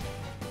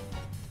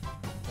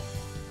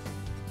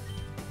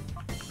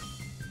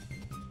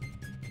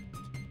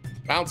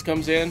 Bounce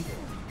comes in.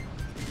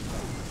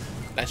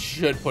 That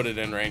should put it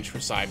in range for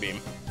Psybeam.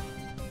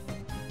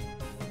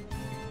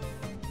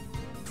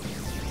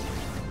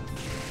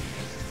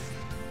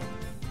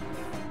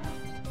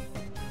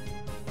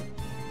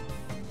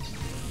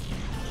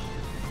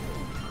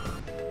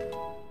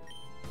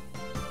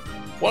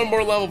 One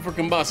more level for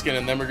Combuskin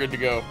and then we're good to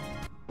go.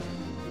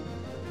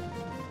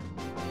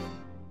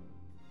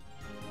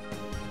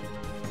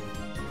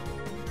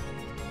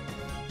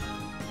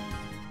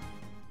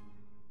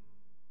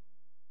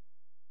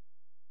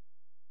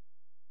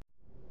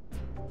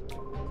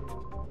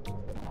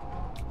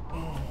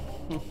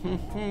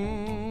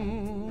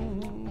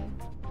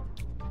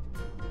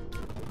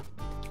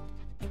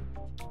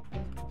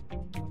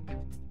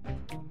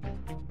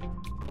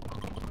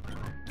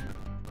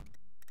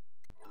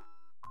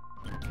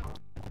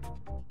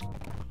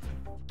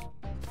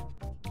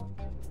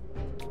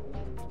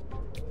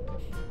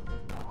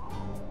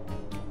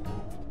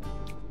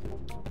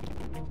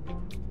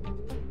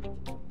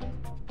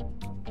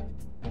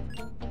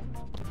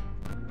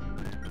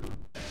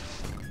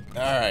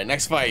 All right,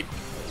 next fight.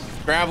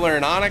 Graveler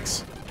and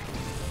Onix.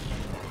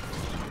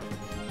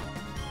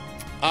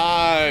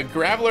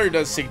 Graveler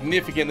does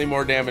significantly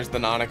more damage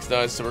than Onix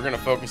does, so we're gonna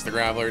focus the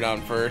Graveler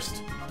down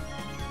first.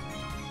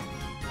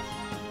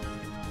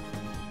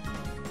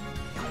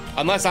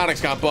 Unless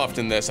Onix got buffed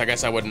in this, I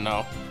guess I wouldn't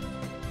know.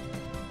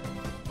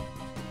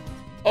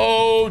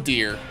 Oh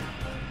dear.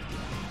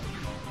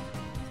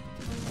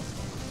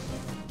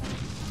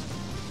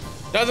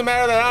 Doesn't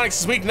matter that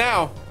Onix is weak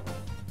now.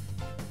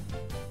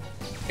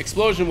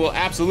 Explosion will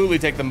absolutely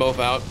take them both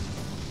out.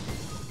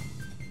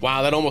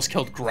 Wow, that almost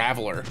killed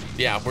Graveler.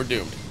 Yeah, we're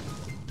doomed.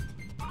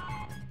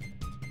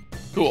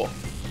 Cool.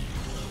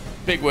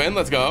 Big win,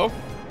 let's go.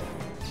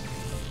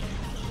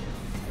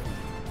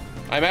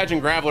 I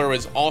imagine Graveler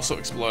was also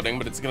exploding,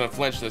 but it's gonna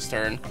flinch this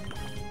turn.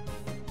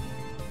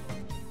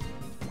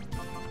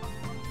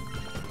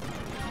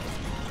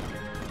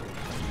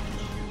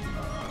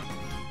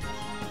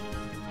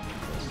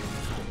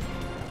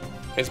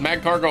 Is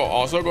Magcargo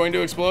also going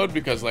to explode?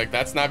 Because, like,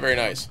 that's not very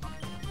nice.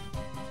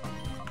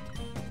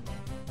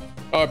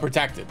 Oh, it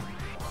protected.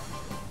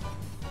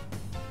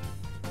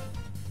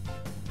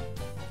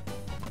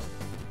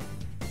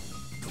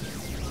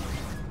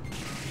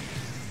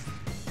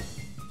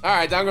 All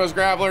right, down goes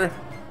Graveler.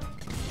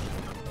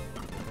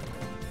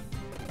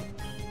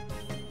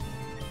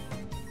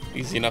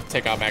 Easy enough to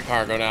take out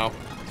Magcargo now.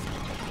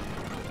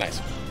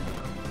 Nice.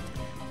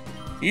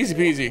 Easy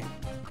peasy.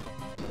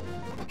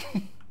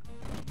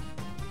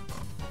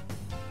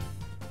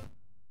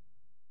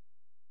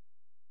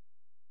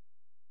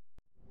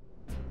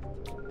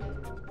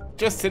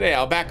 Just today,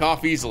 I'll back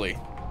off easily.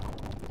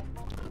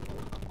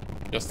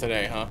 Just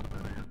today, huh?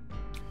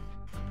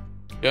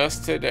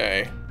 Just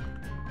today.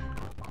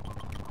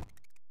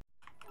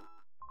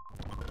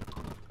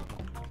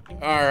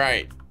 All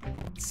right,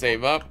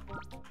 save up.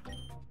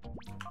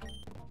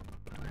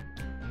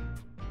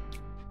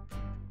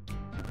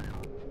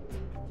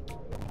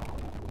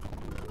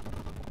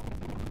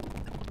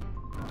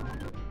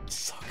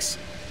 Sucks.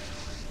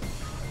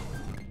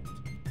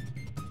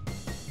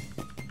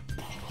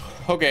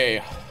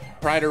 Okay.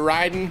 Ryder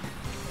Raiden,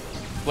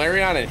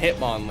 Flareon, and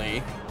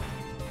Hitmonlee.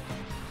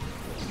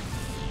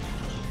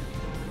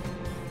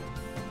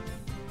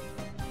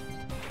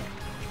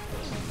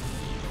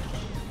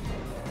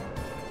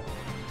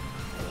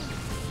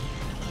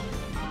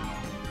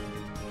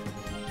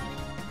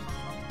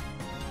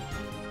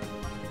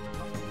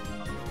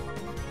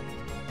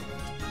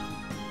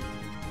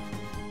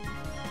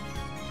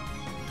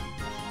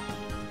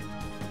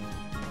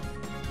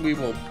 We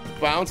will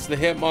bounce the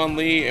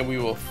Hitmonlee and we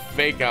will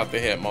fake out the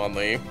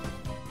Hitmonlee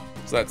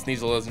so that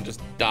Sneasel doesn't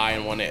just die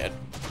in one hit.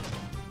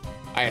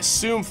 I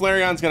assume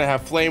Flareon's gonna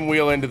have Flame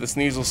Wheel into the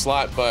Sneasel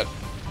slot, but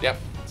yep,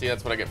 see,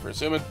 that's what I get for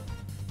assuming.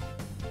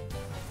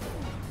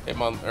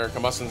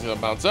 Combustion's gonna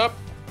bounce up.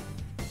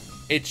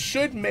 It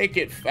should make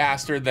it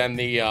faster than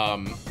the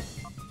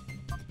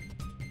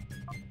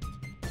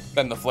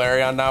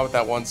Flareon now with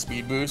that one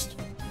speed boost,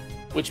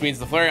 which means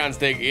the Flareon's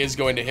dig is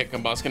going to hit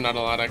Combustion. Not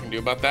a lot I can do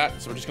about that,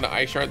 so we're just gonna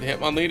Ice Shard the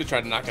Hitmonlee to try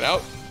to knock it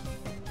out.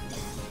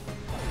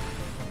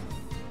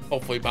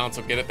 Hopefully Bounce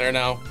will get it there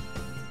now.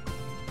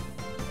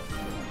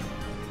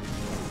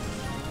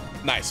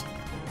 Nice.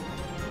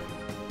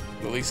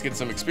 At least get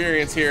some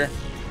experience here.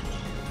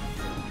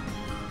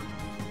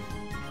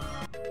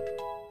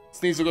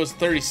 Sneasel goes to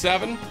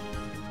 37.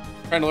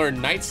 Trying to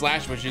learn Night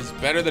Slash, which is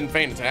better than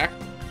Feint Attack.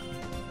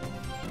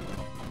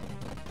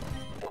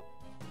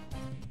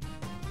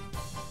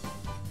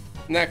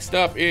 Next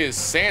up is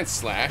Sand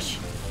Slash.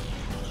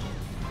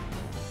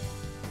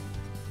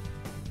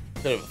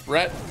 Bit of a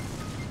threat.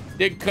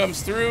 Dig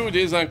comes through. It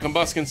is on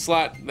Combustion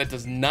slot. That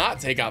does not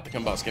take out the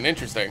Combustion.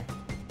 Interesting.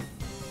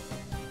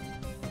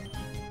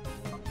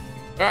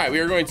 All right, we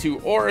are going to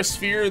Aura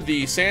Sphere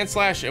the Sand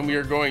Slash, and we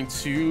are going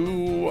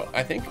to,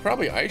 I think,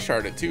 probably Ice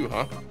Shard it too,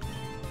 huh?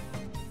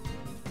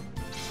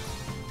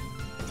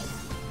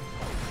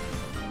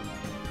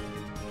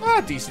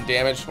 Ah, decent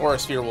damage. Aura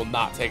Sphere will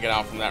not take it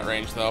out from that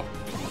range, though.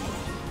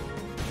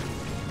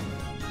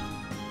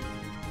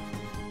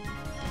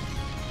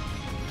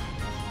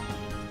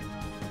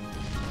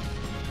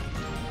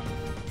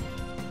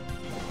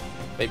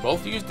 They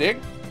both use Dig?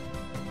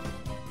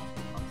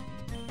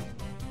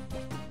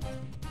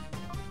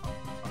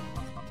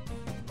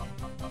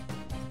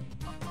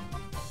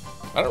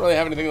 I don't really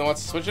have anything that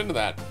wants to switch into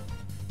that.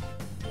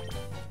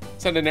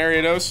 Send an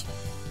Ariados.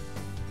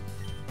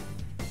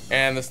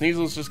 And the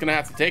Sneasel's just gonna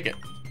have to take it.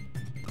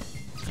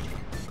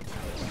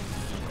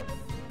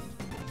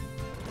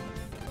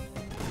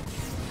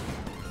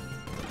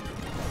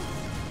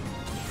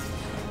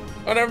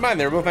 Oh, never mind,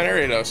 they were both on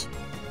Ariados.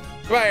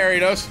 Goodbye,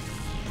 Ariados.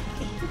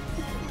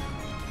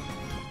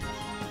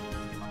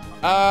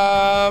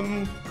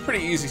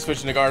 Pretty easy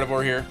switching to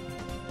Gardevoir here.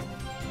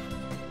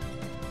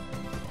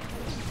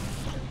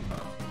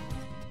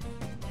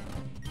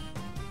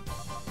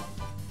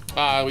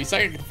 We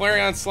Psychic the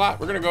Flareon slot.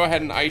 We're gonna go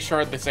ahead and Ice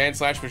Shard the Sand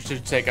Slash, which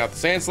should take out the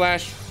Sand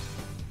Slash.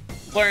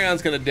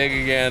 Flareon's gonna Dig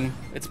again.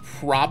 It's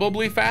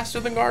probably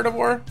faster than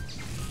Gardevoir.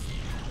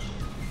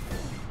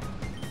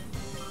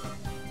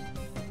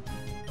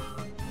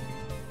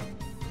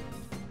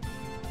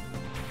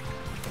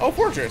 Oh,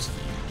 Fortress.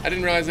 I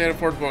didn't realize they had a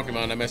fourth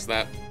Pokemon. I missed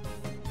that.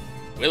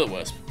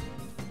 Will-O-Wisp.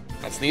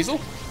 That's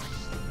Sneasel?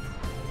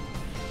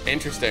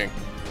 Interesting.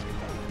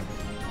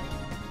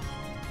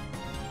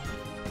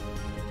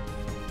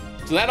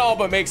 So that all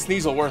but makes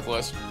Sneasel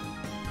worthless.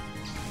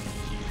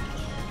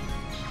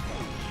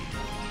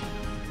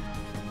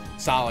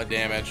 Solid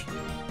damage.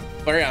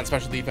 Flareon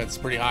special defense is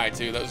pretty high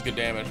too. That was good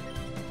damage.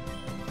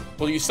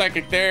 We'll use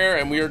Psychic there,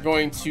 and we are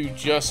going to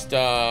just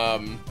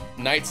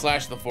Night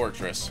Slash the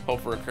Fortress.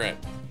 Hope for a crit.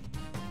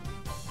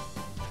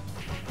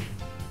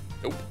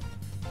 Nope.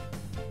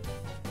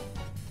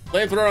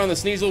 Flamethrower on the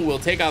Sneasel will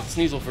take out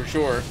the Sneasel for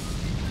sure.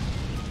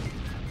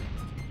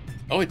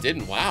 Oh, it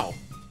didn't. Wow.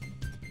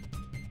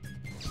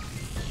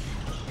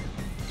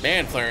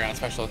 Man, Flareon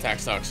special attack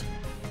sucks.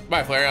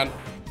 Bye, Flareon.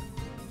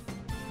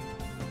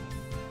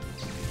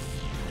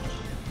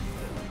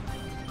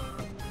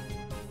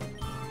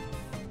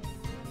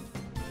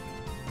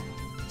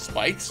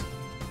 Spikes?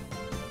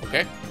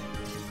 Okay.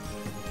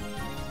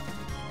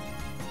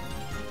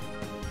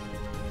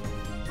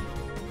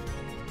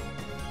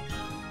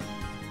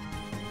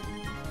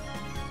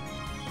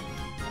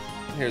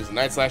 Here's the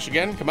Night Slash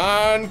again. Come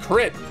on,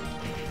 crit.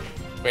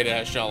 Wait, it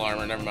has shell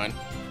armor, never mind.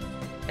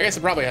 I guess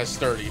it probably has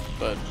sturdy,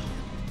 but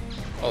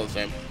all the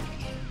same.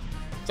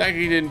 Psychic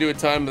didn't do a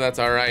ton, but that's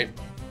all right.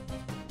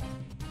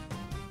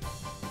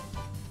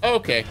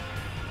 Okay.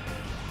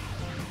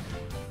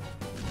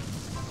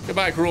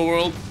 Goodbye, Cruel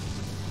World.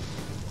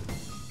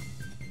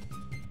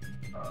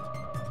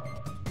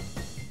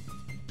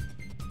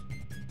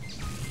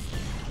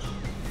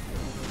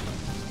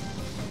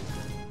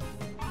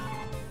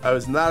 I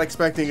was not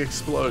expecting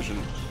explosion,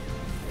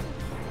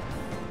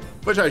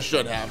 which I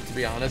should have, to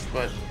be honest,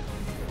 but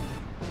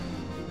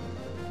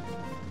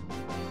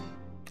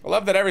I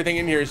love that everything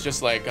in here is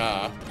just like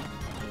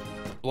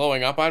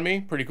blowing up on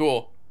me. Pretty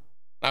cool.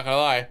 Not gonna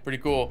lie, pretty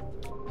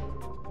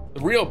cool.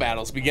 The real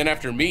battles begin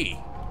after me.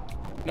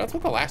 No, that's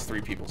what the last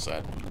 3 people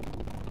said.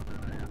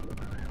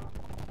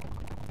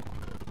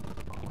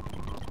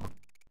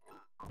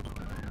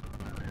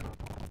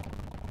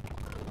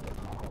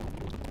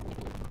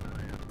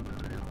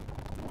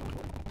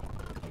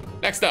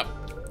 Next up.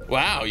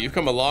 Wow, you've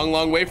come a long,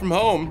 long way from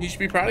home. You should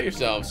be proud of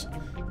yourselves.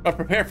 But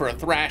prepare for a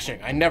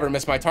thrashing. I never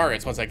miss my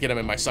targets once I get them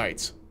in my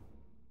sights.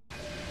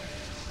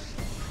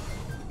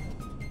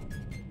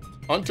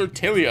 Hunter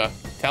Tilia.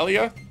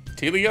 Telia?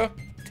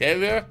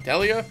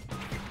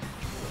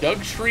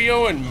 Doug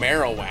Trio and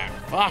Marowak.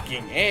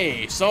 Fucking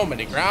A. So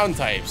many ground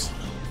types.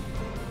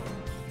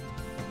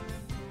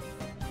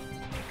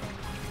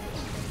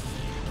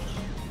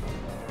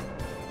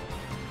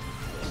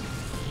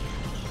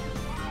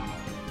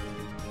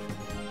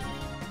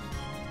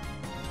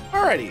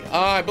 Alrighty,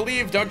 I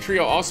believe Doug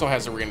Trio also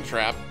has Arena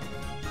Trap.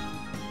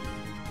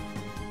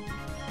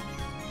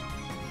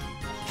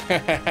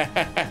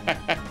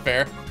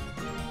 Fair.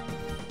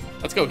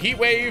 Let's go Heat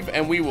Wave,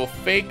 and we will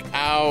fake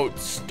out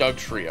Doug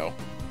Trio.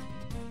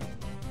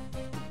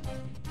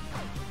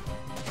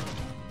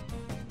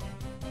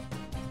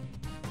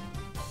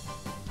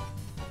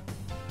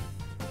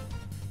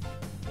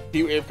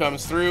 Heat Wave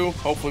comes through.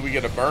 Hopefully we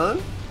get a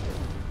burn.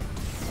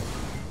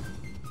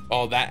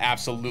 Oh, that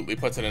absolutely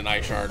puts it in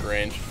Ice Shard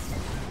range.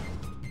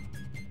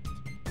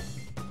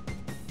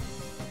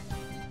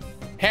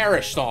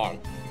 Perish Song.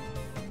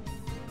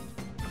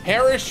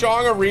 Perish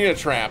Song Arena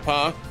Trap,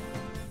 huh?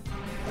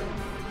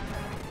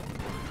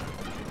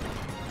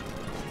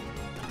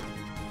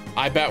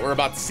 I bet we're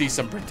about to see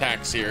some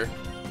protects here.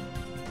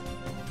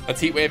 Let's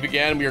heat wave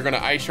again. We are going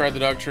to ice shard the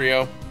Dug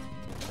Trio.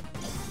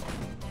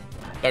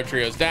 Dug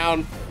Trio's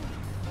down,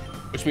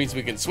 which means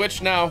we can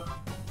switch now.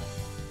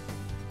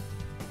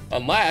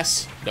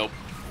 Unless, nope.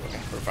 Okay,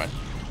 we're fine.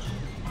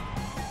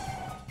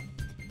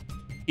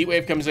 Heat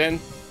wave comes in.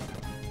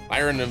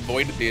 Iron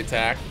avoided the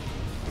attack.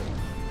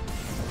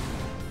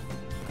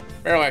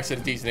 Marowak's at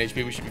a decent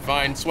HP. We should be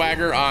fine.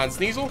 Swagger on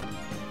Sneasel.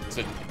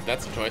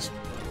 That's a choice.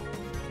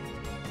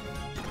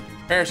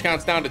 Perish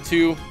counts down to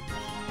 2.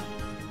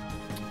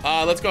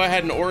 Let's go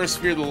ahead and Aura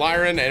Sphere the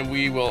Lyran, and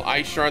we will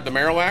Ice Shard the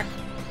Marowak.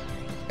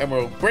 And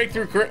we'll break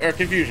through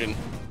confusion.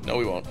 No,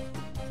 we won't.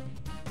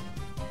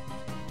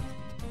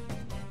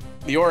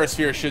 The Aura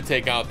Sphere should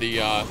take out the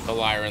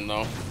Lyran,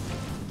 though.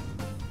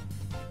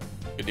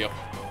 Good deal.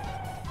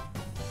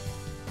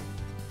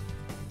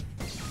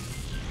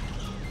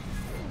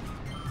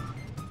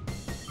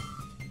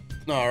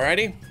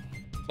 Alrighty.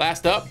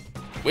 Last up,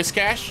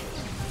 Whiscash.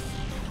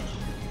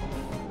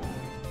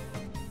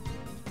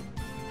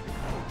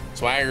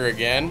 Swagger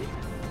again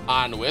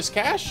on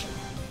Whiscash.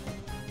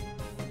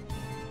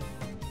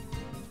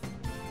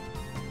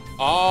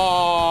 Oh,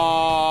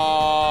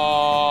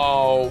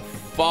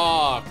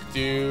 fuck,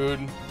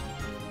 dude.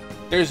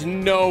 There's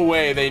no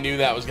way they knew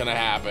that was gonna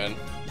happen.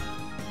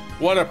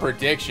 What a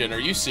prediction. Are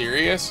you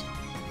serious?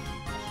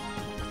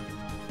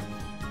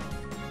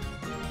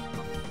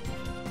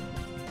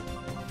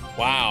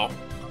 Wow.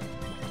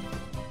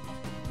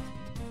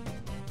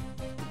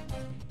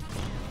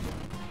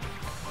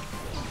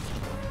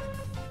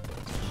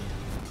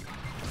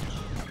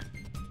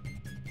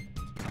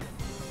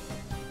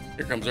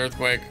 Here comes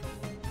Earthquake.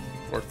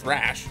 Or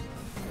Thrash.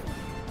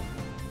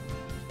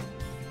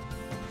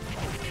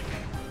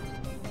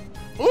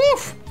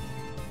 Oof!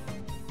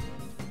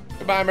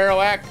 Goodbye,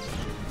 Marowak.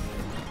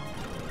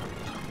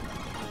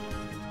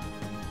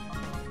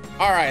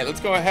 All right, let's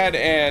go ahead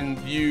and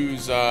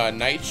use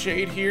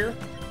Nightshade here.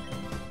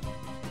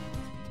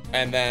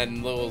 And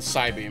then little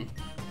Psybeam.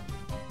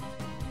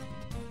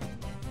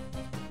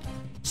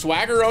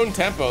 Swagger owned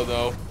tempo,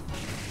 though.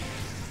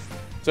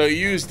 So you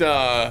used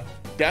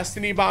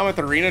Destiny Bomb with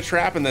Arena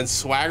Trap and then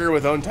Swagger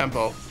with own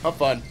tempo. How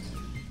fun.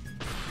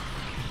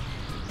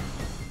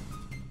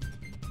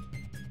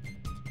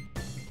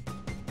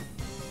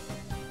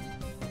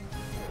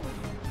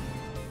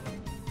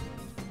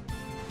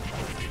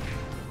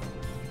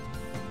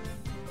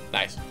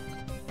 Nice.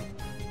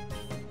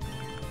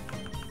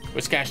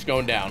 Whiscash is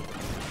going down.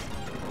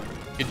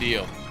 Good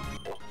deal.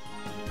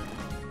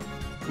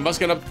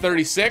 Must get up to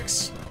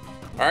 36.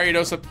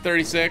 Ariados up to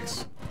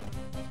 36.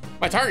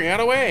 My target got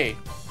away.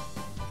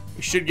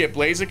 We should get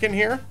Blaziken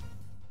here.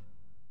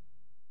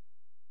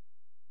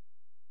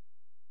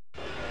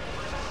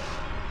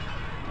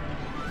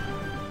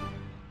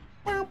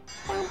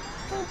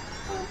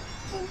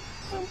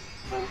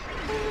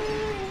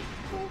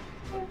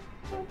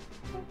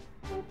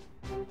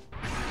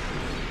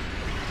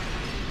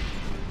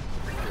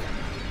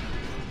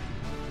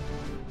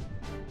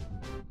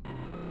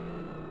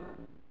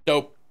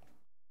 Dope.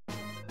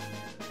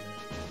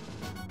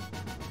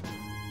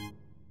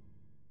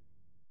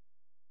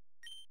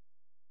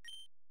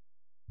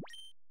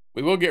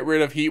 We will get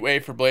rid of Heat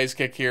Wave for Blaze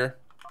Kick here.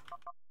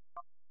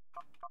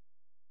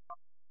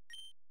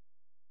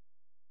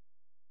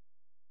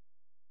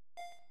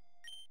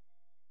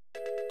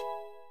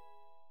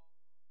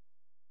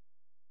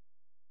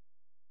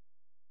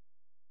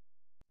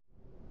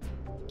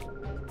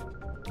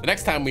 The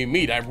next time we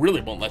meet, I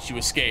really won't let you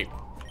escape.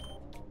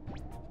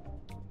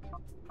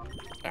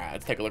 Alright,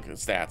 let's take a look at the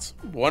stats.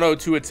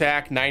 102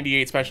 attack,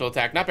 98 special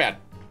attack. Not bad.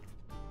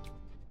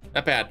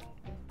 Not bad.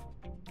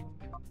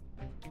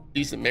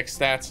 Decent mixed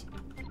stats.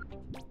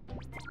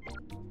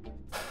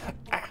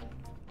 Ah,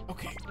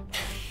 okay.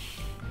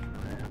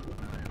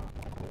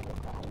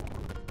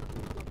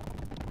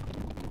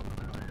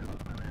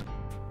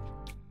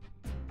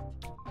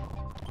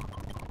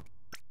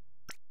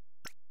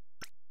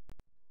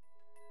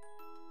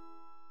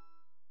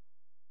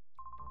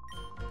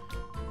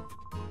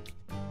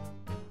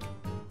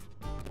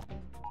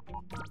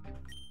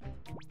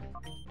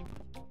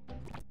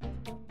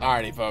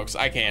 Alrighty, folks.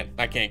 I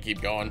can't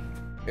keep going.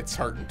 It's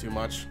hurting too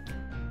much.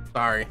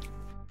 Sorry.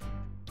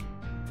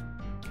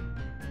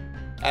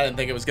 I didn't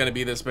think it was gonna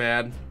be this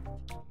bad.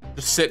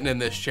 Just sitting in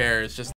this chair is just